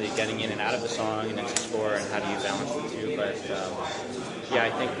technically getting in and out of the song and into the score and how do you balance the two. But I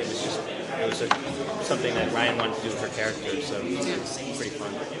think it was something that Ryan wanted to do with her character, so it's pretty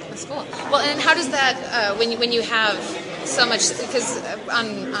fun. That's cool. Well, and how does that when you have so much, because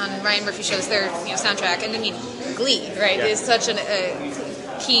on Ryan Murphy shows their soundtrack, and I mean Glee, right, is such a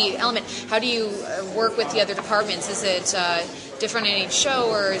key element. How do you work with the other departments? Is it different in each show,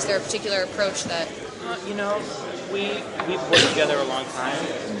 or is there a particular approach that? We've worked together a long time.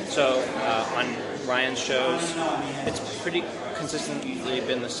 So on Ryan's shows, it's pretty consistently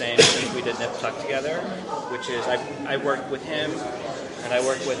been the same since we did Nip Tuck together, which is I work with him and I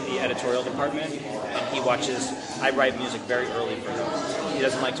work with the editorial department, and he watches. I write music very early for him. He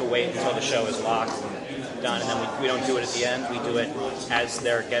doesn't like to wait until the show is locked and done, and then we don't do it at the end. We do it as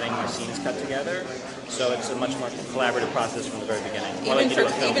they're getting the scenes cut together. So it's a much more collaborative process from the very beginning.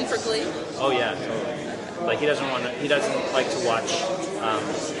 Even for Glee? Oh yeah, totally. Like he doesn't like to watch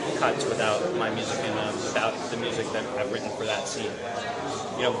cuts without my music and without the music that I've written for that scene.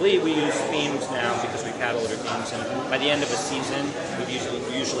 Glee, we use themes now because we've had older themes, and by the end of a season, we've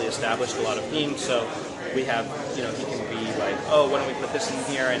usually established a lot of themes. So we have, he can be like, oh, why don't we put this in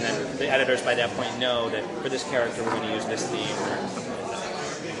here, and then the editors by that point know that for this character we're going to use this theme or something like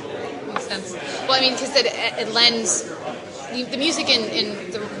that. Makes sense. Well, I mean, because it lends. The music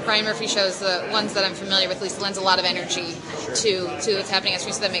in the Ryan Murphy shows, the ones that I'm familiar with, at least lends a lot of energy to what's happening on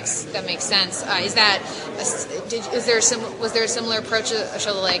screen. So that makes sense. Was there a similar approach to a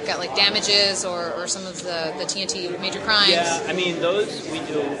show like Damages or some of the TNT Major Crimes? Yeah, I mean those we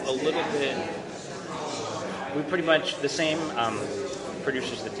do a little bit. We pretty much the same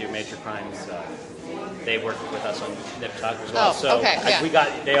producers that do Major Crimes. They worked with us on Nip Tuck as well.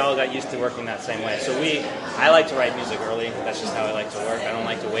 They all got used to working that same way. So I like to write music early. That's just how I like to work. I don't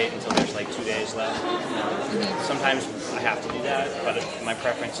like to wait until there's like 2 days left. Sometimes I have to do that, but my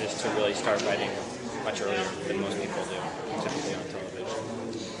preference is to really start writing much earlier than most people do, typically on television.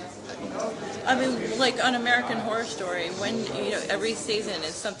 I mean, like on American Horror Story, when every season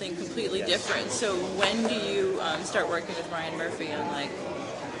is something completely different. So when do you start working with Ryan Murphy on like?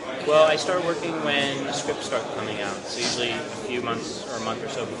 Well, I start working when the scripts start coming out. So usually a few months or a month or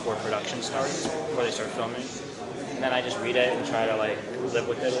so before production starts, before they start filming. And then I just read it and try to like live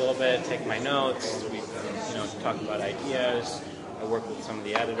with it a little bit, take my notes. We talk about ideas. I work with some of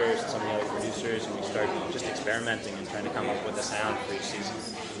the editors and some of the other producers, and we start just experimenting and trying to come up with a sound for each season.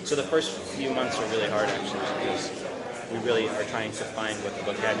 So the first few months are really hard actually, because we really are trying to find what the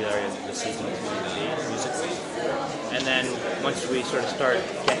vocabulary of the season is going to be musically. And then once we sort of start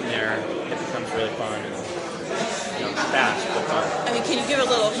getting there, it becomes really fun and fast but fun. I mean, can you give a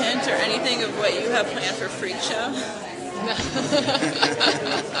little hint or anything of what you have planned for Freak Show?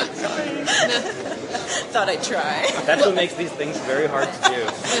 Thought I'd try. That's what makes these things very hard to do.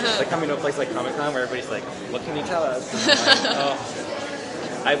 It's like coming to a place like Comic-Con where everybody's like, what can you tell us? And I'm like, oh.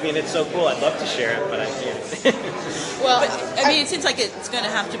 I mean, it's so cool. I'd love to share it, but I can't. Well, I mean, it seems like it's going to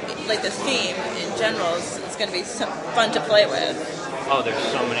have to be, like the theme in general, it's going to be fun to play with. Oh, there's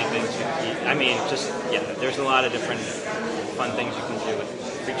so many things. There's a lot of different fun things you can do with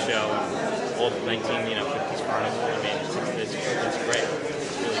Freak Show and old 1950s Carnival. I mean, it's great. It's really great.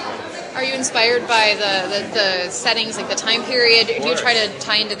 Are you inspired by the settings, like the time period? Do you try to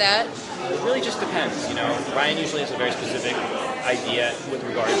tie into that? It really just depends. Ryan usually has a very specific idea with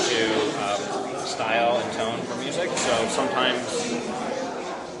regard to style and tone for music. So sometimes,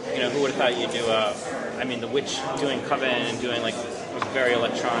 who would have thought you'd do The Witch doing Coven and doing like a very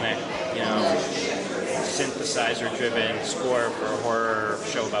electronic, synthesizer-driven score for a horror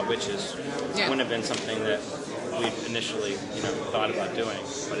show about witches wouldn't have been something that we initially, thought about doing,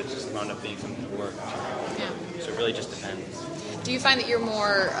 but it just wound up being something that worked. Yeah. So it really just depends. Do you find that you're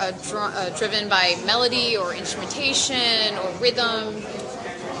more driven by melody or instrumentation or rhythm?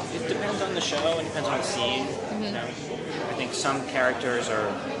 It depends on the show. It depends on the scene. Mm-hmm. I think some characters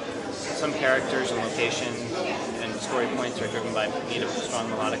are some characters and locations and story points are driven by need a strong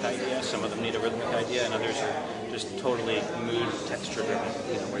melodic idea. Some of them need a rhythmic idea, and others are just totally mood texture driven.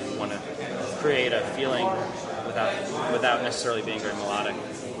 Where you want to create a feeling without necessarily being very melodic.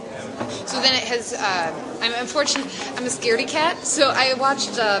 So then it has. I'm unfortunate. I'm a scaredy cat, so I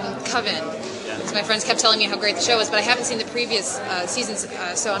watched Coven. So my friends kept telling me how great the show was, but I haven't seen the previous seasons,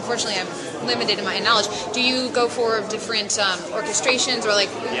 so unfortunately I'm limited in my knowledge. Do you go for different orchestrations or like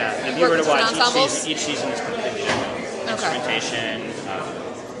if you work were to with watch ensembles? each season is completely different. Instrumentation,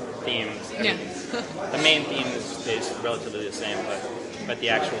 themes. I mean, the main theme is relatively the same, but the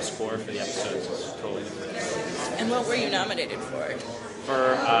actual score for the episodes is totally different. And what were you nominated for?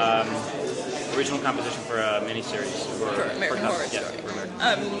 For original composition for a miniseries. For American Horror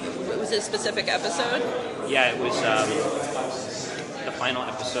Story. Was it a specific episode? Yeah, it was the final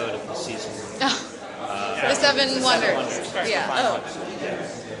episode of the season. The Seven Wonders. Yeah.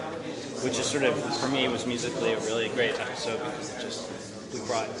 Which is sort of, for me, was musically a really great episode because we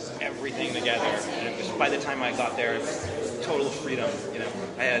brought everything together. And it was, by the time I got there, total freedom.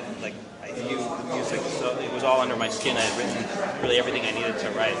 I had I knew the music, so it was all under my skin. I had written really everything I needed to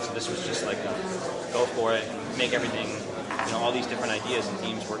write, so this was just go for it, make everything, all these different ideas and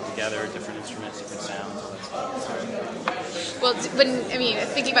themes work together, different instruments, different sounds, all that stuff. Well,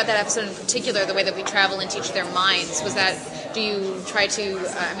 thinking about that episode in particular, the way that we travel into each of their minds, was that, do you try to,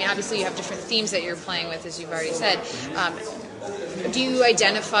 obviously you have different themes that you're playing with, as you've already said. Do you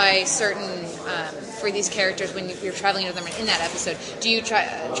identify certain, for these characters when you're traveling into them in that episode, do you try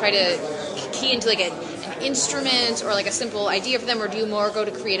to key into an instrument or a simple idea for them, or do you more go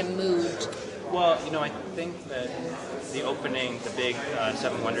to create a mood? Well, I think that the opening, the big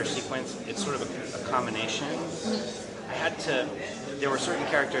Seven Wonders sequence, it's sort of a combination. Mm-hmm. There were certain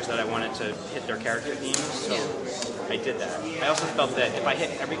characters that I wanted to hit their character themes, so I did that. I also felt that if I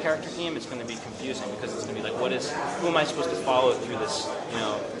hit every character theme, it's going to be confusing because it's going to be who am I supposed to follow through this,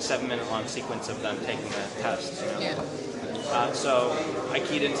 7-minute long sequence of them taking the test, So I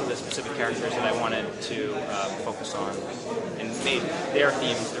keyed into the specific characters that I wanted to focus on and made their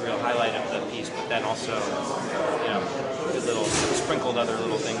themes the real highlight of the piece, but then also, sprinkled other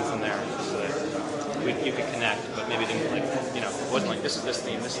little things in there so that you could connect, but maybe didn't it wasn't this is this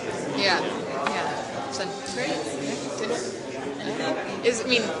theme, this is this theme. Yeah. So great.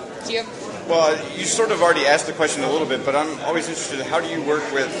 Do you have? Well, you sort of already asked the question a little bit, but I'm always interested in how do you work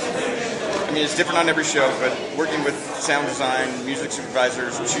with, it's different on every show, but working with sound design, music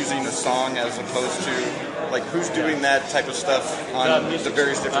supervisors, choosing a song as opposed to, who's doing that type of stuff on the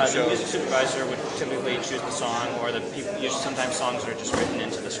various different shows? The music supervisor would typically choose the song, or the people, sometimes songs are just written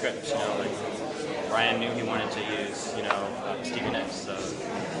into the scripts, Brian knew he wanted to use, Stevie Nicks, so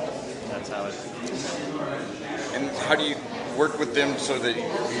that's how it. And how do you work with them so that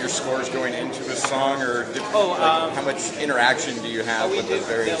your score is going into a song, or how much interaction do you have with the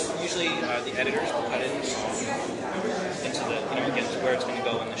various? Usually, the editors will cut in the song into the, again, to where it's going to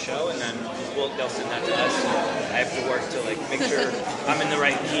go in the show, and then they'll send that to us. And I have to work to make sure I'm in the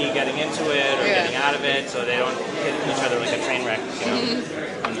right key, getting into it or getting out of it, so they don't hit each other like a train wreck,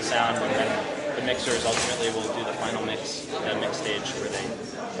 on the sound. And then the mixers ultimately will do the final mix stage where they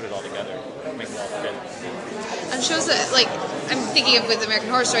put it all together, make it all fit. On shows that, I'm thinking of with American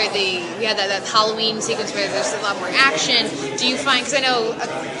Horror Story, we had that Halloween sequence where there's a lot more action. Do you find, because I know a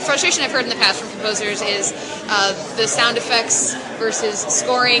frustration I've heard in the past from composers is the sound effects versus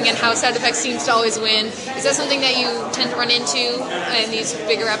scoring and how sound effects seems to always win. Is that something that you tend to run into in these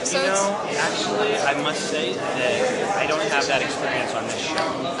bigger episodes? Actually, I must say that I don't have that experience on this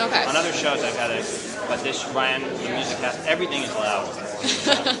show. Okay. On other shows I've had it, but this, Ryan, the music cast, everything is loud.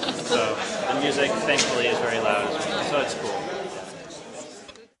 So the music, thankfully, is very loud as well, so it's cool.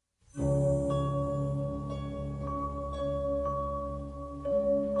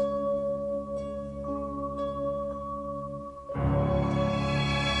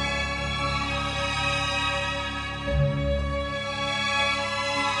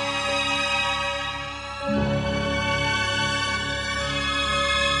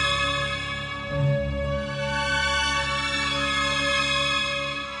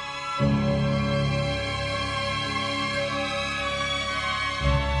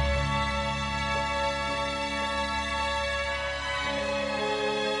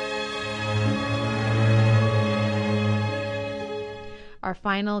 Our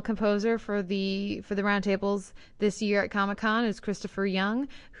final composer for the roundtables this year at Comic-Con is Christopher Young,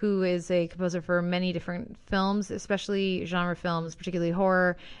 who is a composer for many different films, especially genre films, particularly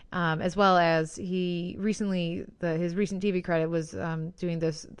horror, as well as his recent TV credit was doing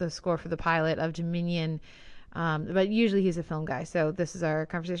the score for the pilot of Dominion, But usually he's a film guy, so this is our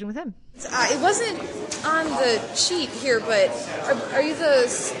conversation with him. It wasn't on the sheet here, but are you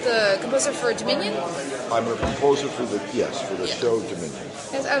the composer for Dominion? I'm a composer for the show Dominion.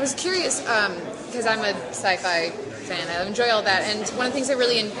 Yes, I was curious because I'm a sci-fi fan. I enjoy all that, and one of the things I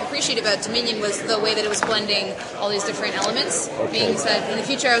really appreciate about Dominion was the way that it was blending all these different elements. Being said, in the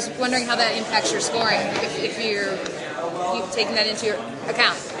future, I was wondering how that impacts your scoring if you've taken that into your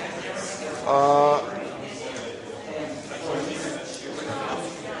account.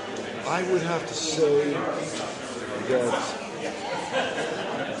 I would have to say that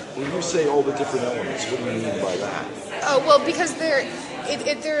when you say all the different elements, what do you mean by that? Oh well, because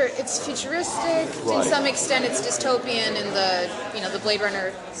it's futuristic to some extent. It's dystopian in the Blade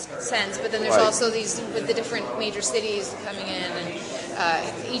Runner sense, but then there's also these with the different major cities coming in and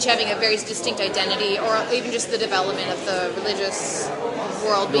each having a very distinct identity, or even just the development of the religious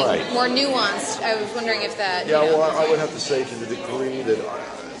world being more nuanced. I was wondering if that. Yeah, well, I would have to say to the degree that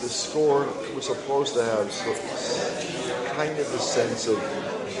the score was supposed to have kind of a sense of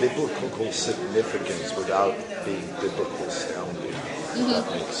biblical significance without being biblical sounding. If that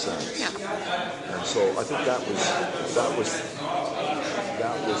makes sense. Yeah. And so I think that was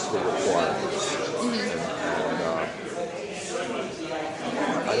the requirements. And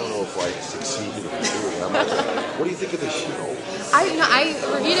I don't know if I succeeded in doing that. What do you think of the show? I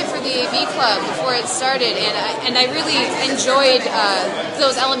reviewed it for the AV Club before it started, and I really enjoyed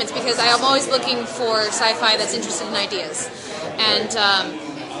those elements because I am always looking for sci-fi that's interested in ideas. And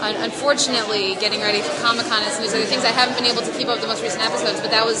unfortunately, getting ready for Comic-Con and some of these other things, I haven't been able to keep up the most recent episodes,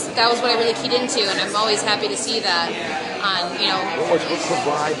 but that was what I really keyed into, and I'm always happy to see that on, What's the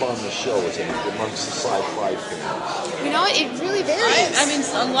vibe on the show is amongst the sci-fi fans? You know what? It really varies. I mean,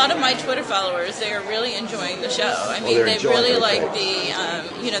 a lot of my Twitter followers, they are really enjoying the show. I mean, they really like the,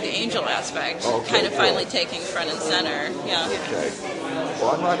 the angel aspect, kind of finally taking front and center. Yeah. Okay.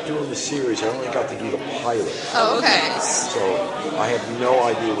 Well, I'm not doing the series. I only got to do the pilot. Oh, okay. So I have no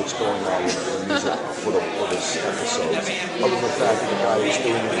idea what's going on with the music for this episodes, other than the fact that the guy who's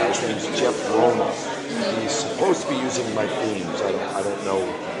doing it now, his name's Jeff Rona. He's supposed to be using my themes. I don't know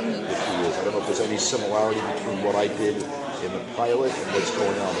if he is. I don't know if there's any similarity between what I did in the pilot and what's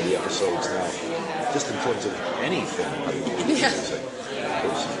going on in the episodes now. Just in terms of anything, I would do music.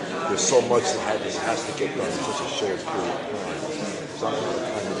 There's so much that has to get done in such a short period of time. So I'm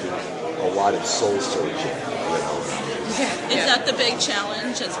trying to do a lot of soul searching, Is that the big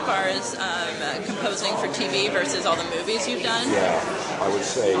challenge as far as composing for TV versus all the movies you've done? Yeah, I would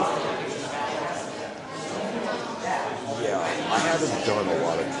say. I haven't done a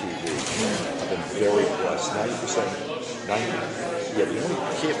lot of TV. I've been very blessed. 90%. The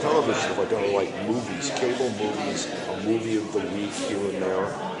only television I've done are like movies, cable movies, a movie of the week here and there,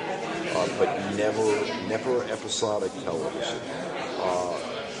 but never episodic television.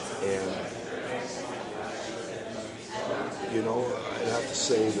 And I'd have to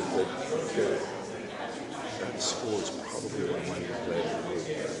say that score is probably one of my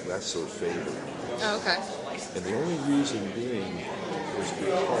lesser favorite. Oh, okay. And the only reason being was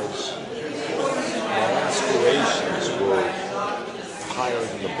because my aspirations were higher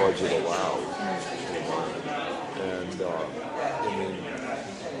than the budget allowed. And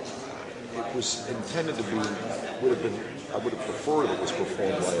it was intended to be, I would have preferred it was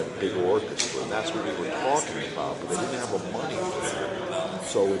performed by a big orchestra, and that's what we were talking about, but they didn't have the money for it.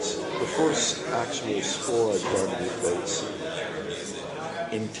 So it's the first actual score I've done that's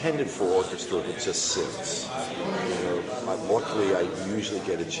intended for orchestra, but just sings. Luckily, I usually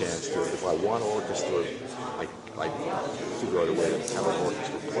get a chance to, if I want orchestra, I figure out a way to have an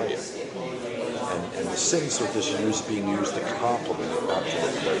orchestra play it. And the sings are just being used to complement it, not to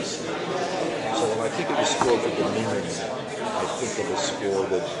replace it. So when I think of the score for Dominion, I think of a score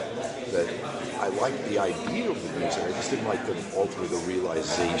that I like the idea of the music. I just didn't like ultimately the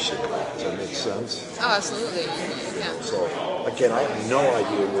realization. Does that make sense? Oh, absolutely. Yeah. So again, I have no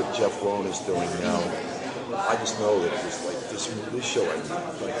idea what Jeff Rona is doing now. I just know that it was like this show. I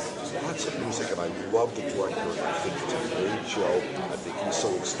like lots of music, and I love the director. I think it's a great show. I think he's so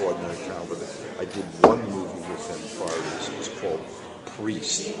extraordinarily talented. I did one movie with him prior to this. It was called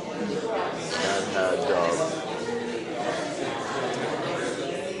Priest, and had.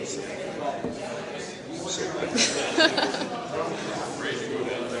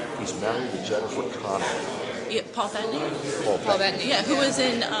 He's married to Jennifer Connelly. Yeah, Paul Bettany? Paul Bettany. Yeah, who was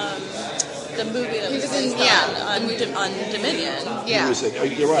in the movie that was based on Dominion. Yeah. He was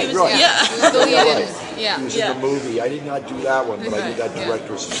you're right, He was, right. Yeah. He was the lead in, yeah. He was in the movie. I did not do that one, but I did that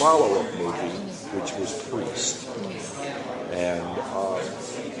director's follow-up movie, which was Priest. And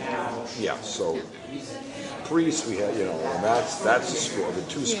Yeah, so Priest, we had, and that's the score. The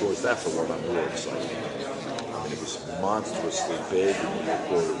two scores, that's the one I'm really excited about. I mean, it was monstrously big. We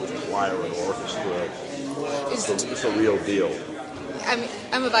recorded with choir and orchestra. It's a real deal.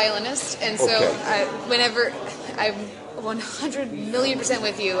 I'm a violinist, and so whenever I'm 100,000,000%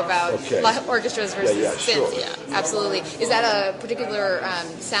 with you about orchestras versus synths. Sure. Yeah, absolutely. Is that a particular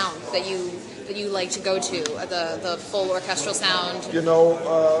sound that you like to go to? The full orchestral sound?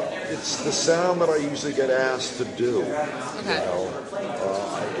 It's the sound that I usually get asked to do. Okay.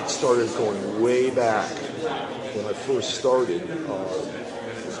 It started going way back when I first started.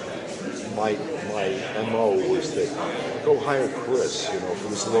 My MO was that go hire Chris, for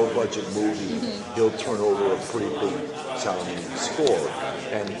this low budget movie, he'll turn over a pretty big sounding score.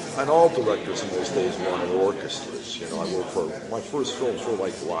 And all directors in those days wanted orchestras. I worked for, my first films were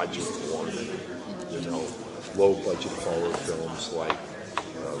like Logic 1, low budget horror films like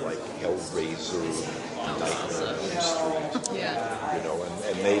Hellraiser, Nightmare on Elm Street. Yeah.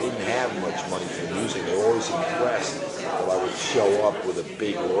 And they didn't have much money for music. They were always impressed that I would show up with a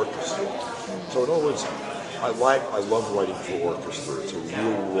big orchestra. So in other words, I love writing for orchestra. It's a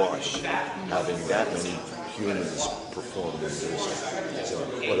real rush having that many humans perform the music. It's an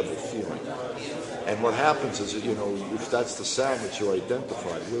incredible feeling. And what happens is that, if that's the sound that you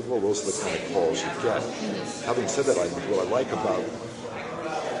identify with, well, those are the kind of calls you get. Having said that, what I liked about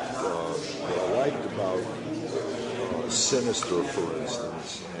Sinister, for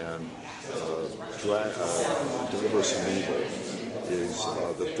instance, and Deliver Us from Evil, is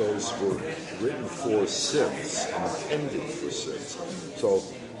that those were written for synths and intended for synths. So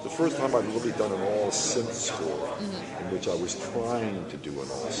the first time I've really done an all synth score, in which I was trying to do an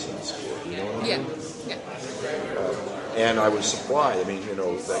all synth score. You know what I mean? Yeah. And I was surprised. I mean,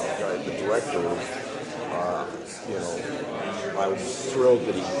 that guy, the director, I was thrilled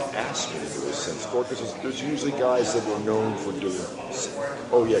that he asked me to do a synth score, because there's usually guys that were known for doing,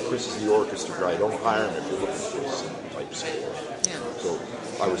 Chris is the orchestra guy, don't hire him if you're looking for a synth type score. Yeah. So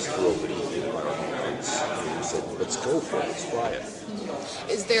I was thrilled that he did hire me. He said, let's go for it, let's try it.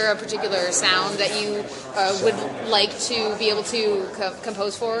 Is there a particular sound that you would like to be able to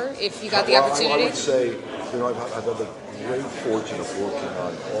compose for if you got the opportunity? I would say, I've had the great fortune of working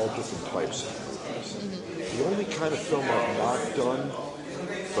on all different types of movies. The only kind of film I've not done,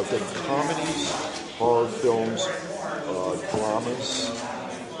 but then comedies, horror films, dramas,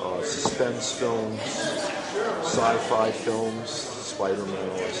 suspense films, sci-fi films, Spider-Man,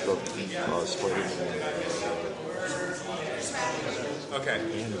 all that stuff, Spider-Man.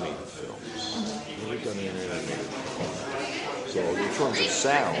 Animated films. Never done an animated film. So in terms of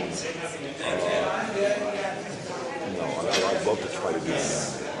sound, I'd love to try to do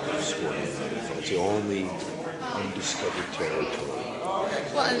an score. It's the only undiscovered territory.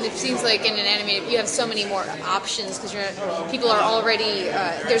 Well, and it seems like in an animated, you have so many more options because people are already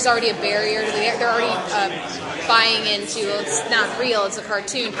there's already a barrier. They're already buying into it's not real, it's a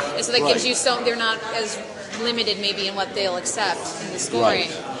cartoon, and so that gives you they're not as limited maybe in what they'll accept in the scoring.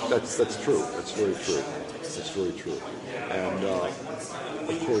 Right. That's true. That's very true. That's very true. And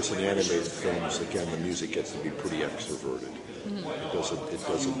of course, in animated films, again, the music gets to be pretty extroverted. It doesn't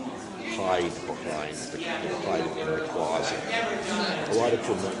hide behind hide in the closet. A lot of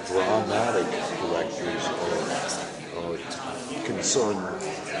dramatic directors are concerned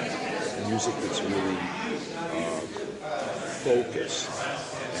music that's really focused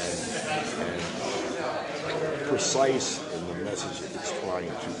and precise in the message that it's trying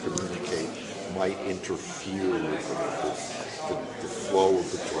to communicate might interfere with the flow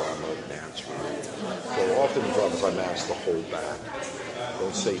of the drama naturally. So often in dramas I'm asked to hold back.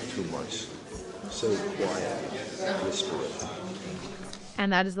 Don't say too much. Say quiet. Whisper it.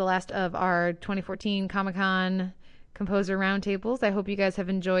 And that is the last of our 2014 Comic-Con Composer Roundtables. I hope you guys have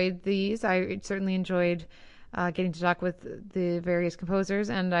enjoyed these. I certainly enjoyed getting to talk with the various composers,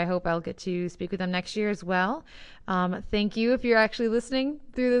 and I hope I'll get to speak with them next year as well. Thank you if you're actually listening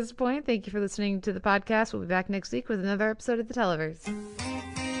through this point. Thank you for listening to the podcast. We'll be back next week with another episode of The Televerse.